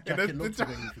yesterday. That And jacket looks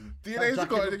wavy. DNA's That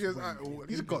got jacket niggas. looks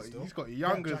He's wavy. got That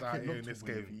youngers jacket out here in looks this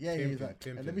wavy. game. Yeah, he's Pimping, like,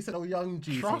 pimping. and let me set all young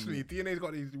G's. Trust on me, you. DNA's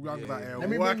got these youngers Yeah, out here Let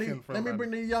me working for him.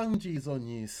 bring the young G's on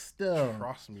you still.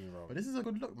 Trust me, bro. But this is a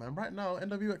good look, man. Right now,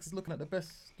 NWX is looking at the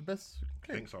best I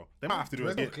clip. think so. They might have to do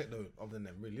There's no a clip though, other than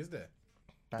them, really, is there?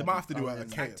 They might have to do Oh, a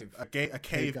it's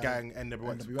cave gang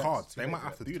NWX NWX. cards. They might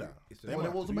have to do that. It's They just- Well, might they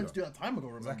have were to meant do to do that time ago,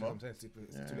 Exactly remember? what I'm saying. It's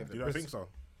too late that. for You don't think so?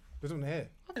 There's on the hair.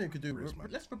 I think they could do. Bruce, man.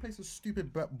 Let's replace a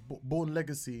stupid Born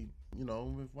Legacy, you know,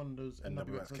 with one of those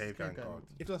NWX NWX Cave Gang cards.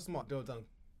 If they're smart, they'll done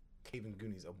Cave and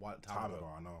Goonies a while time Time ago. ago,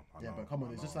 I know. Yeah, but come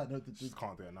on, it's just like Just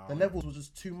can't do it now. the levels were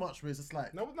just too much. Where it's just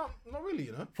like No, not really,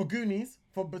 you know. for Goonies,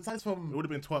 besides It from would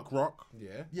have been Twerk Rock.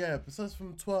 Yeah. besides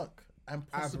from Twerk and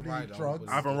possibly Ryder drugs. was-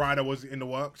 Ivan Ryder was in the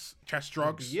works. Chest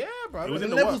drugs. Yeah, bro. It was The in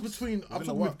the levels works. between It was I'm in the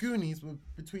talking with works. Goonies,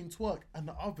 between Twerk and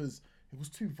the others, it was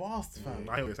too vast, fam. I hear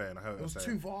what you're saying. I heard It what was you're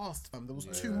too saying. vast, fam. There was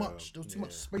too much. There was too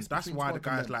much space. That's between why the Twerk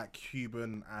and guys them. like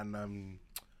Cuban and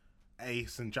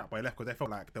Ace and Jack Boy left, because they felt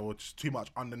like there was just too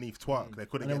much underneath Twerk. They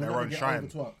couldn't And get they their were own gonna get shine. over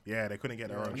Twerk. Yeah, they couldn't get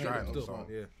their own and they shine. got So.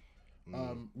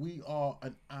 Yeah. We are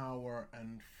an hour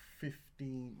and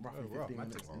 15, roughly Oh, right, 15 man,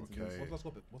 minutes take- into okay. this.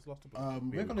 What's the last topic? We're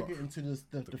we've gonna got get into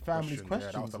the the family's question.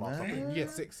 Yeah, that was questions, the last man. topic. Yeah,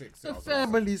 six. The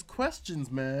family's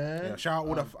questions, man. Yeah, shout out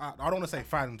all the. I don't want to say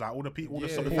fans, like all the people, all the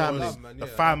Yeah, supporters, family. love, man, the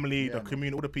yeah. family, Yeah, the man.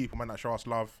 community, all the people, man, that show us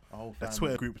love. Whole The family.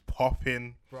 Twitter groups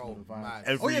popping Bro, Vibes. mad.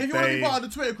 every Oh yeah, if you want to be day. part of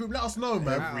the Twitter group, let us know,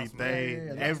 man. Every us know. day, Yeah,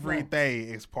 let us every know. day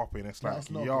is popping. It's Let like, us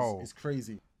know, 'cause yo, it's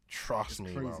crazy. trust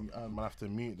me, crazy. man. I'm gonna have to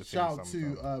mute the Shout thing out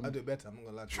sometimes. to I do it better. I'm not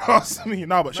gonna lie. to you. Trust me,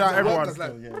 no, but shout out Man's at work, everyone. it's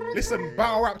like, Yeah, yeah, Listen, yeah.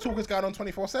 battle rap talk is going on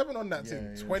 24/7 on that Yeah, thing. yeah,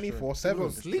 it's 24/7. Go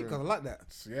to sleep because I like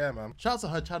that. Yeah, man. Shout out to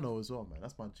her channel as well, man.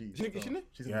 That's my G. Isn't it?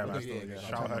 She's Yeah, in the man. video, Yeah,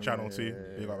 shout out her channel too.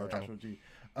 Big up her channel. Actual G.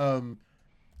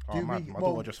 Oh Do man, we- my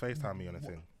well, daughter just FaceTimed me on the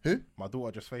thing. Who? My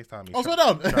daughter just FaceTimed me. Oh, swear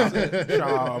down. Shout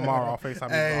out Amara. I'll FaceTime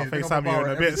you. Hey, I'll big up FaceTime you in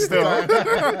Amara a bit every still.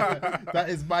 time. That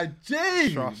is my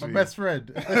G, Trust my me. best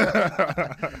friend.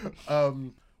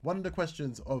 One of the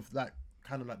questions of that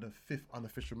kind of like the fifth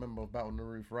unofficial member of Battle on the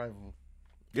Roof rival.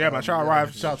 Yeah, man. Shout out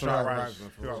Rives. Shout out to Rives.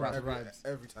 Rives. Shout out to Rives.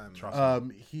 Every time.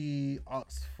 Trust He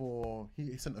asked for.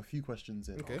 He sent a few questions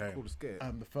in. Okay, Okay. cool. Let's get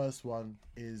it. The first one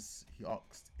is he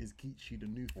asked, "Is Geechee the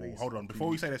new Oh, face?" hold on. of Before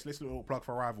the-" we say this, let's do a little plug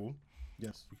for Rival.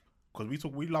 Yes, Because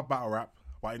we love battle rap.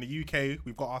 But in the UK,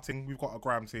 we've got our thing, we've got a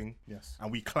gram thing, yes.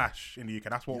 and we clash in the UK.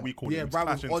 That's what we call Yeah, it.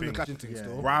 Rival's Clashing on the thing. clashing thing Yeah,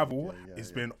 still. Rival Yeah, has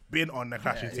yeah. been on the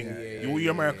clashing thing. yeah, You all you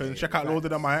Americans, check out Lord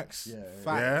of the Mics. Yeah,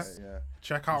 Facts. yeah.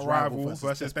 Check out It's Rival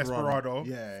versus Desperado.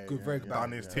 Yeah, Good, very good Done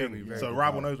battle. his Yeah, thing. very, very So good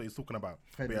Rival battle. knows what he's talking about.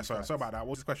 But Friendly yeah, sorry facts. about that.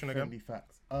 What's the question again? Friendly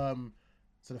facts.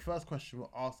 So the first question we're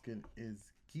asking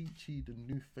is Geechee the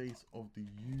new face of the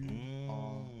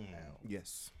URL?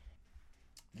 Yes.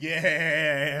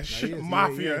 Yeah, he is,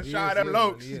 Mafia. he Shout is, out them he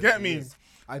lokes. is, You he get is, me? he is.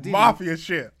 Ideally, Mafia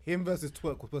shit. Him versus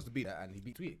Twerk was supposed to beat that, and he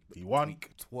beat Tweak. He won.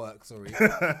 Twerk, sorry.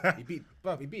 he beat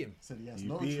him. Said he has You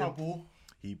no beat him. trouble.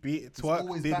 He beat He's Twerk,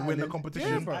 always did win the battling.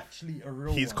 competition. He's actually a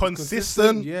real He's one.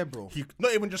 consistent. Yeah, bro. He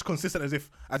not even just consistent as if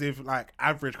like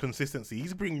average consistency.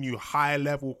 He's bringing you high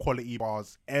level quality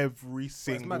bars every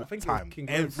single mad. I think it was time. King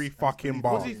Every Rose. fucking What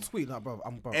bar. was he tweet like, bro?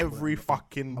 Every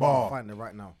fucking I'm bar. finding it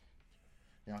right now.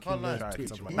 Yeah, I can't lie. Shout out tweets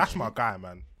Geechee, of man. him. That's my guy,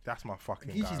 man. That's my fucking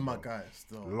guy. Geechee's my bro. guy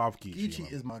still. Love Geechee,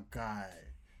 man. is my guy.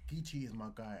 Geechee is my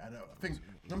guy. And I think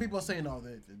some people are saying, oh,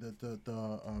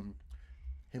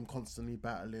 him constantly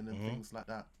battling and things like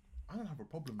that. I don't have a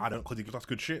problem with I don't, because he gives us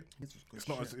good shit. It's just good It's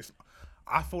not. shit. It's,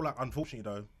 I feel like, unfortunately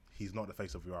though, he's not the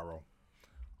face of URL.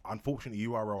 Unfortunately,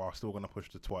 URL are still gonna push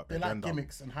the twerk They like agenda.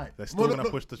 gimmicks and hype. They're still gonna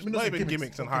push the let me not say even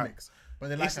gimmicks and not hype. gimmicks, but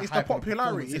they like It's a the hype and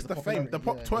popularity. performance. It's the fame. The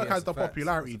popularity, twerk yeah, has the it's a fact.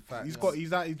 popularity. It's a fact. He's got.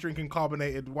 He's out. He's drinking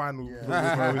carbonated wine with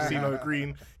Yeah. CeeLo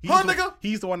Green. He's, Huh, the, nigga?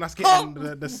 he's the one that's getting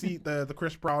the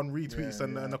Chris Brown retweets Yeah,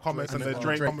 and yeah. the comments and the Drake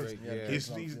Drake comments. comments. Yeah, It's,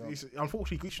 Drake he's, comments, he's,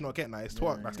 unfortunately, Geechee not getting that. It's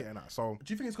twerk that's getting that. So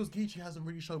Do you think it's because Geechee hasn't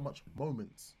really shown much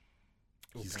moments?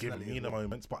 he's giving me the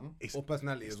moments, but it's Or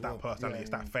personality it's as that well. personality. Yeah, It's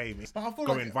that yeah. fame. It's But I feel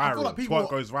going I feel viral. like people Twerk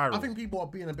goes viral. I think people are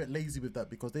being a bit lazy with that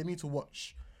because they need to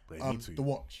watch They need to. the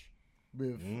watch.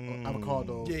 with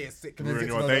avocado. Yeah, sick. And then Ruin get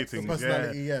to your know the dating.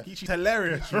 personality, yeah. Geechee's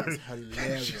hilarious, bro. Geechee's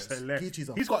hilarious. Geeche's hilarious. Geeche's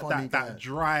a He's got funny that guy.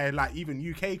 dry, like even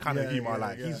UK kind of Yeah, humor. yeah,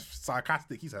 Like yeah. he's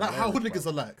sarcastic. He's Like hilarious, how hood bro. niggas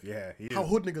are like. Yeah, he is. How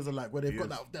hood niggas are like, where they've He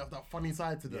got is. that funny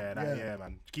side to them. Yeah,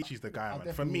 man. Geeche's the guy, I man. For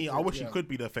definitely me, I think, wish he yeah. could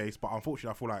be the face, but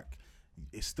unfortunately, I feel like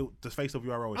it's still the face of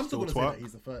URL is I'm still still gonna say twerk. that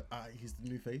he's the first. He's the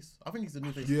new face. I think he's the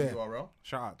new face Yeah. of URL.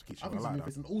 Shout out to Geechees. I I think he's the like new that.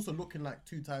 face, and also looking like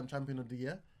 2-time champion of the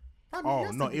year. I Oh,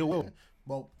 yes, not he ill did, will. yeah.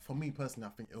 Well, for me personally,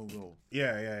 I think ill will.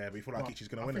 Yeah. But you feel like But Geechee's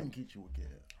gonna I win think it. Geechee will get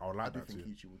it. I would like I do that think too.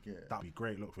 Geechee will get it. That'd be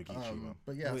great look for Geechee, man.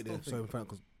 But yeah, I Wait, still there, so think, in front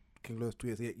because King Lowe's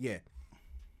tweeted, yeah.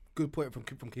 Good point from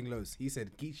King Lowe's. He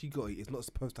said Geechee Gotti is not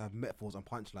supposed to have metaphors and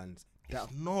punchlines. That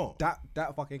It's not. that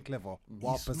fucking clever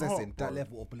while It's possessing not, that bro.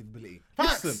 level of believability.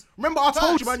 Listen, remember I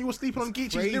told you, Facts. man, you were sleeping on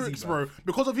Geechee's crazy, lyrics, bro. bro.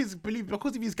 Because of his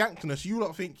gangsterness, you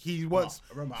don't think he weren't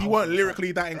remember, he I was weren't on your lyrically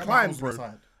side. that Remember, I inclined, was on your bro.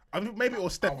 side. I mean, maybe it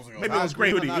was Step, I was on your maybe side. it was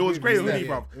Grey Hoodie. It was Grey Hoodie,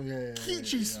 bro. Yeah.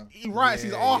 He writes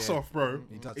his Yeah, arse yeah. off, bro.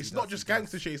 He does, It's he not does, just he does.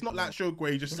 gangster shit. It's not like Show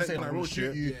Grey just I'm saying saying I'm that gonna real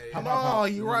shoot shit. you. Yeah, No,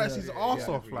 he writes Yeah, his yeah, arse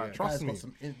yeah, off. yeah. Like, Guy's trust me.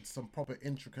 got some proper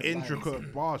intricate Intricate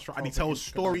lines. bars, and he Proper tells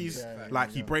intricate lines, stories. yeah, Like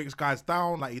yeah, he yeah. breaks guys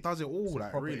down. Like he does it all.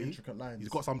 Like proper really, intricate lines. he's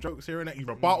got some jokes here and there. He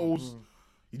rebuttals.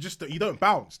 You don't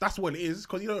bounce. That's what it is.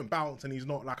 Because you don't bounce, and he's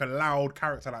not like a loud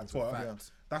character like Twerk.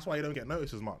 fact. That's why you don't get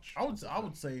noticed as much. I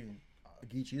would say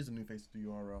Geechee is the new face of the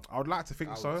URL. I would like to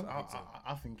think so.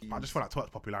 I think he I is. just feel like Twerk's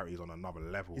popularity is on another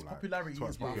level. His like, popularity Twerk's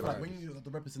is, but I feel like popularity. when you look at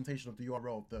the representation of the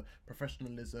URL, the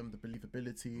professionalism, the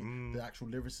believability, the actual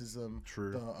lyricism,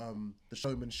 True. the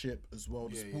showmanship as well,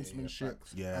 the Yeah, sportsmanship,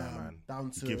 facts. Yeah, man.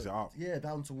 down He to gives it up. Yeah,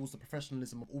 down towards the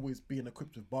professionalism of always being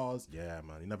equipped with bars. Yeah,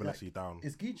 man. He never Like, lets you down.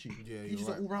 It's Geechee. Yeah, you're Geechee's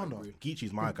right. an all rounder. I agree.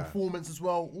 Geechee's my With guy. performance as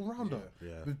well, all rounder.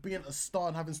 Yeah. With being a star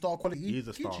and having star quality, He is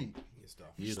a star. Geechee.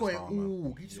 He He's is a got it star, man.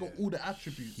 all. He's got all the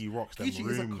attributes. He rocks them Geechee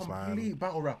is a rooms, man. complete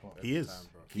battle rapper. He is.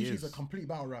 He Geechee's a is. complete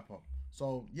battle rapper.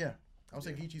 So yeah, I would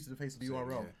say Geechee's the face of the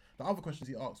URL. yeah. The other questions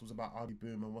he asked was about Ardy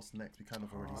Boom and what's next. We kind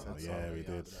of already said. Yeah, so. we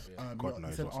did. He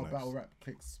knows said what's our next. battle rap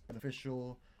clicks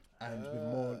beneficial and with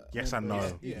more. Yes and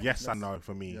no. Yeah. Yes and no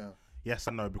for me. Yeah. Yes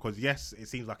and no, because yes, it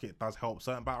seems like it does help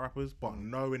certain battle rappers, but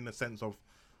no in the sense of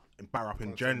in battle rap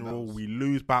in general, we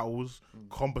lose battles,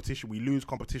 competition, we lose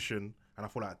competition, and I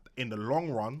feel like in the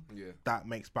long run, that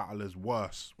makes battlers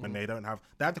worse when they have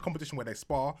the competition where they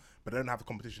spar, but they don't have the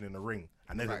competition in the ring,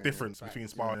 and there's a difference between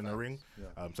sparring and the ring.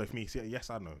 So for me, yes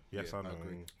I know, yes I know.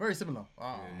 Very similar.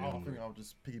 I think I'll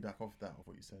just piggyback off that of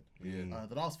what you said.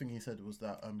 The last thing he said was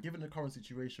that given the current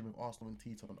situation with Arsenal and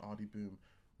T-Top and Ardy Boom,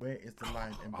 where is the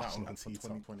line in battle Arsenal rap and for T-Top.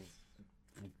 2020?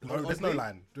 No, there's no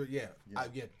line. Yeah,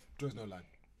 there's no line.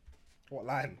 What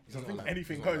line? There's no line.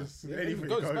 Anything There's no goes. line. Yeah, Anything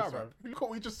goes, goes. battle man. rap. Look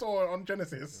what we just saw on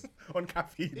Genesis, on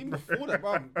Caffeine. Even bro. before that,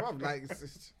 bruv, like,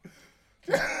 it's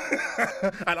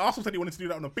And Arsenal said he wanted to do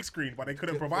that on a big screen, but they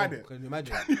couldn't provide it. Can you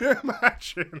imagine? Can you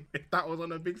imagine if that was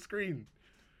on a big screen?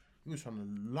 He was trying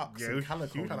to luck Yeah, some he was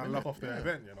calico. trying to innit? lock off the Yeah.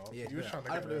 event, you know. Yeah, he was trying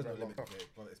to I get don't the know there's no event limit locked to off. it,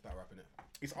 but it's about rapping it.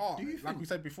 It's art. Do you Like think- we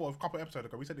said before, a couple of episodes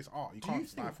ago, we said it's art. You Do you can't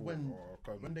think stifle when or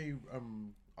go. they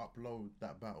upload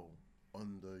that battle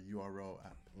on the URL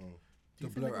app, do you The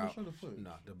think they're blur gonna out. show the footage?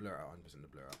 Nah, the blur out, 100% the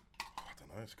blur out. I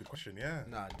don't know. It's a good question. Yeah.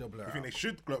 Nah, the blur You out. think they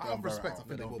should blur Out of respect, I out? think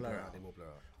They they'll will blur blur out. out. They will blur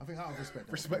out. I think out of respect.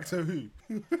 they'll Respect blur to who?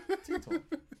 out. T-Top.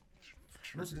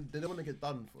 And also, they don't want to get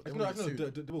done for. They No, want to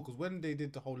get sued. because when they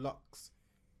did the whole Lux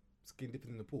skin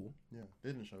dipping in the pool, Yeah,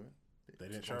 they didn't show it. They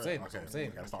didn't show I'm it. saying, Okay, that's what I'm saying.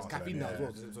 okay, It's that's the caffeine answer now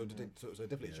then, as well, so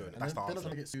definitely showing it. And That's they're the not answer.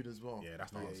 trying to get sued as well. Yeah,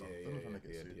 that's the answer. They're not trying to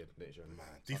get sued. They showing it.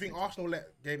 Do you think Arsenal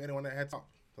gave anyone a heads up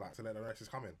to let the rest is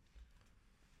coming?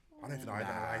 I don't even know.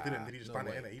 He didn't. Did he just no done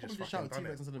way. it, innit? He just Probably fucking shout done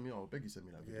T-Rex it. and send me, oh, beg you send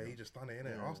me that video. Yeah, he just done it,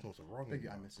 innit? Yeah. Arsenal's are wrong. Beg you,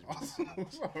 man. I messaged you.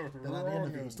 Arsenal's are Then at the end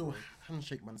of it, wrong, we still bro.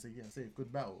 handshake, man, and say, yeah, say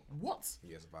good battle. What?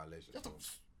 Yeah, it's a violation. You have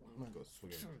to- Man, go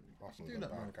swing it. Arsenal's Do a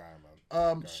that, bad man.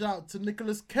 guy, man. Shout out to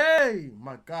Nicholas K,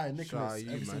 my guy, Shout Nicholas, out you,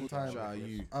 every man. single time. Shout out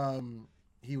you.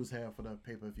 He was here for the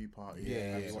pay-per-view party. Yeah,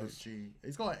 at yeah. Swiss G.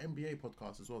 He's got an NBA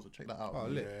podcast as well, so check that out. Oh,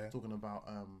 lit. Yeah. Talking about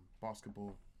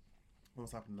basketball,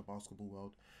 what's happening in the basketball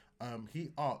world.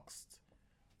 He asked,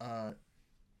 yeah,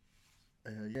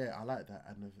 I like that,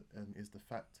 and is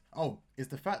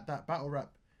the fact that battle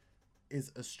rap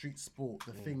is a street sport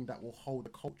the thing that will hold the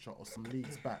culture or some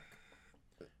leagues back?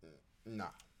 Nah,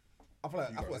 I feel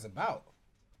like that's what it's about.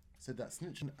 Said that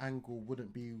snitching angle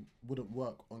wouldn't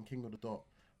work on King of the Dot,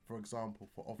 for example,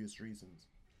 for obvious reasons.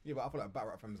 Yeah, but I feel like battle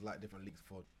rap fans like different leagues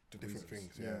for different Different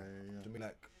reasons. things, yeah. Do you mean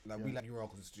like we like Euro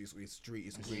because it's street,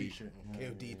 it's gritty. shit.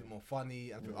 KOD a bit more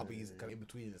funny, and I think is kind of in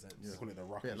between in a sense. They call it the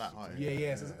rock. Bit like art.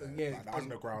 Yeah. Like the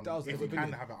underground. That was If the we can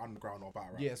opinion. have an underground or battle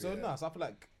rap. Yeah, so no, so I feel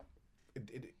like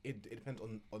it depends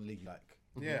on league you like.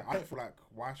 Yeah, I don't feel like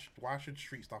why should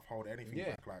street stuff hold anything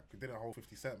Yeah. back? Like, it didn't hold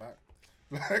 50 Cent back.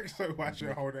 Like, so why should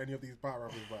it hold any of these battle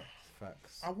rappers back?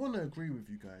 Facts. I want to agree with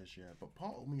you guys, yeah, but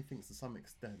part of me thinks to some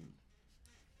extent,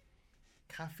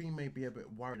 Caffeine may be a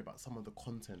bit worried about some of the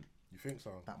content You think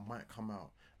so? that might come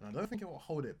out, and I don't think it will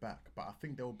hold it back, but I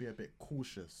think they'll be a bit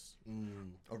cautious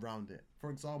around it. For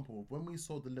example, when we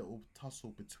saw the little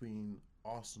tussle between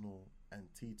Arsenal and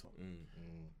T-Top,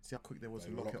 see how quick they was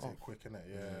They to lock locked it off. quick, innit?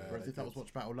 Yeah. Whereas they if that was did.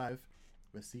 Watch Battle Live,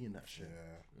 we're seeing that shit.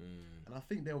 Yeah. And I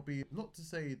think they'll be, not to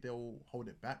say they'll hold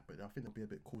it back, but I think they'll be a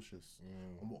bit cautious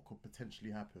on what could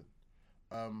potentially happen.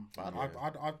 But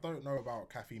I don't know about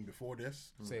Caffeine before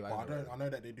this, Say but what I know. I know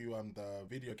that they do the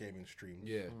video gaming streams.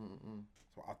 Yeah.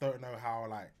 So I don't know how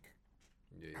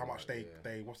how much yeah.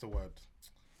 they what's the word?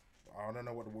 I don't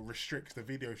know what restricts the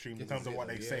video stream in This terms is of it, what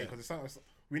they though, say, yeah. because it's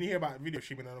when you hear about video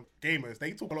streaming and gamers,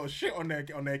 they talk a lot of shit on their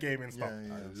gaming stuff.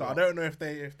 yeah. So I don't know if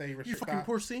they you restrict fucking that.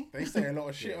 pussy, They say a lot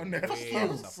of shit on their you.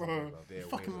 stuff. So, you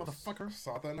fucking motherfucker.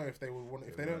 so I don't know if they would want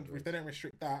if they don't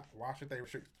restrict that. Why should they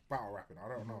restrict battle rapping? I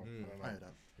don't know. I hear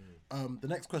that. The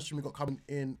next question we got coming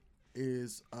in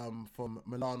is from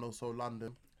Milano, so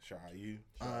London, Shout out you.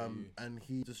 and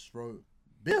he just wrote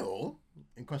Bill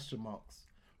in question marks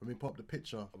when we put up the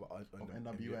picture of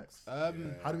NWX.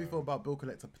 How do we feel about Bill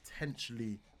Collector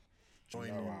potentially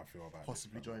joining, know how I feel about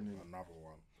possibly this, joining? another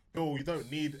one. Bill, you don't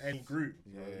need any group.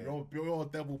 Bro. You're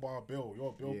Devil Bar Bill.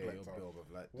 You're Bill Yeah, Collector. you're Bill,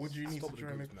 but like, What do you need stop to with the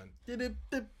join groups, it? man? Get it.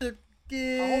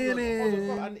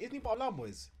 And isn't he part of Loud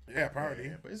Boys? Yeah, apparently.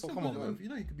 Yeah, but it's So still come good, on, man. you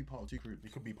know you could be part of two groups. You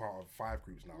could be part of 5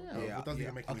 groups now. Yeah. It doesn't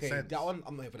even make any Okay, sense. that one,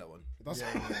 I'm not here for that one. It doesn't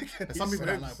Yeah, make any And some people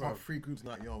that sense, like bro. part of 3 groups,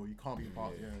 like yo, you can't be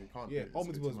part. Yeah, you can't. Yeah, do it. It's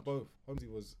Holmesy too was much. both. Holmesy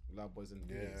was Loud Boys and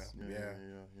Yeah. Beats. Yeah.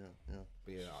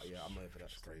 But yeah, I'm not here for that.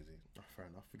 That's crazy. Oh, fair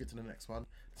enough. We get to the next one.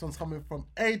 This one's coming from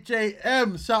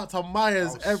AJM. Shout out to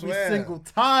Myers I every swear. single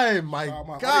time, my Oh,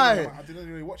 man, guy. I didn't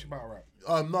really watch battle rap.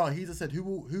 No, he just said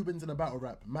who wins in a battle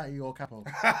rap, Matty or Capo?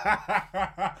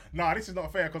 Nah, this is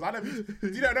not fair because I never. Do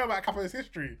you not know about Capo's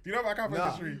history? Do you know about Capo's Nah.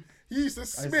 history? He used to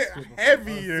spit spit before.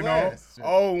 heavy, I you swear. know. Spit.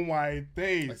 Oh my I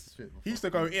days. spit before. He used to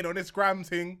go in on this gram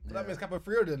thing, That means Capo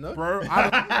 3 of them, no? bro. 5-0.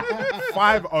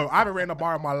 I haven't written a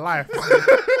bar in my life.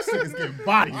 This nigga's getting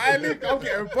bodied. I'm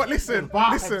getting, but listen,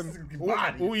 Bars. all,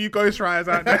 Body. all you ghostwriters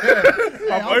out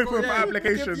there, I'm I'll open go- for yeah,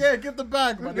 applications. Give the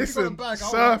bag, man. Listen, Listen, bag.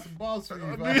 I'll surf. write some bars for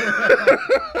you, man.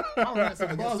 I'll write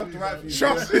some bars for you, man.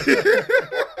 Trust me.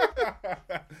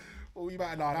 Oh, you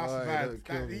might know that's Oh, bad. don't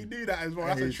kill He me. knew that as well.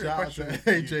 That's Hey, a trick shout out question. to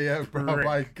AJM, bro. Prick.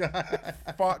 My God.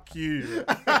 Fuck you.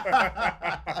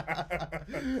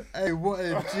 Hey, what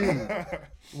a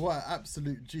G. What an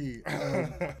absolute G.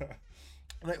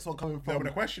 Next one coming No, from. but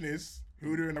the question is,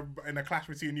 who do in a clash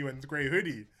between you and Grey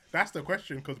Hoodie? That's the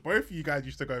question, because both of you guys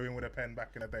used to go in with a pen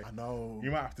back in the day. I know.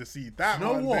 You might have to see that You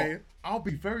know one what? day. I'll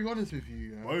be very honest with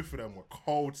you. Yeah. Both of them were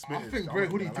cold spitters. think I'm Grey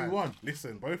not Hoodie gonna lie. 2-1.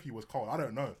 Listen, both of you was cold. I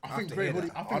don't know. I think to Grey hear Hoodie.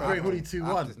 that. I I think don't Grey know. Hoodie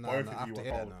 2-1. After- Both I of have you to were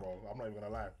hear that cold, now. bro. I'm not even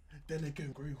gonna lie. Then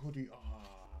again, Grey Hoodie.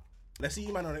 Let's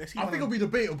see, man. Let's see. I think it'll be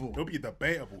debatable. It'll be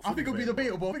debatable. I think it'll be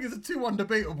debatable. I think it's a 2-1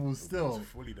 debatable still. It's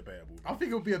fully debatable. I think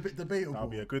it'll be a bit debatable. That'll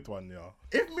be a good one, yeah.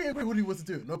 If me and Grey Hoodie was to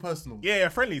do it, no personal. Yeah,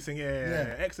 friendly thing,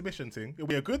 yeah. Yeah. Exhibition thing. It'll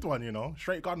be a good one, you know.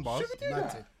 Straight gun bars. Should we do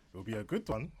that? It'll be a good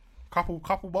one. Couple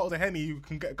bottles of Henny you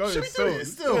can get going. Should we do still. it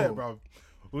still? Yeah, bro.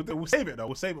 We'll save it though.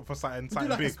 We'll save it for something Do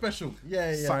like big. a special.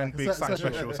 Yeah. Something like a big, certain something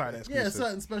special, something Yeah, exclusive.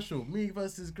 certain special. Me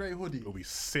versus Grey Hoodie. It'll be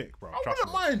sick, bro. I Trust wouldn't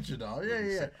me. mind, you know.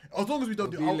 Yeah. sick. As long as we don't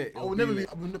do. It'll be lit, I it'll will be never be.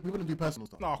 lit. We wouldn't do personal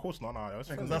stuff. No, of course not. No, it's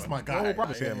Because friendly, that's man. my guy. We're all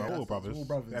brothers Yeah, here, yeah, man. We're all that's brothers. all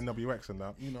brothers. NWX and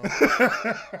that. You know.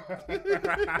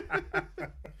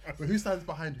 But who stands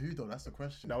behind who though? That's the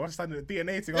question. No, I was standing at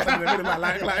DNA thing. I was standing in the middle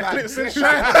like clips and shit.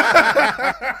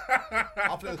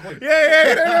 I'll play the coin.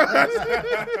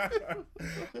 Yeah.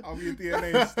 I'll be a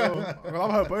DNA still. Well,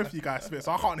 I've heard both of you guys spit,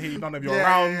 so I can't hear none of your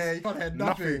rounds. Yeah, you can't hear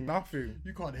nothing. Nothing.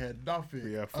 You can't hear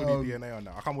nothing. Yeah, fully DNA on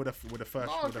that. I come with the fur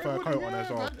okay, coat well, on yeah, as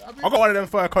well. man. I mean- I got one of them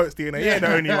fur coats, DNA. You ain't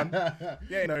the only one.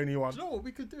 You ain't the only one. Do you know what?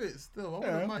 We could do it still. I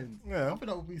Yeah, wouldn't mind. yeah. I think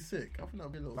that would be sick. I think that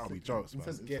would be a little. That'll be sick jokes, man.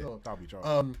 incentive Get it. still. That'll be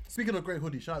jokes. Speaking of Grey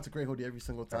Hoodie, shout out to Grey Hoodie every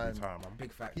single time. Every time, man.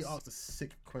 Big facts. He asked a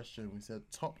sick question. We said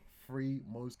top 3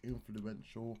 most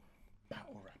influential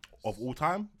battle rappers. Of all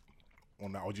time?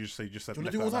 On that, or you just said Do you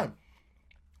want to do all time?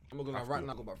 I'm not gonna lie, right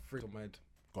now I got about 3 on my head.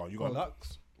 Go on, you got.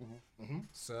 Lux,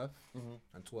 Surf,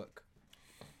 and Twerk.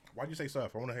 Why'd you say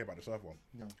surf? I want to hear about the surf one.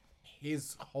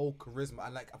 His whole charisma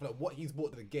and like I feel like what he's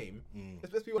brought to the game.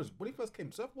 Let's be honest. When he first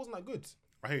came, Surf wasn't that good.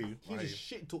 I hear you. He just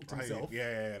shit talked I hear you. himself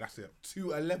Yeah, that's it.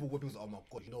 to a level where people was like, oh my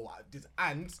god, you know what? This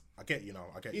and I get you now.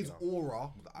 I get you his now. aura,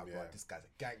 was like, Yeah. right, this guy's a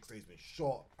gangster. He's been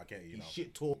shot. I get you He now.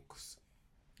 shit talks.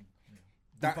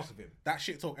 that fuck with him. That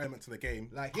shit talk element to the game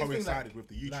Like his thing, coincided like, with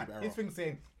the YouTube like, era. his thing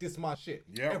saying this is my shit.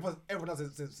 Yeah. Everyone else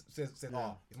says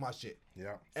oh, it's my shit.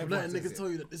 Yeah. Everyone Letting says niggas it. tell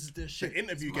you that this is their shit. The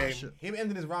interview It's my game. shit. Him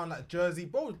ending his round like Jersey,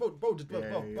 bro,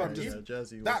 just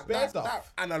Jersey. That Bad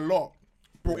stuff. and a lot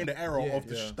brought in the era Yeah. of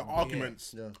the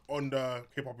arguments Yeah. on the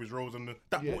hip hop is rules, and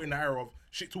that brought in the era of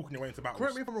shit talking your way into battles.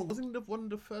 Correct me if I'm wrong. Wasn't it one of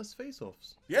the first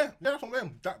face-offs? Yeah, that's what I'm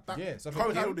saying. That Yeah, so I think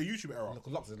coincided with the YouTube era. Look,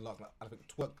 Locks is Locks. Like, I think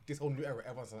twerk. This whole new era,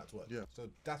 everyone's saying that twerk. Yeah. So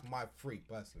that's my free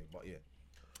personally, but yeah.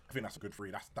 I think that's a good free.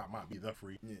 That might be the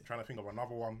free. Trying to think of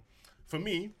another one. For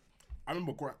me, I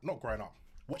remember not growing up,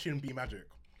 watching B Magic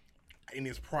in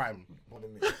his prime. What do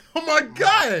you mean? Oh my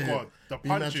god! God, the B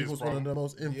Magic punches, was bro. one of the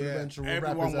most influential rappers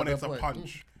Everyone at wanted that to point.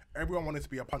 punch. Everyone wanted to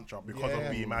be a puncher because Yeah.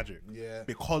 of B Magic. Yeah.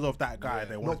 Because of that guy,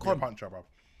 they wanted Not to be a Con. puncher, bro.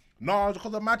 No, it's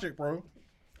because of Magic, bro.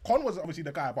 Con was obviously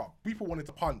the guy, but people wanted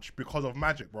to punch because of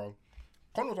Magic, bro.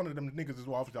 Con was one of them niggas as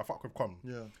well. Obviously, I fuck with Con.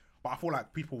 Yeah. But I feel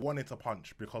like people wanted to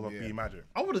punch because of B Magic.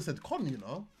 I would have said Con, you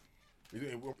know.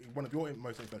 One of your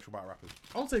most influential battle rappers.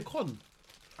 I would say Con.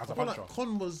 As I a feel puncher. like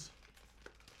Con was.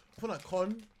 I feel like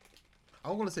Con.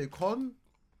 I'm gonna say Con,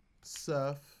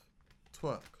 Surf,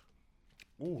 Twerk.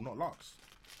 Ooh, not Lux.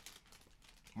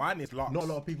 Mine is Lux. Not a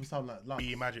lot of people sound like Lux.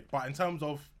 B Magic. But in terms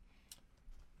of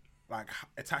like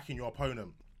attacking your opponent,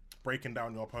 breaking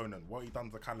down your opponent, what he done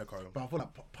to Calico. But I feel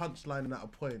like punchlining at a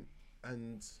point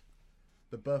and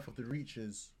the birth of the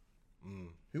Reaches.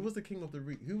 Who was the king of the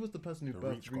Reach? Who was the person who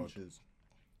birthed Reach god. Reaches?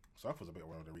 Surf was a bit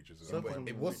one of the reaches. Surf was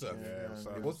It was Surf. Yeah,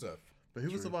 Surf. It was Surf. But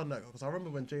who was the one that? Because I remember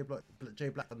when Jay Black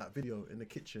on that video in the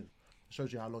kitchen.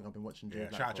 Shows you how long I've been watching Jay Yeah,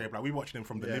 Black. shout out Jay Black. We watching him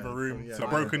from the Yeah, living room yeah, to the yeah.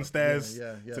 broken stairs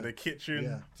Yeah, yeah. to the kitchen.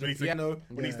 Yeah. When he's piano.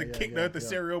 when he's to Yeah, kick yeah, the yeah.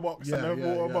 cereal box Yeah, and the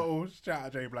yeah, water yeah. bottle. Shout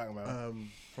out Jay Black, man.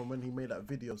 From when he made that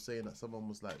video saying that someone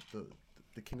was like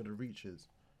the king of the Reaches.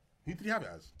 Who did he have it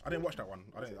as? I didn't watch that one.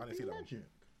 I didn't see that one. Magic.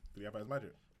 Did he have it as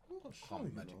Magic? I'm not sure. Can't be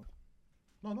you Magic. know.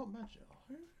 No, not Magic.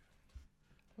 Who?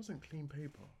 Wasn't Clean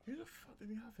Paper. Who the fuck did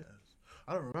he have it as?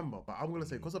 I don't remember, but I'm gonna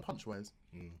say because of punch wise,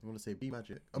 I'm gonna say B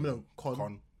Magic. I mean, no,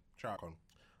 Con. Shout out Con.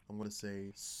 I'm gonna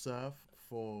say Surf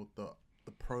for the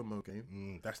promo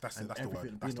game, That's the And word.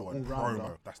 everything That's the being word. an all-rounder.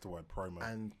 Promo. That's the word. Promo.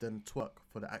 and then Twerk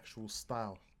for the actual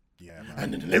style. Yeah,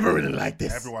 man. And delivering it like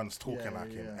this. Everyone's talking Yeah,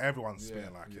 like him. yeah. Everyone's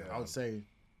spitting like him. I would say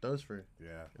those three,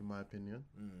 Yeah. in my opinion.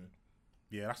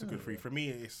 Yeah, that's a good free. For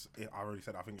me, I already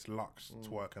said, I think it's Lux,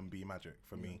 Twerk, and B Magic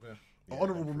for me. Yeah,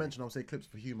 Honorable mention, I would say Clips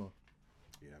for humor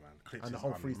Yeah, man. Clips and the is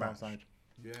whole freestyle unmatched. side.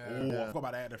 Yeah. Oh, I forgot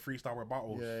about that. The freestyle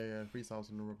rebuttals. Yeah, freestyles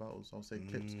and the rebattles. I'll say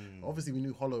Clips. Obviously, we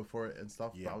knew Hollow for it and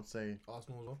stuff, Yeah. but I would say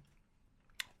Arsenal as well.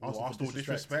 Oh, Arsenal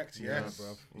disrespect. Yes, Yeah,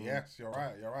 bruv. yes, you're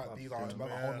right. You're right. These are It's about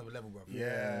a whole other level, bro.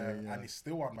 yeah, yeah. and it's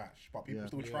still unmatched, but people Yeah.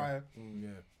 still Yeah. try. Yeah.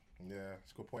 Yeah,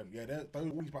 it's a good point. Yeah, those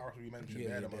all these battles we mentioned, Yeah,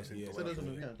 they're the yeah, most yeah. so those are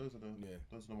influential. the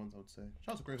those are the ones I would say.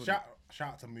 Shout out to Grey Hoodie. Shout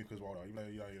out to Mook as well, though. You know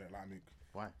you don't like Mook.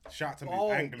 Why? Shout out to Mook.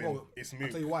 Oh, Angling. bro, It's I'll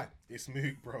Mook. tell you why. It's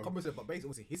Mook, bro. Come on, but basically,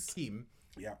 obviously, his scheme.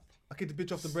 Yeah. I get the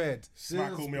bitch off the bread.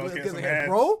 Smack called me, I was Get getting the some head, heads.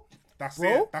 bro. That's Bro,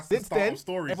 it. That's the since start then, of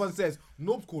stories. everyone says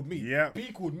Nobs called me. Yeah.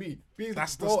 B called me.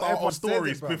 That's the bro, start everyone of says it,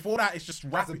 stories. bro. Before that, it's just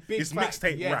That's a rapping. big It's fact.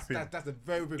 mixtape Yes, rapping. That's a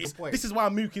very good point. This is why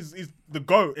Mook is the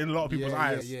GOAT in a lot of people's Yeah,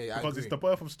 eyes. yeah, I because it's agree. the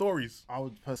birth of stories. I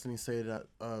would personally say that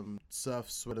Surf,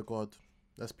 Swear to God,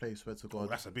 Let's Play Swear to God. Oh,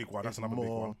 that's a big one. That's is another big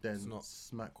more one. than not.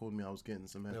 Smack called me. I was getting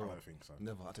some head. I don't think so.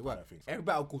 Never. I tell you I what. don't think so. Every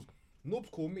battle calls. Nobs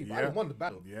called me, but I Yeah. didn't won the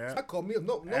battle. Yeah. Smack called me.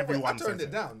 No, Everyone I turned says it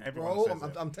it. down, Everyone bro. says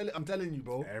it. I'm telling you,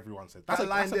 bro. Everyone says That's a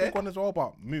line that's a there. big one as well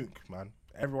about Mook, man.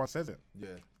 Everyone says it. Yeah.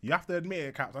 You have to admit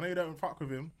it, Caps. I know you don't fuck with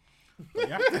him. But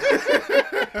you have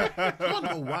to. I don't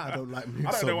know why I don't like Mook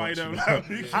I don't so know why you much. don't know. like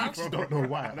Mook. I actually don't know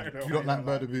why. I don't know You why don't you like don't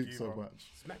Murder like Mook Mook so either.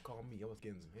 much. Smack called me. I was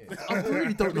getting some hits. I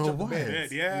really don't know why.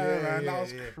 Yeah, man. That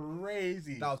was yeah.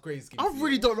 crazy. That was crazy. Scheme I for you.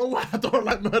 really don't know why I don't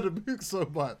like Murder Mook so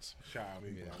much. Shout out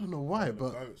Mook. I don't know why, The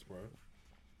but goats, bro.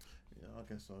 yeah,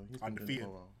 I guess so. He's been doing it Undefeated. for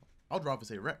a while. I'd rather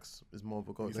say Rex is more of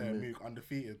a goat You than said Mook. Mook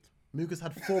undefeated. Mook has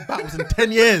had 4 battles in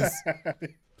 10 years.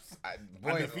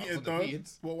 Undefeated, though.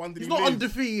 What one did He's he not lose?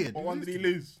 undefeated. What one did he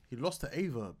lose? He lost to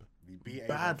Averb. He beat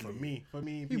Badly. Averb. For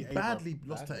me, He beat Averb. badly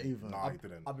lost to Averb. Nah, he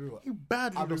didn't. I'll be real. He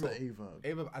badly I'll be lost to real. Averb.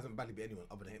 Ava hasn't badly beat anyone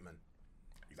other than Hitman.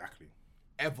 Exactly.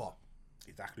 Ever.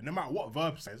 Exactly. No matter what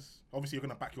Verb says, obviously you're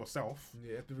gonna back yourself.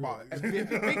 Yeah, to be But real.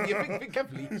 think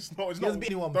carefully. it's not. It's He not. hasn't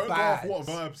beat anyone Don't bad. go off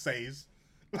what Verb says.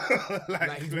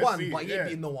 Like, he's let's won, see. but he ain't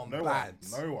beaten no one bad.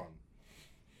 No one.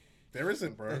 There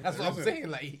isn't, bro. That's There what I'm isn't. saying.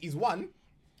 Like he's won.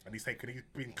 And he's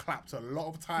been clapped a lot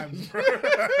of times, bro.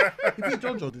 He beat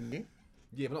John Joe, didn't he?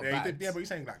 Yeah, but not Yeah, bad. he did, yeah, but he's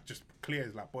saying like just clear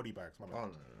as like body bags. Man. Oh,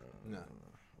 no.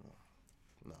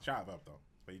 No. Shout out Verb though,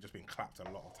 but he's just been clapped a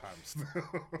lot of times.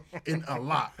 In a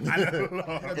lot.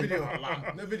 No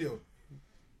video. No video.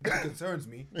 That concerns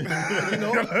me. You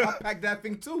know, I packed that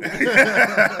thing too.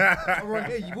 Around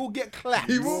here, you will get clapped.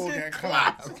 You will get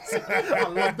clapped. I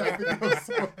love that video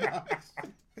so much.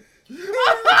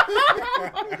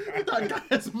 That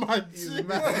guy's mad. He's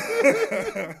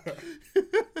mad.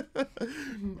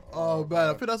 Oh man,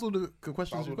 I think that's all the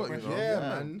questions we've all got. the You know? Yeah,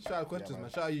 man. Shout out questions, man.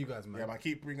 man. Shout out you guys, man. Yeah, man,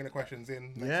 keep bringing the questions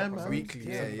in. Next Yeah, episode. man. Weekly, Keep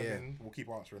yeah, sending them yeah. in. We'll keep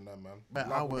answering them, man. About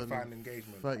Love all the hour fan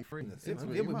engagement. 33. That's it, man.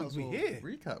 You Yeah, might as we well here.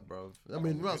 Recap, bro. I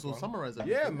mean, we might as well summarize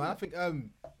everything. Yeah, man. I think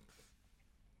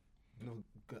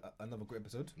another great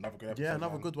episode. Another good episode. Yeah,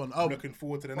 another man. good one. Looking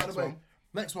forward to the By next the way, one.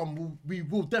 next one we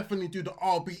will definitely do the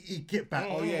RBE get back.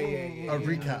 Oh yeah. A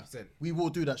recap. 100%. We will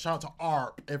do that. Shout out to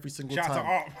ARP every single Shout time.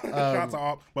 out to Up. Shout out to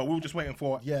Up. But we were just waiting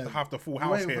for Yeah. to have the full We're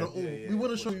house waiting here. for the all. We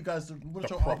want to show you guys. We want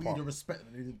to The show RBE proper. the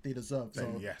respect that they deserve.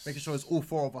 So Yes. making sure it's all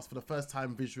four of us for the first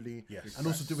time visually. Yes. And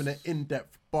also doing an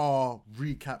in-depth bar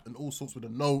recap and all sorts with the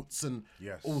notes and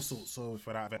Yes. all sorts. So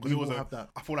For that event. we 'Cause it will was have that.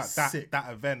 I feel like sick.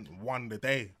 that event won the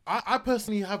day. I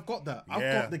personally have got that. I've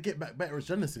Yeah. got the Get Back better as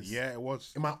Genesis. Yeah, it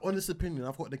was. In my honest opinion,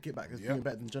 I've got the Get Back as being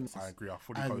better than Genesis. I agree. I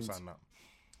fully And co-sign that.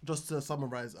 Just to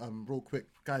summarize, real quick,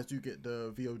 guys, do get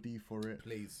the VOD for it.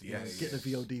 Please. Yes. Get the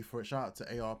VOD for it. Shout out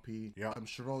to ARP. Yeah.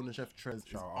 Sharon and Chef Trez is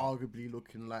Shout out. arguably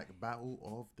looking like Battle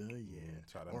of the Year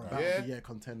Shout out or a them Battle guys. of the Year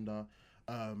contender.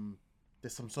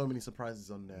 There's so many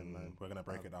surprises on there, man. We're gonna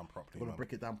break it down properly. We're gonna man.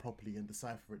 break it down properly and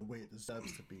decipher it the way it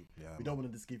deserves to be. Yeah, we don't want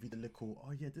to just give you the little,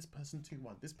 oh yeah, this person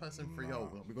 2-1, this person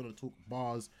 3-0. We're gonna talk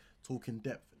bars, talk in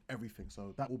depth, and everything.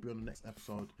 So that will be on the next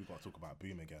episode. We got to talk about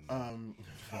Boom again.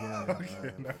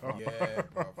 Yeah,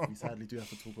 bro. We sadly do have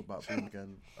to talk about Boom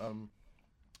again.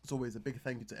 As always, a big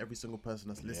thank you to every single person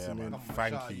that's Yeah, listening. man. Shout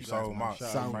Thank out you you so guys, man. much.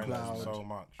 Shout out Thank you SoundCloud. so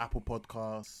much. Apple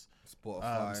Podcasts,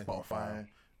 Spotify. Spotify,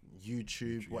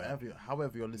 YouTube, whatever,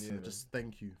 however you're listening. Yeah, just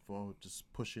thank you for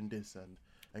just pushing this. And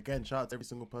again, shout out to every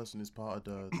single person who's part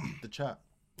of the chat.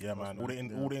 Yeah, man. All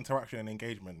the interaction and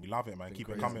engagement. We love it, man. Keep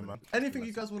it crazy, coming, man. man. Anything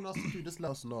you guys want us to do, just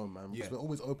let us know, man. Because Yeah. we're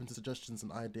always open to suggestions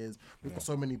and ideas. We've got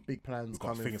so many big plans got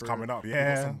coming things through. coming up, We've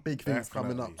yeah, got some big things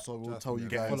coming definitely. up. So we'll Trust tell me, you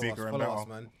man. guys Getting Follow bigger us, and follow us,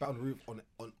 better. man. Back on the roof on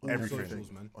all Everything.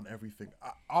 socials, man. on everything.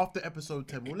 After episode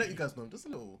 10, we'll let you guys know. Just a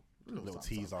little Little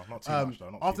something. teaser. Not too much, though.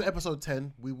 Not After too much. episode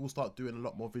 10, we will start doing a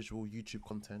lot more visual YouTube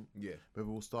content. Yeah. Where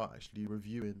we will start actually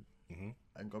reviewing Mm-hmm.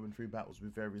 and going through battles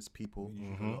with various people.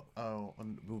 Mm-hmm.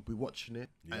 And we'll be watching it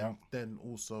Yeah. and then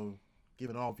also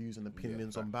giving our views and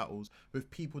opinions on battles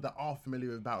with people that are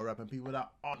familiar with battle rap and people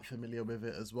that aren't familiar with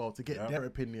it as well to get Yeah. their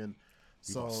opinion.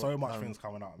 We've got so much things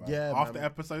coming up, man. Yeah, After man,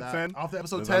 episode that- 10, after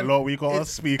episode there's 10, a lot we got to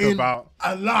it's speak in about.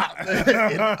 a lot,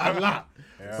 a lot.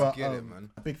 Yeah. But, Get it, man.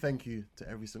 a big thank you to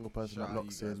every single person Shout that out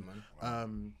locks you guys, in.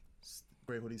 man.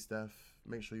 Grey Hoodie Steph,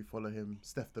 make sure you follow him.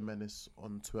 Steph the Menace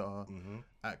on Twitter,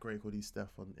 at Grey Hoodie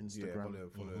Steph on Yeah,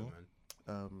 Instagram. follow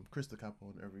it, man. Chris the Kappa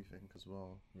on everything as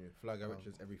well. Yeah, Flag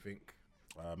Richards, everything.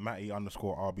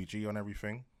 Matty_RBG on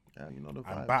everything. Yeah, you know the And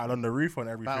vibe. Battle on the Roof on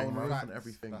everything, Battle on the man. Roof and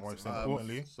everything. Most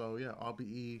importantly. So yeah,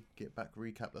 RBE Get Back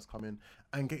recap that's coming,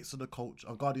 and Gates of the Culture,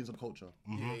 Guardians of the Culture,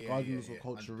 Guardians of the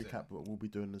Culture recap what we'll be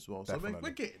doing as well. So Definitely.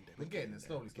 we're getting there. We're getting there,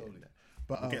 slowly.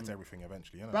 But We'll get to everything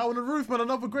eventually, innit? Battle on the Roof, man,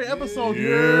 another great episode.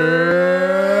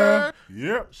 Yeah.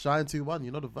 Shine 2-1,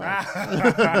 you know the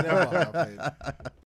vibe. Never have I played.